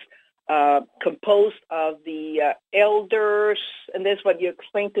that is composed of the elders? And this is what you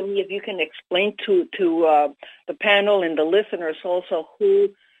explained to me. If you can explain to the panel and the listeners also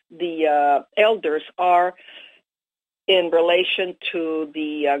who the elders are in relation to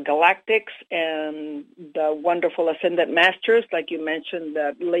the galactics and the wonderful ascended masters. Like you mentioned,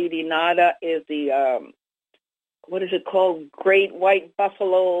 that Lady Nada is the, what is it called? Great white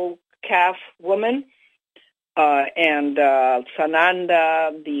buffalo calf woman. And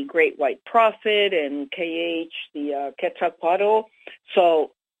Sananda, the great white prophet, and KH, the Quetzalcoatl.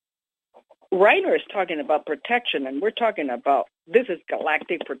 So Reiner is talking about protection, and we're talking about this is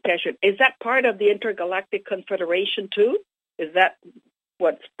galactic protection. Is that part of the Intergalactic Confederation too? Is that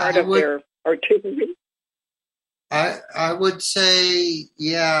what's part of their artillery? I would say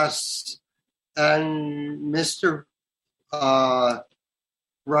yes. And Mr.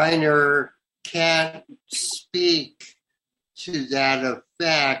 Reiner can't speak to that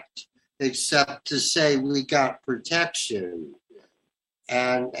effect except to say we got protection.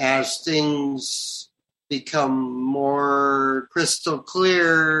 And as things become more crystal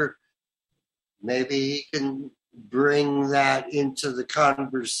clear, maybe he can bring that into the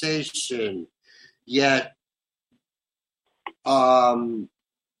conversation. Yet, the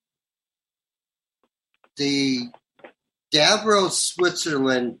Davros,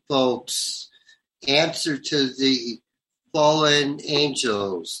 Switzerland folks answer to the fallen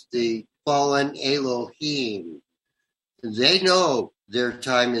angels, the fallen Elohim. They know their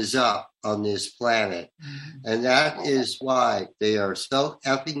time is up on this planet. And that is why they are so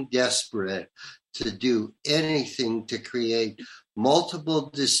effing desperate to do anything to create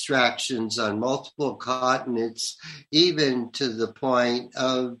multiple distractions on multiple continents, even to the point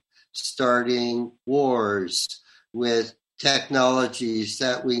of starting wars with technologies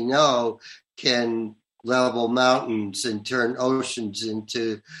that we know can level mountains and turn oceans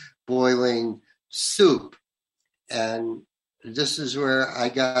into boiling soup. And this is where I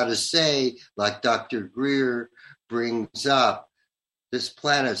gotta say, like Dr. Greer brings up, this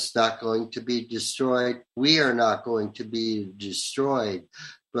planet's not going to be destroyed. We are not going to be destroyed.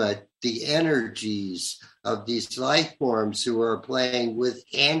 But the energies of these life forms who are playing with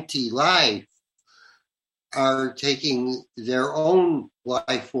anti-life are taking their own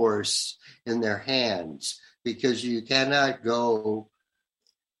life force in their hands, because you cannot go,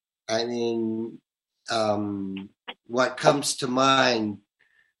 what comes to mind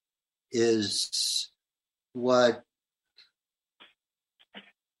is what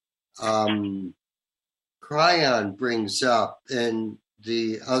Cryon brings up and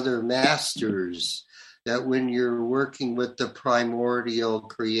the other masters, that when you're working with the primordial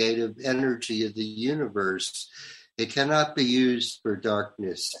creative energy of the universe, it cannot be used for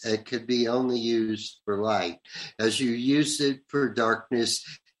darkness. It could be only used for light. As you use it for darkness,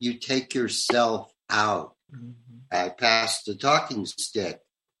 you take yourself out. I pass the talking stick.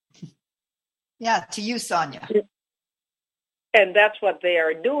 Yeah, to you, Sonia. And that's what they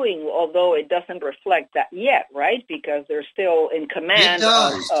are doing, although it doesn't reflect that yet, right? Because they're still in command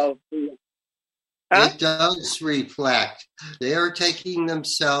of the... Huh? It does reflect. They are taking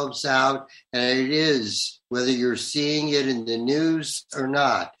themselves out, and it is, whether you're seeing it in the news or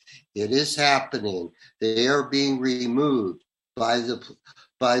not, it is happening. They are being removed by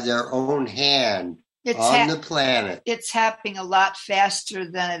their own hand on the planet. It's happening a lot faster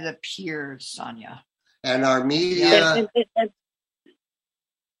than it appears, Sonia. And our media...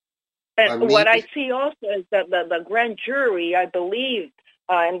 And what I see also is that the grand jury, I believe,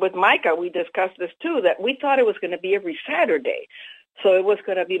 and with Micah, we discussed this too, that we thought it was going to be every Saturday. So it was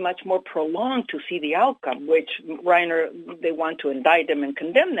going to be much more prolonged to see the outcome, which Reiner, they want to indict them and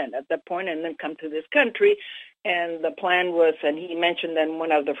condemn them at that point and then come to this country. And the plan was, and he mentioned in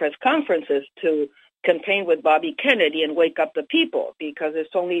one of the press conferences, to campaign with Bobby Kennedy and wake up the people, because there's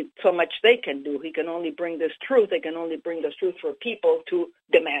only so much they can do. He can only bring this truth. They can only bring this truth for people to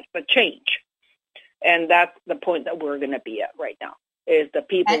demand a change. And that's the point that we're going to be at right now, is the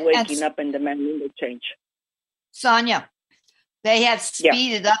people waking up and demanding the change. Sonia, they have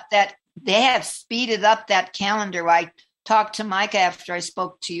speeded up that calendar. I talked to Micah after I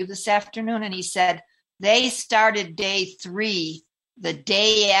spoke to you this afternoon, and he said they started day 3 the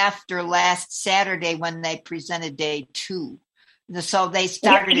day after last Saturday when they presented day 2. So they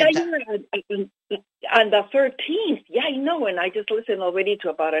started on the 13th. Yeah, I know. And I just listened already to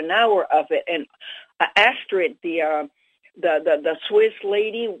about an hour of it. And Astrid, the Swiss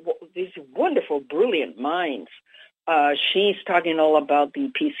lady, these wonderful, brilliant minds, she's talking all about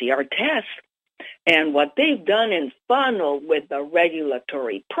the PCR test and what they've done in funnel with the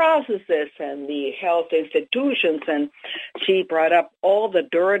regulatory processes and the health institutions. And she brought up all the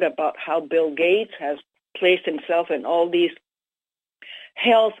dirt about how Bill Gates has placed himself in all these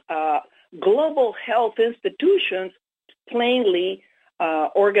global health institutions, plainly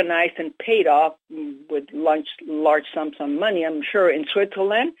organized and paid off with large sums of money. I'm sure in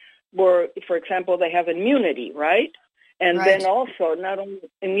Switzerland, where, for example, they have immunity, right? And then also not only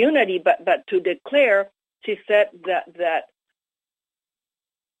immunity, but to declare, she said that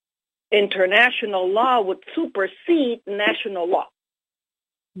international law would supersede national law.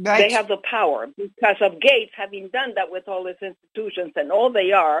 Right. They have the power because of Gates having done that with all his institutions and all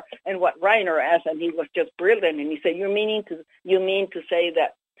they are, and what Reiner asked, and he was just brilliant. And he said, you mean to say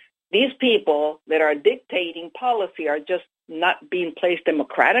that these people that are dictating policy are just not being placed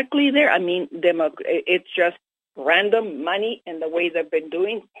democratically there? I mean, it's just random money, and the way they've been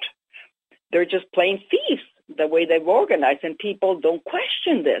doing, they're just plain thieves, the way they've organized, and people don't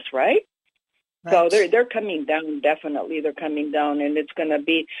question this, right? So they're coming down, definitely. They're coming down, and it's going to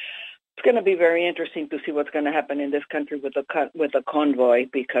be very interesting to see what's going to happen in this country with the convoy,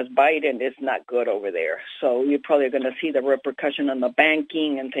 because Biden is not good over there. So you're probably going to see the repercussion on the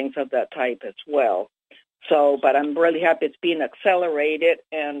banking and things of that type as well. So, but I'm really happy it's being accelerated,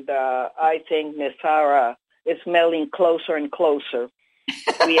 and I think Ms. Sarah is smelling closer and closer.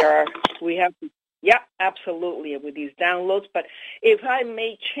 We have to. Yeah, absolutely, with these downloads. But if I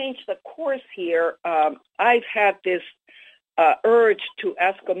may change the course here, I've had this urge to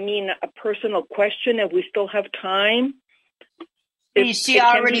ask Omena a personal question, and we still have time. She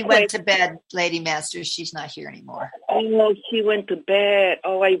already went to bed, Lady Masters. She's not here anymore. Oh, she went to bed.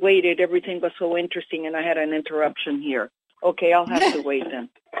 Oh, I waited. Everything was so interesting, and I had an interruption here. Okay, I'll have to wait then.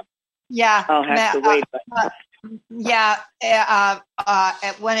 Yeah. I'll have to wait.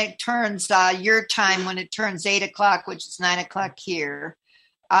 When it turns your time, when it turns 8:00, which is 9:00 here,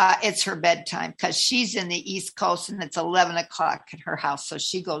 it's her bedtime, because she's in the East Coast and it's 11:00 at her house, so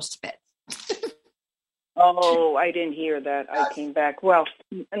she goes to bed. Oh, I didn't hear that. I came back. Well,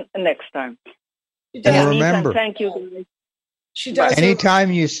 next time. And remember, thank you. She does.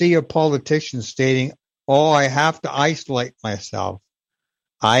 Anytime you see a politician stating, "Oh, I have to isolate myself,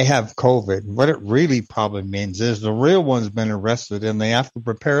 I have COVID," what it really probably means is the real one's been arrested and they have to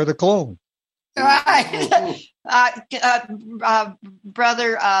prepare the clone. Right.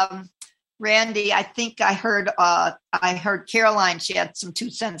 Brother Randy, I think I heard Caroline, she had some 2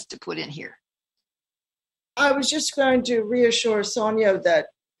 cents to put in here. I was just going to reassure Sonia that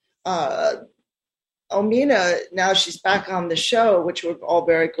Omena, now she's back on the show, which we're all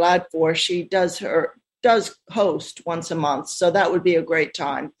very glad for. She does host once a month, so that would be a great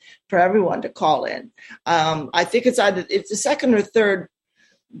time for everyone to call in. I think it's the second or third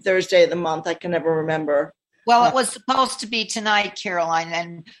Thursday of the month. I can never remember. Well, it was supposed to be tonight, Caroline,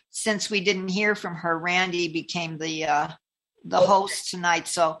 and since we didn't hear from her, Randy became the host tonight.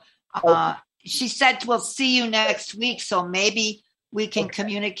 So she said we'll see you next week, so maybe we can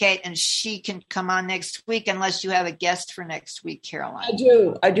communicate and she can come on next week, unless you have a guest for next week, Caroline.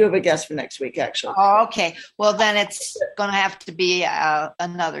 I do have a guest for next week, actually. Oh, okay. Well, then it's going to have to be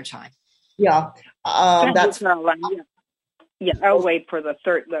another time. Yeah. That's Caroline. Yeah, I'll wait for the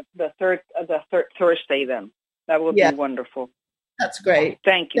third Thursday then. That would be wonderful. That's great.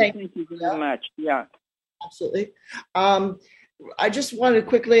 Thank you. Thank you very much. Yeah. Absolutely. I just want to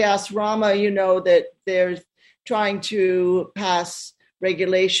quickly ask Rama, that they're trying to pass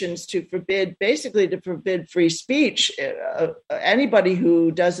regulations to forbid free speech. Anybody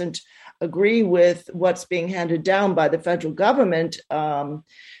who doesn't agree with what's being handed down by the federal government,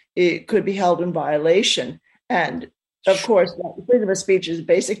 it could be held in violation. And of course, freedom of speech is a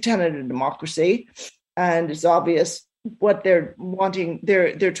basic tenet of democracy. And it's obvious what they're wanting.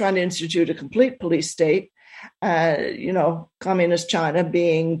 They're trying to institute a complete police state. Communist China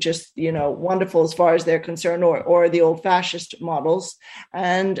being just, wonderful as far as they're concerned, or the old fascist models.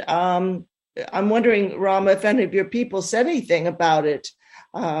 And I'm wondering, Rama, if any of your people said anything about it,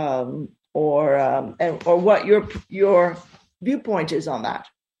 or what your viewpoint is on that.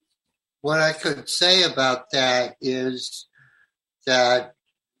 What I could say about that is that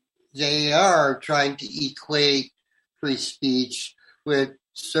they are trying to equate free speech with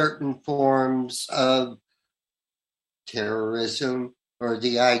certain forms of terrorism, or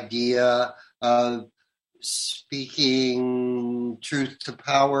the idea of speaking truth to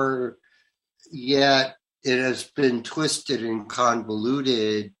power, yet it has been twisted and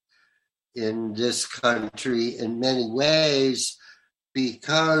convoluted in this country in many ways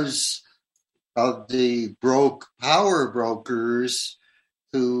because of the power brokers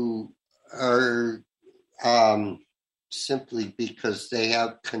who are simply because they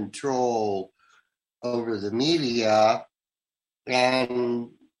have control over the media. And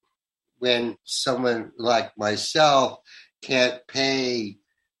when someone like myself can't pay,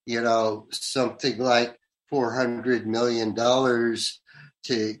 something like $400 million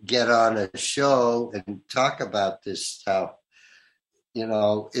to get on a show and talk about this stuff,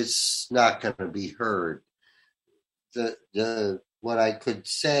 it's not going to be heard. What I could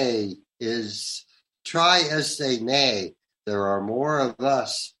say is, try as they may, there are more of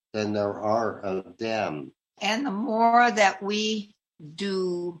us than there are of them. And the more that we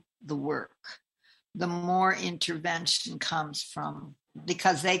do the work, the more intervention comes from,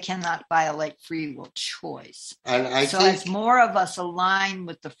 because they cannot violate free will choice. And as more of us align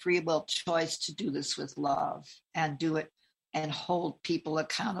with the free will choice to do this with love and do it and hold people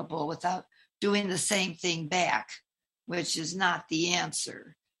accountable without doing the same thing back, which is not the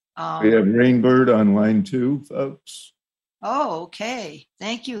answer. We have Rainbird on line 2, folks. Oh, okay.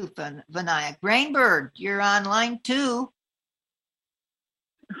 Thank you, Vinayak. Rainbird, you're on line 2.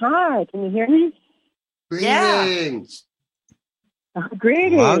 Hi, can you hear me? Greetings. Yeah.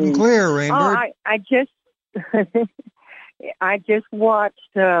 Greetings. Loud and clear, Rainbird. I just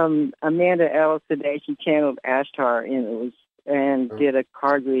watched Amanda Ellis today. She channeled Ashtar and did a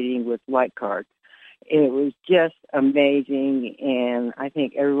card reading with white cards. It was just amazing, and I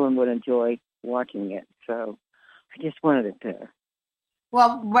think everyone would enjoy watching it. So I just wanted to.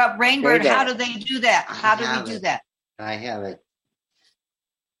 Well, Rainbird, how do they do that? How do we do that? I have it.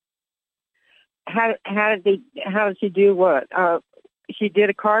 How did she do what? She did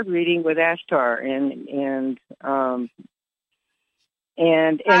a card reading with Ashtar and Joan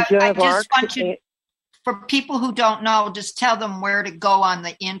of Arc. For people who don't know, just tell them where to go on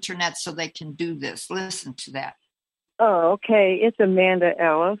the internet so they can do this. Listen to that. Oh, okay. It's Amanda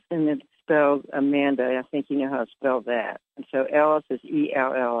Ellis, and it's spelled Amanda. I think you know how to spell that. And so Ellis is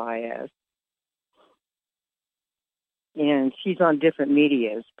Ellis. And she's on different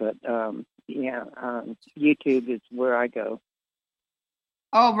medias, but YouTube is where I go.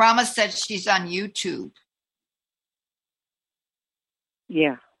 Oh, Rama said she's on YouTube.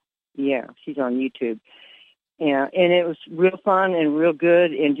 Yeah, she's on YouTube. Yeah, and it was real fun and real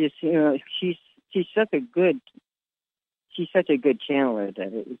good, and just she's such a good channeler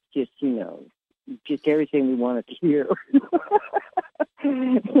that it was just just everything we wanted to hear.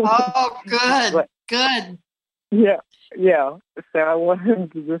 Oh, good, good. Yeah. So I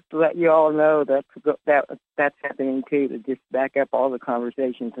wanted to just let you all know that's happening too, to just back up all the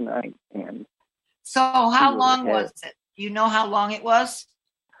conversation tonight. And so, how long was it? You know how long it was?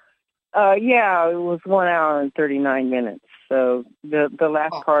 Yeah, it was 1 hour and 39 minutes. So the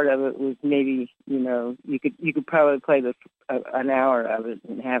last part of it was maybe you could probably play an hour of it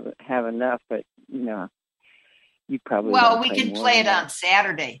and have enough, but you probably we could play it on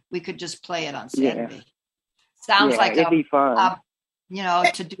Saturday. We could just play it on Saturday. Yeah. Sounds like it'd be fun.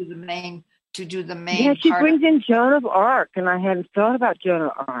 To do the main to do the main Yeah, she part. brings in Joan of Arc, and I hadn't thought about Joan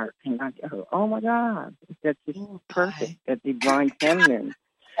of Arc. And I go, oh my God, that's just perfect. That divine feminine.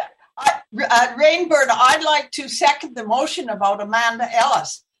 Rainbird, I'd like to second the motion about Amanda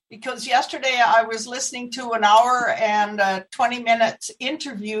Ellis, because yesterday I was listening to an hour and 20 minutes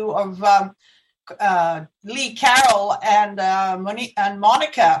interview of Lee Carroll and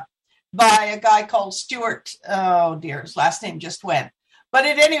Monica by a guy called Stuart. Oh dear, his last name just went. But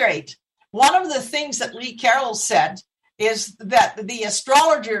at any rate, one of the things that Lee Carroll said is that the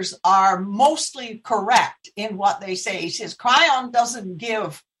astrologers are mostly correct in what they say. He says Cryon doesn't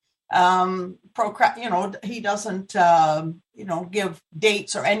give he doesn't give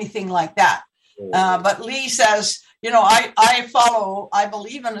dates or anything like that. But Lee says, I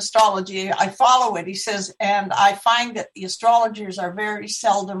believe in astrology. I follow it. He says, and I find that the astrologers are very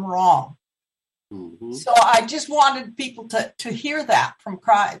seldom wrong. Mm-hmm. So I just wanted people to hear that from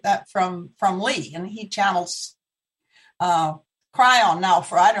Lee, and he channels Cryon now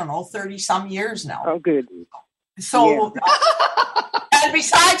for, 30 some years now. Oh, good. So, and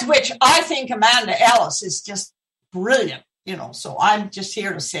besides which, I think Amanda Ellis is just brilliant, so I'm just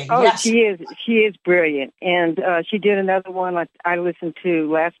here to say yes. She is brilliant. And she did another one I listened to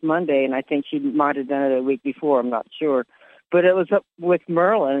last Monday, and I think she might have done it a week before, I'm not sure. But it was up with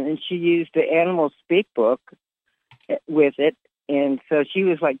Merlin, and she used the Animal Speak book with it. And so she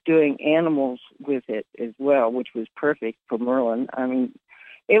was like doing animals with it as well, which was perfect for Merlin. I mean,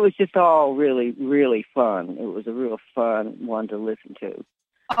 it was just all really, really fun. It was a real fun one to listen to.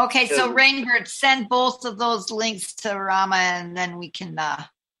 Okay, so Rainbird, send both of those links to Rama, and then we can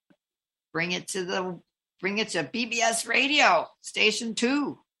bring it to BBS Radio Station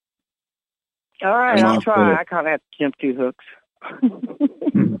 2. All right, I'll try. I can't have to jump two hooks.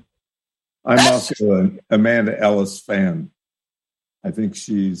 I'm also an Amanda Ellis fan. I think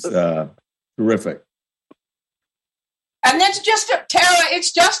she's terrific. And that's Tara,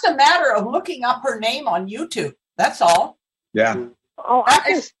 it's just a matter of looking up her name on YouTube. That's all. Yeah. Oh,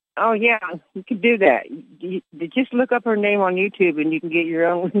 yeah, you could do that. You just look up her name on YouTube and you can get your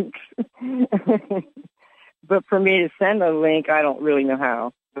own links. But for me to send a link, I don't really know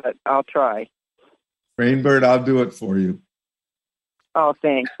how, but I'll try. Rainbird, I'll do it for you. Oh,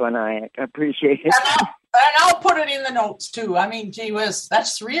 thanks, Vinayak. I appreciate it. And I'll put it in the notes, too. I mean, gee whiz,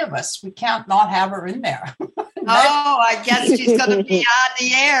 that's three of us. We can't not have her in there. I guess she's going to be on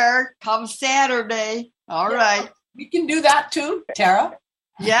the air come Saturday. All right. We can do that, too, Tara.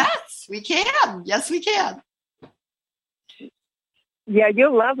 Yes, we can. Yes, we can. Yeah,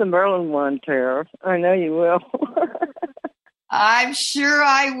 you'll love the Merlin one, Tara. I know you will. I'm sure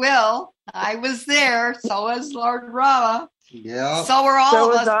I will. I was there. So was Lord Rama. Yeah. So were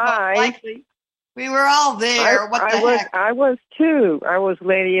all of us. Likely. We were all there. Heck? I was too. I was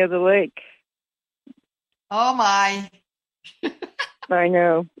Lady of the Lake. Oh my. I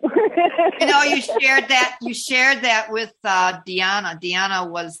know. You shared that. You shared that with Deanna. Deanna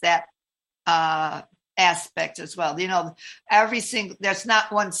was that aspect as well. There's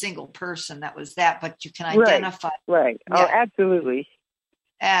not one single person that was that, but you can identify. Right. Yeah. Oh, absolutely.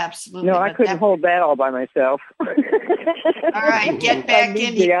 Absolutely. No, I couldn't hold that all by myself. All right, get back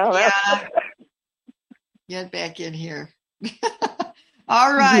in here. Deanna. Get back in here.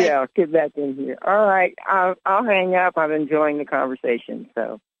 All right. Yeah, get back in here. All right. I'll hang up. I'm enjoying the conversation.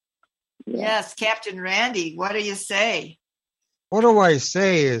 So. Yeah. Yes, Captain Randy, what do you say? What do I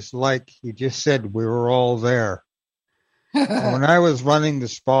say is like you just said, we were all there. When I was running the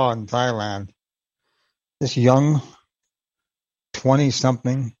spa in Thailand, this young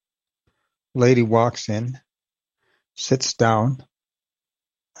 20-something lady walks in, sits down,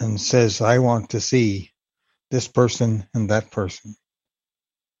 and says, I want to see this person and that person.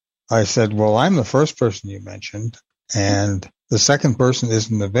 I said, well, I'm the first person you mentioned, and the second person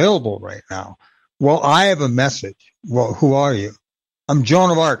isn't available right now. Well, I have a message. Well, who are you? I'm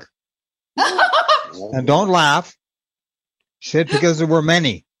Joan of Arc. And don't laugh. She said, because there were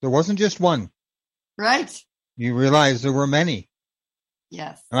many. There wasn't just one. Right. You realize there were many.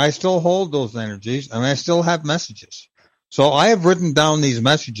 Yes. And I still hold those energies, and I still have messages. So I have written down these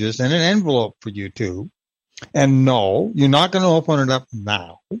messages in an envelope for you two. And no, you're not going to open it up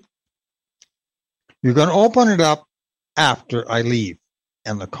now. You're going to open it up after I leave,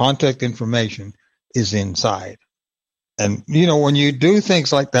 and the contact information is inside. And, when you do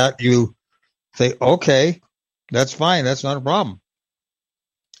things like that, you say, okay, that's fine. That's not a problem.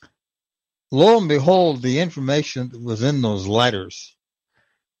 Lo and behold, the information that was in those letters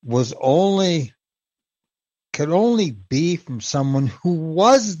could only be from someone who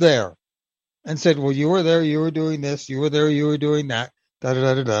was there and said, well, you were there, you were doing this, you were there, you were doing that,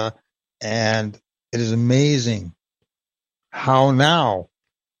 da-da-da-da-da. And it is amazing how now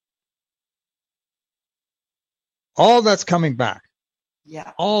all that's coming back.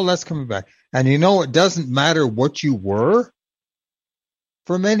 Yeah. All that's coming back. And it doesn't matter what you were.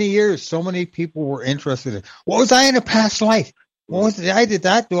 For many years, so many people were interested in, what was I in a past life? What was it? I did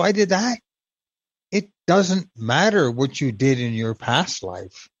that. I did that. It doesn't matter what you did in your past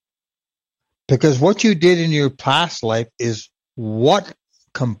life. Because what you did in your past life is what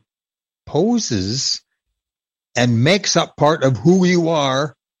composes and makes up part of who you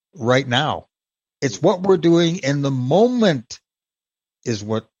are right now. It's what we're doing in the moment is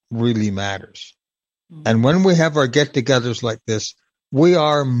what really matters. Mm-hmm. And when we have our get-togethers like this, we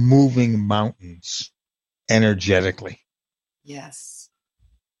are moving mountains energetically. Yes.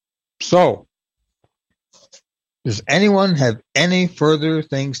 So, does anyone have any further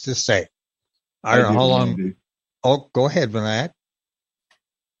things to say? I don't know how long. Andy. Oh, go ahead, Vinayak.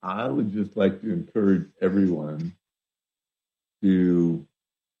 I would just like to encourage everyone to,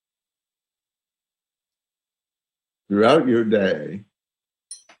 throughout your day,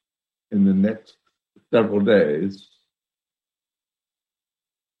 in the next several days,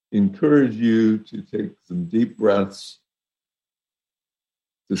 encourage you to take some deep breaths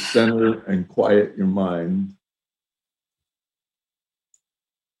to center and quiet your mind,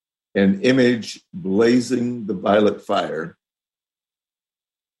 and image blazing the violet fire.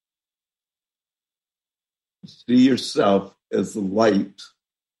 See yourself as the light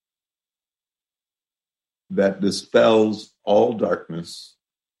that dispels all darkness,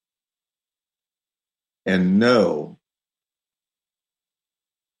 and know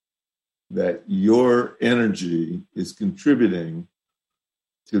that your energy is contributing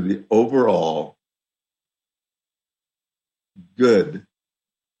to the overall good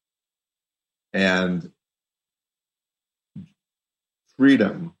and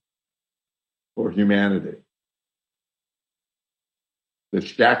freedom for humanity. The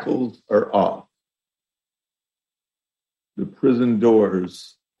shackles are off. The prison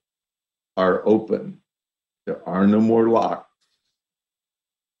doors are open. There are no more locks.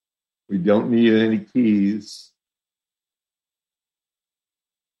 We don't need any keys.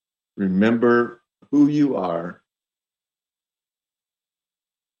 Remember who you are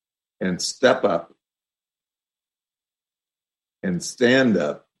and step up and stand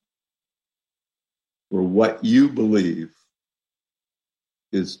up for what you believe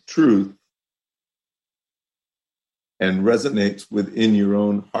is truth and resonates within your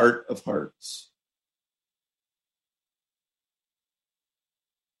own heart of hearts.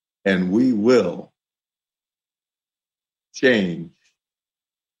 And we will change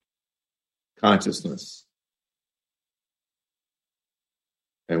consciousness.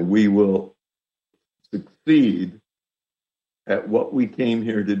 And we will succeed at what we came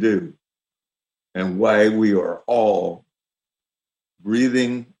here to do and why we are all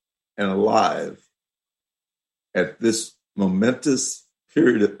breathing and alive at this momentous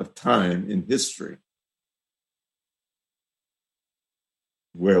period of time in history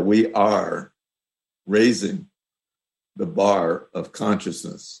where we are raising the bar of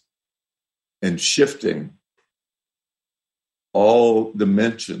consciousness and shifting all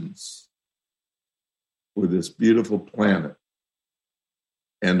dimensions for this beautiful planet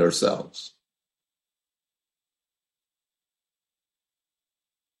and ourselves.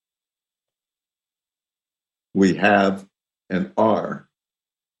 We have and are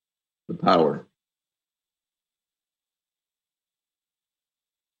the power.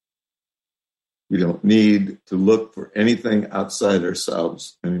 We don't need to look for anything outside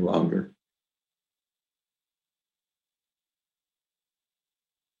ourselves any longer.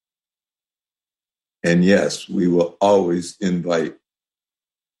 And yes, we will always invite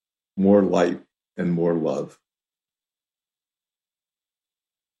more light and more love.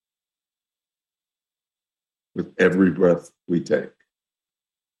 With every breath we take.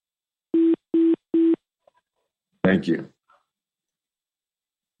 Thank you.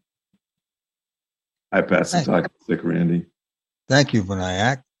 I pass the talk to Randy. Thank you,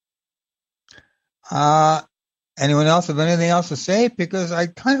 Vinayak. Anyone else have anything else to say? Because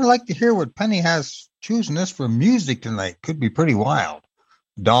I'd kind of like to hear what Penny has chosen us for music tonight. Could be pretty wild.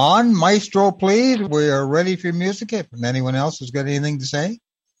 Dawn, Maestro, please. We are ready for music. If anyone else has got anything to say.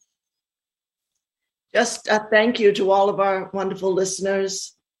 Just a thank you to all of our wonderful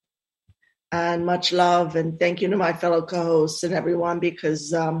listeners and much love. And thank you to my fellow co-hosts and everyone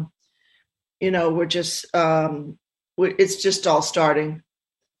because, we're just, it's just all starting.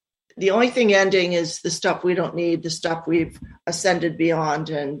 The only thing ending is the stuff we don't need, the stuff we've ascended beyond,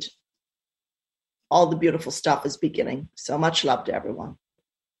 and all the beautiful stuff is beginning. So much love to everyone.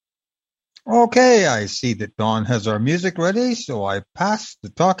 Okay, I see that Dawn has our music ready, so I pass the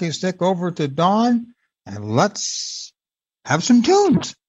talking stick over to Dawn, and let's have some tunes.